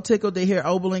was so tickled to hear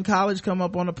Oberlin College come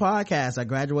up on the podcast. I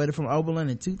graduated from Oberlin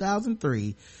in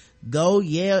 2003. Go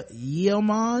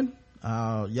Yeoman.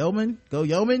 Go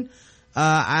Yeoman.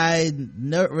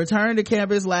 Returned to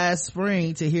campus last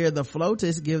spring to hear the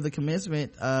FLOTUS give the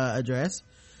commencement address.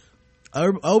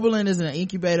 Oberlin is an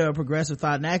incubator of progressive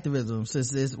thought and activism.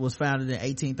 Since this was founded in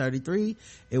 1833,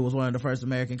 it was one of the first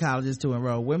American colleges to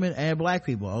enroll women and black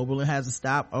people. Oberlin was a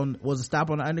stop on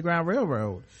the Underground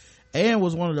Railroad and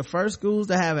was one of the first schools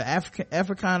to have an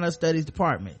Africana Studies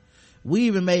department. We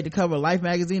even made the cover of Life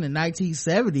magazine in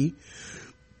 1970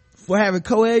 for having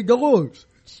co-ed dorms.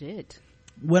 Shit.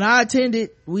 When I attended,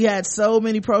 we had so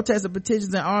many protests and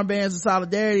petitions and armbands of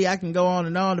solidarity. I can go on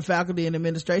and on. The faculty and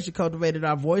administration cultivated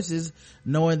our voices,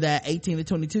 knowing that 18 to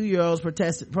 22 year olds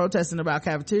protesting about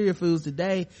cafeteria foods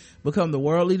today become the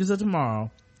world leaders of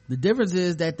tomorrow. The difference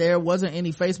is that there wasn't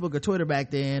any Facebook or Twitter back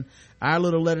then. Our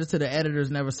little letters to the editors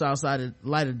never saw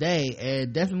light of day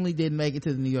and definitely didn't make it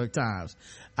to the New York Times.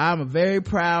 I'm very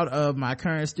proud of my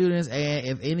current students, and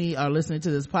if any are listening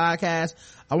to this podcast,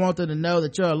 I want them to know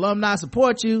that your alumni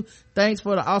support you. Thanks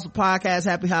for the awesome podcast.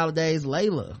 Happy holidays,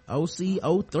 Layla,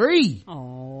 OC03.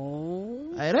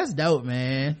 Oh, hey, that's dope,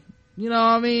 man. You know what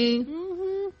I mean?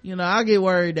 Mm-hmm. I get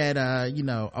worried that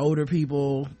older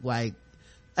people, like,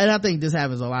 and I think this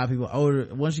happens to a lot of people older,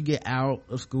 once you get out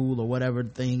of school or whatever the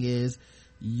thing is,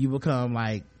 you become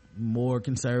like more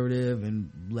conservative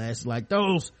and less like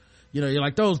those, you're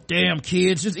like, those damn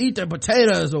kids, just eat their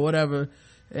potatoes or whatever.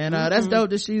 And that's dope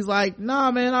that she's like,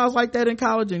 nah, man, I was like that in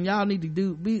college and y'all need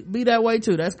to be that way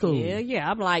too. That's cool. Yeah.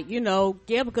 I'm like,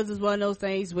 because it's one of those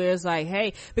things where it's like,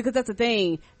 hey, because that's the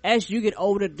thing, as you get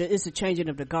older, it's a changing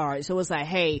of the guard. So it's like,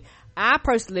 hey, I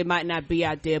personally might not be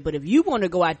out there, but if you want to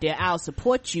go out there, I'll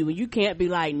support you. And you can't be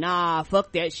like, nah,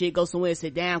 fuck that shit, go somewhere and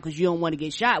sit down because you don't want to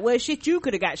get shot. Well, shit, you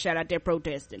could have got shot out there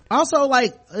protesting. Also,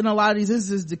 like, in a lot of these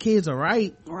instances, the kids are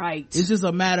right. Right. It's just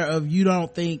a matter of you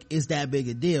don't think it's that big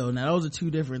a deal. Now, those are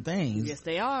two different things. Yes,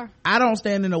 they are. I don't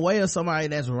stand in the way of somebody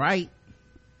that's right.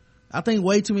 I think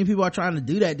way too many people are trying to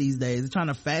do that these days. They're trying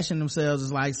to fashion themselves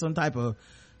as like some type of,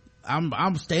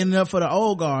 I'm standing up for the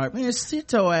old guard. Man,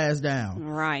 sit your ass down.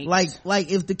 Right. Like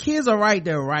if the kids are right,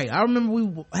 they're right. I remember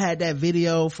we had that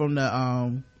video from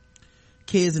the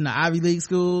kids in the Ivy League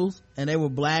schools, and they were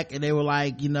black, and they were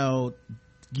like,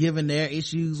 giving their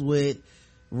issues with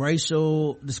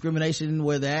racial discrimination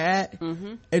where they're at.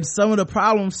 Mm-hmm. And some of the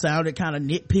problems sounded kind of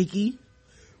nitpicky,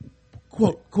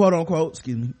 quote unquote,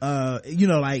 excuse me. Cause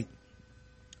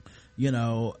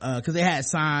they had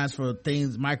signs for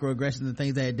things, microaggressions and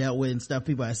things they had dealt with and stuff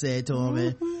people had said to them.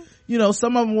 Mm-hmm. And,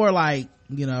 some of them were like,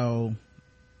 I'm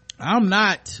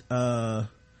not, I'm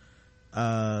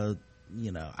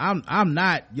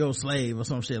not your slave or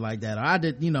some shit like that. Or I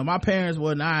did, my parents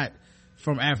were not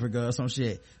from Africa or some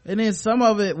shit. And then some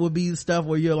of it would be stuff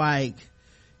where you're like,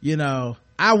 I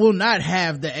will not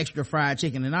have the extra fried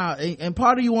chicken. And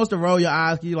part of you wants to roll your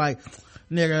eyes. You're like,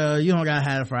 nigga, you don't gotta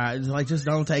have the fries. It's like, just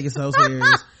don't take it so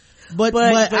serious. but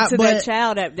to that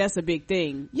child, that's a big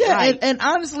thing. Yeah, right. and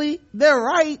honestly, they're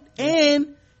right.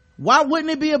 And why wouldn't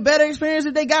it be a better experience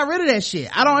if they got rid of that shit?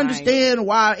 I don't understand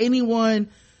why anyone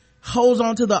holds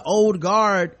on to the old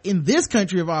guard in this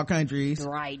country of all countries.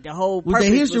 Right, the whole with the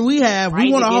history we have,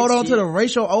 we want to hold on to the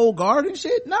racial old guard and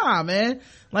shit. Nah, man,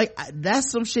 like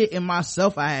that's some shit in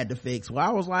myself I had to fix. Where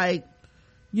I was like,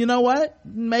 you know what?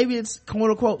 Maybe it's quote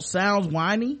unquote sounds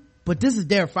whiny, but this is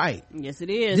their fight. Yes,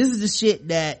 it is. This is the shit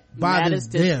that bothers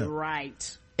them.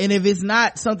 Right. And if it's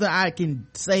not something I can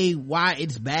say why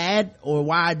it's bad or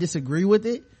why I disagree with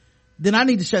it, then I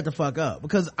need to shut the fuck up.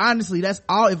 Because honestly, that's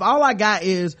all. If all I got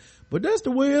is, but that's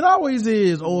the way it always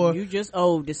is, or you just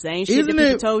the same shit that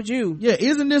people told you. Yeah,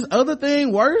 isn't this other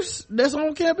thing worse that's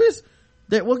on campus?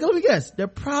 Well, let me guess, they're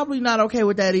probably not okay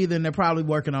with that either, and they're probably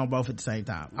working on both at the same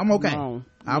time. I'm okay.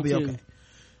 I'll be okay.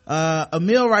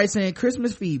 Emil writes in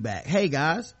Christmas feedback. Hey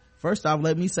guys, first off,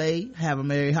 let me say have a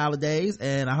merry holidays,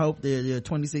 and I hope that your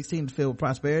 2016 is filled with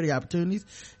prosperity, opportunities,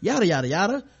 yada yada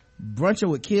yada. Brunching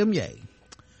with Kim Ye.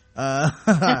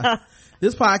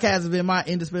 This podcast has been my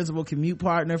indispensable commute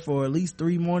partner for at least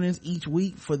 3 mornings each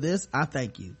week. For this, I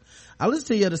thank you. I listened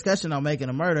to your discussion on Making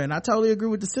a Murder, and I totally agree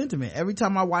with the sentiment. Every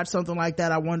time I watch something like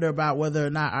that, I wonder about whether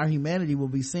or not our humanity will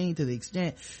be seen to the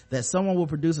extent that someone will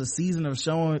produce a season of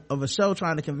a show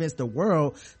trying to convince the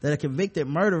world that a convicted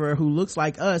murderer who looks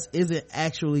like us isn't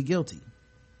actually guilty.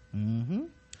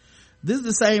 This is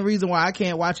the same reason why I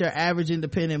can't watch your average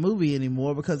independent movie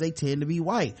anymore, because they tend to be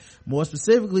white. More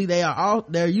specifically,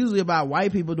 they're usually about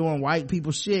white people doing white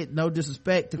people shit. No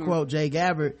disrespect, to quote Jay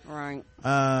Gabbard. Right.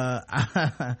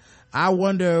 I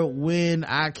wonder when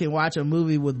I can watch a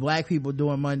movie with black people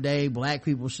doing mundane black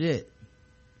people shit.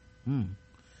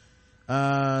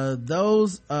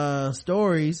 Those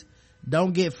stories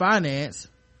don't get financed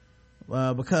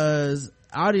because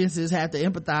audiences have to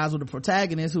empathize with the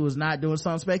protagonist who is not doing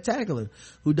something spectacular,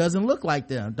 who doesn't look like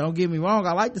them. Don't get me wrong,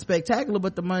 I like the spectacular,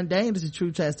 but the mundane is a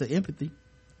true test of empathy.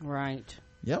 Right.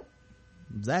 Yep,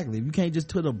 exactly. If you can't just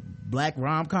put a black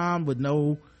rom-com with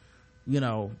no,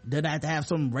 doesn't have to have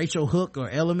some racial hook or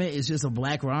element, it's just a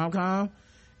black rom-com,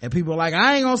 and people are like,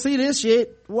 I ain't gonna see this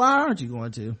shit. Why aren't you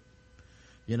going to?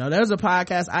 There's a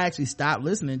podcast I actually stopped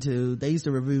listening to. They used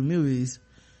to review movies.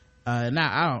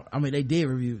 Now they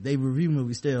review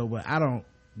movies still, but I don't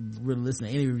really listen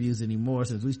to any reviews anymore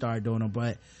since we started doing them.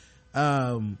 But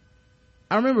I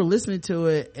remember listening to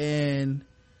it, and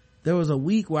there was a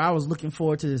week where I was looking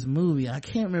forward to this movie. I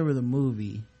can't remember the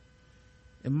movie.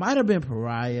 It might have been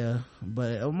Pariah,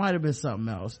 but it might have been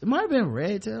something else. It might have been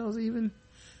Red Tails even.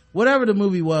 Whatever the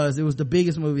movie was, it was the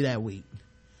biggest movie that week.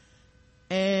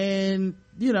 And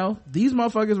these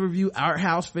motherfuckers review art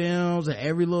house films and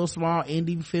every little small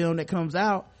indie film that comes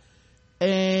out,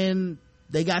 and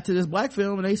they got to this black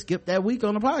film and they skipped that week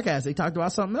on the podcast. They talked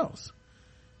about something else,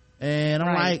 and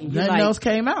I'm like, nothing else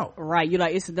came out. Right. You're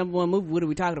like, it's the number one movie, what are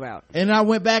we talking about? And I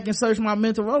went back and searched my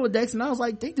mental Rolodex, and I was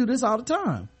like, they do this all the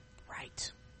time.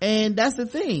 Right. And that's the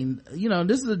thing,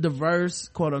 this is a diverse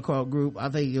quote unquote group. I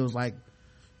think it was like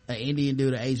an Indian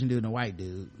dude, an Asian dude, and a white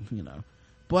dude,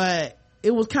 but it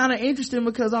was kind of interesting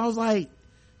because I was like,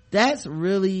 that's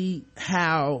really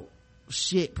how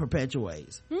shit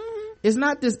perpetuates. It's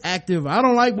not this active, I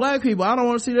don't like black people, I don't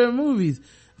want to see their movies,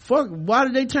 fuck, why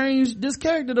did they change this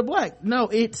character to black? No,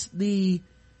 it's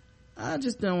I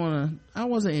just don't want to, I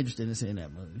wasn't interested in seeing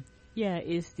that movie. Yeah,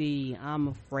 it's I'm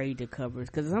afraid to cover it,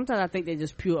 because sometimes I think they're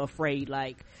just pure afraid.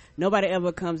 Like, nobody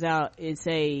ever comes out and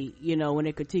say, when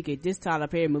they critique it, this Tyler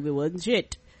Perry movie wasn't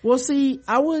shit. Well, see,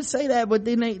 I would say that, but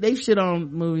then they shit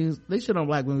on movies, they shit on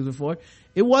black movies before.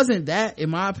 It wasn't that, in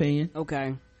my opinion.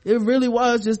 Okay. It really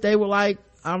was just, they were like,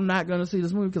 I'm not gonna see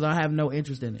this movie because I have no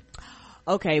interest in it.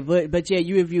 Okay, but yeah,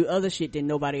 you review other shit that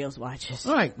nobody else watches.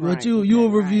 Right. But you'll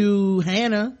review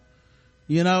Hannah,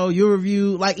 you'll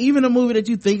review, like, even a movie that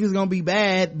you think is gonna be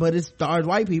bad, but it stars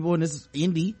white people and it's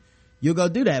indie, you'll go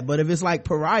do that. But if it's like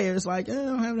Pariah, it's like, I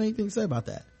don't have anything to say about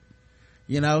that.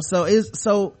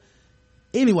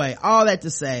 Anyway, all that to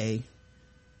say,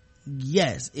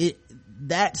 yes,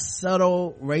 that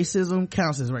subtle racism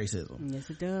counts as racism. Yes,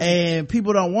 it does. And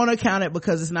people don't want to count it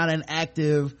because it's not an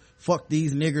active fuck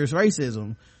these niggers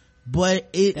racism, but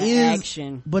it is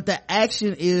action. But the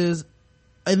action is,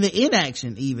 and the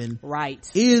inaction even, right,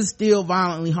 is still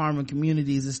violently harming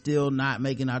communities. It's still not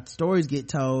making our stories get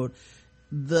told.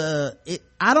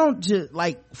 I don't just,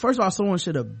 like, first of all, someone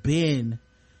should have been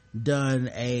done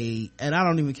and I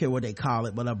don't even care what they call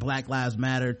it, but a Black Lives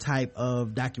Matter type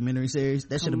of documentary series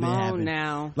that should have been happening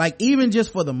now. Like, even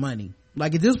just for the money,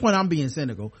 like, at this point I'm being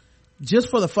cynical, just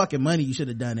for the fucking money you should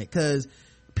have done it, because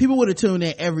people would have tuned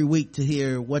in every week to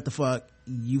hear what the fuck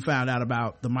you found out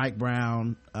about the Mike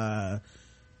Brown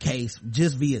case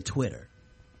just via Twitter.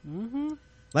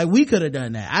 Like, we could have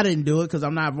done that. I didn't do it because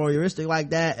I'm not voyeuristic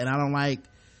like that, and I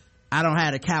don't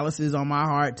have the calluses on my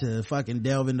heart to fucking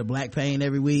delve into black pain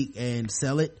every week and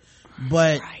sell it.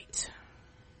 But right.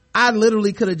 I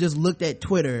literally could have just looked at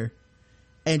Twitter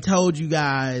and told you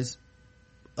guys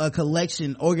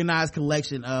organized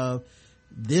collection of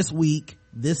this week,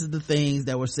 this is the things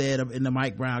that were said in the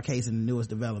Mike Brown case and the newest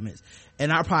developments.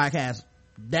 And our podcast,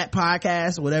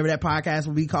 whatever that podcast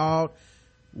would be called,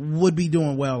 would be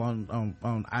doing well on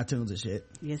iTunes and shit.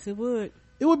 Yes, it would.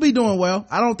 It would be doing well.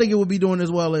 I don't think it would be doing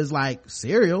as well as like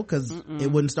Serial, because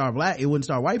it wouldn't star white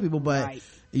people, but right.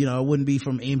 It wouldn't be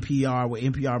from NPR with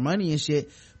NPR money and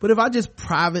shit. But if I just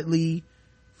privately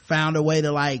found a way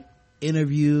to like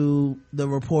interview the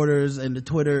reporters and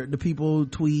the people who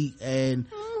tweet and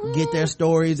get their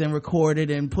stories and record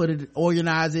it and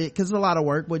organize it, because it's a lot of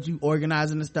work, but you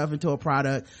organizing the stuff into a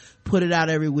product, put it out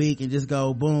every week and just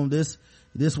go, boom, this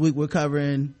week we're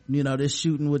covering, this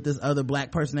shooting with this other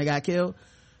black person that got killed.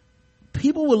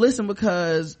 People will listen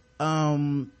because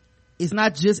it's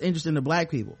not just interesting to black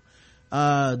people.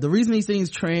 The reason these things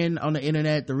trend on the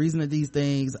internet, the reason that these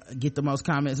things get the most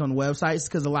comments on the website is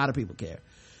because a lot of people care.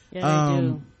 Yeah, they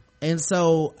do. And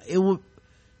so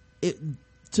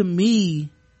to me,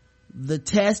 the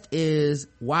test is,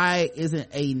 why isn't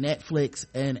a Netflix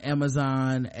and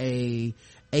Amazon, a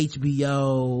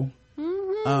HBO,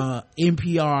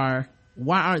 NPR,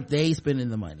 why aren't they spending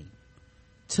the money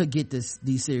to get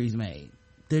these series made?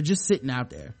 They're just sitting out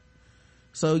there.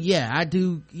 So yeah, I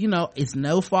do, it's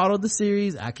no fault of the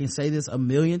series. I can say this a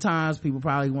million times. People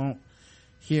probably won't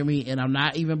hear me, and I'm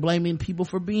not even blaming people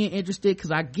for being interested,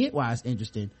 because I get why it's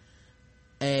interesting.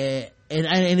 And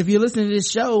if you're listening to this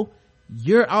show,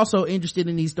 you're also interested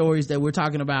in these stories that we're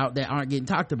talking about that aren't getting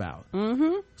talked about.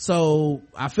 So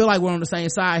I feel like we're on the same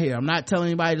side here. I'm not telling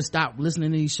anybody to stop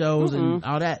listening to these shows and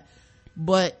all that,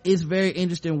 but it's very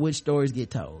interesting which stories get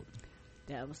told.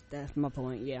 That's my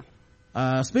point. Yeah.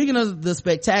 Speaking of the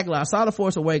spectacular, I saw The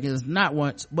Force Awakens not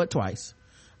once but twice.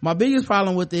 My biggest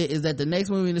problem with it is that the next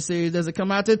movie in the series doesn't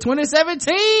come out till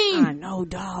 2017. I know,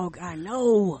 dog. I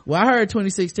know. Well, I heard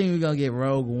 2016 we're gonna get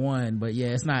Rogue One, but yeah,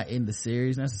 it's not in the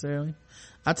series necessarily.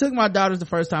 I took my daughters the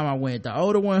first time I went. The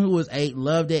older one, who was 8,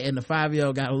 loved it, and the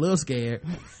 5-year-old got a little scared.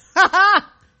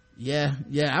 Yeah.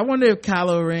 I wonder if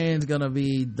Kylo Ren's gonna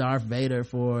be Darth Vader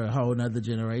for a whole nother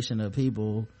generation of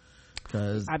people,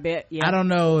 because I bet. Yeah. I don't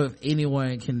know if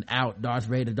anyone can out Darth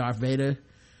Vader,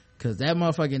 because that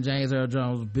motherfucking James Earl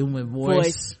Jones booming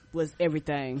voice was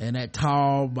everything, and that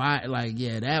tall body,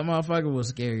 that motherfucker was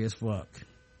scary as fuck.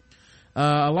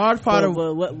 A large part of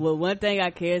one thing I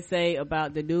can say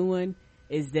about the new one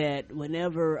is that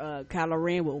whenever Kylo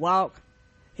Ren would walk,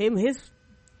 his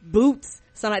boots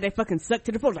sound like they fucking suck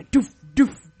to the floor, like doof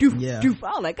doof doof doof. I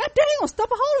was like, God damn,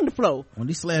 stuff a hole in the floor. When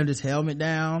he slammed his helmet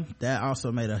down, that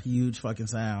also made a huge fucking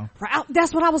sound. Right,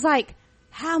 that's what I was like.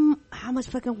 How much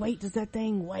fucking weight does that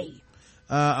thing weigh?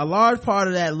 A large part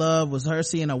of that love was her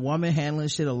seeing a woman handling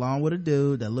shit along with a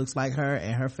dude that looks like her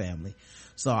and her family.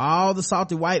 So all the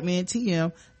salty white men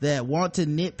TM that want to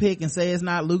nitpick and say it's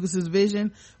not Lucas's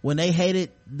vision, when they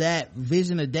hated that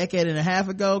vision a decade and a half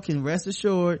ago, can rest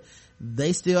assured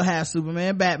they still have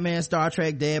Superman, Batman, Star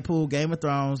Trek, Deadpool, Game of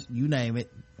Thrones, you name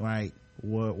it, right?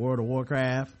 World of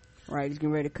Warcraft. Right, it's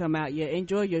getting ready to come out. Yeah,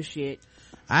 enjoy your shit.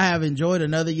 I have enjoyed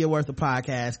another year worth of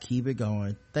podcasts. Keep it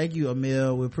going. Thank you,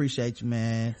 Emil. We appreciate you,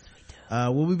 man. Yes, we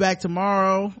do. We'll be back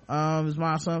tomorrow, is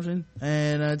my assumption.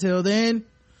 And until then,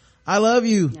 I love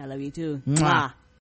you. I love you too. Mwah.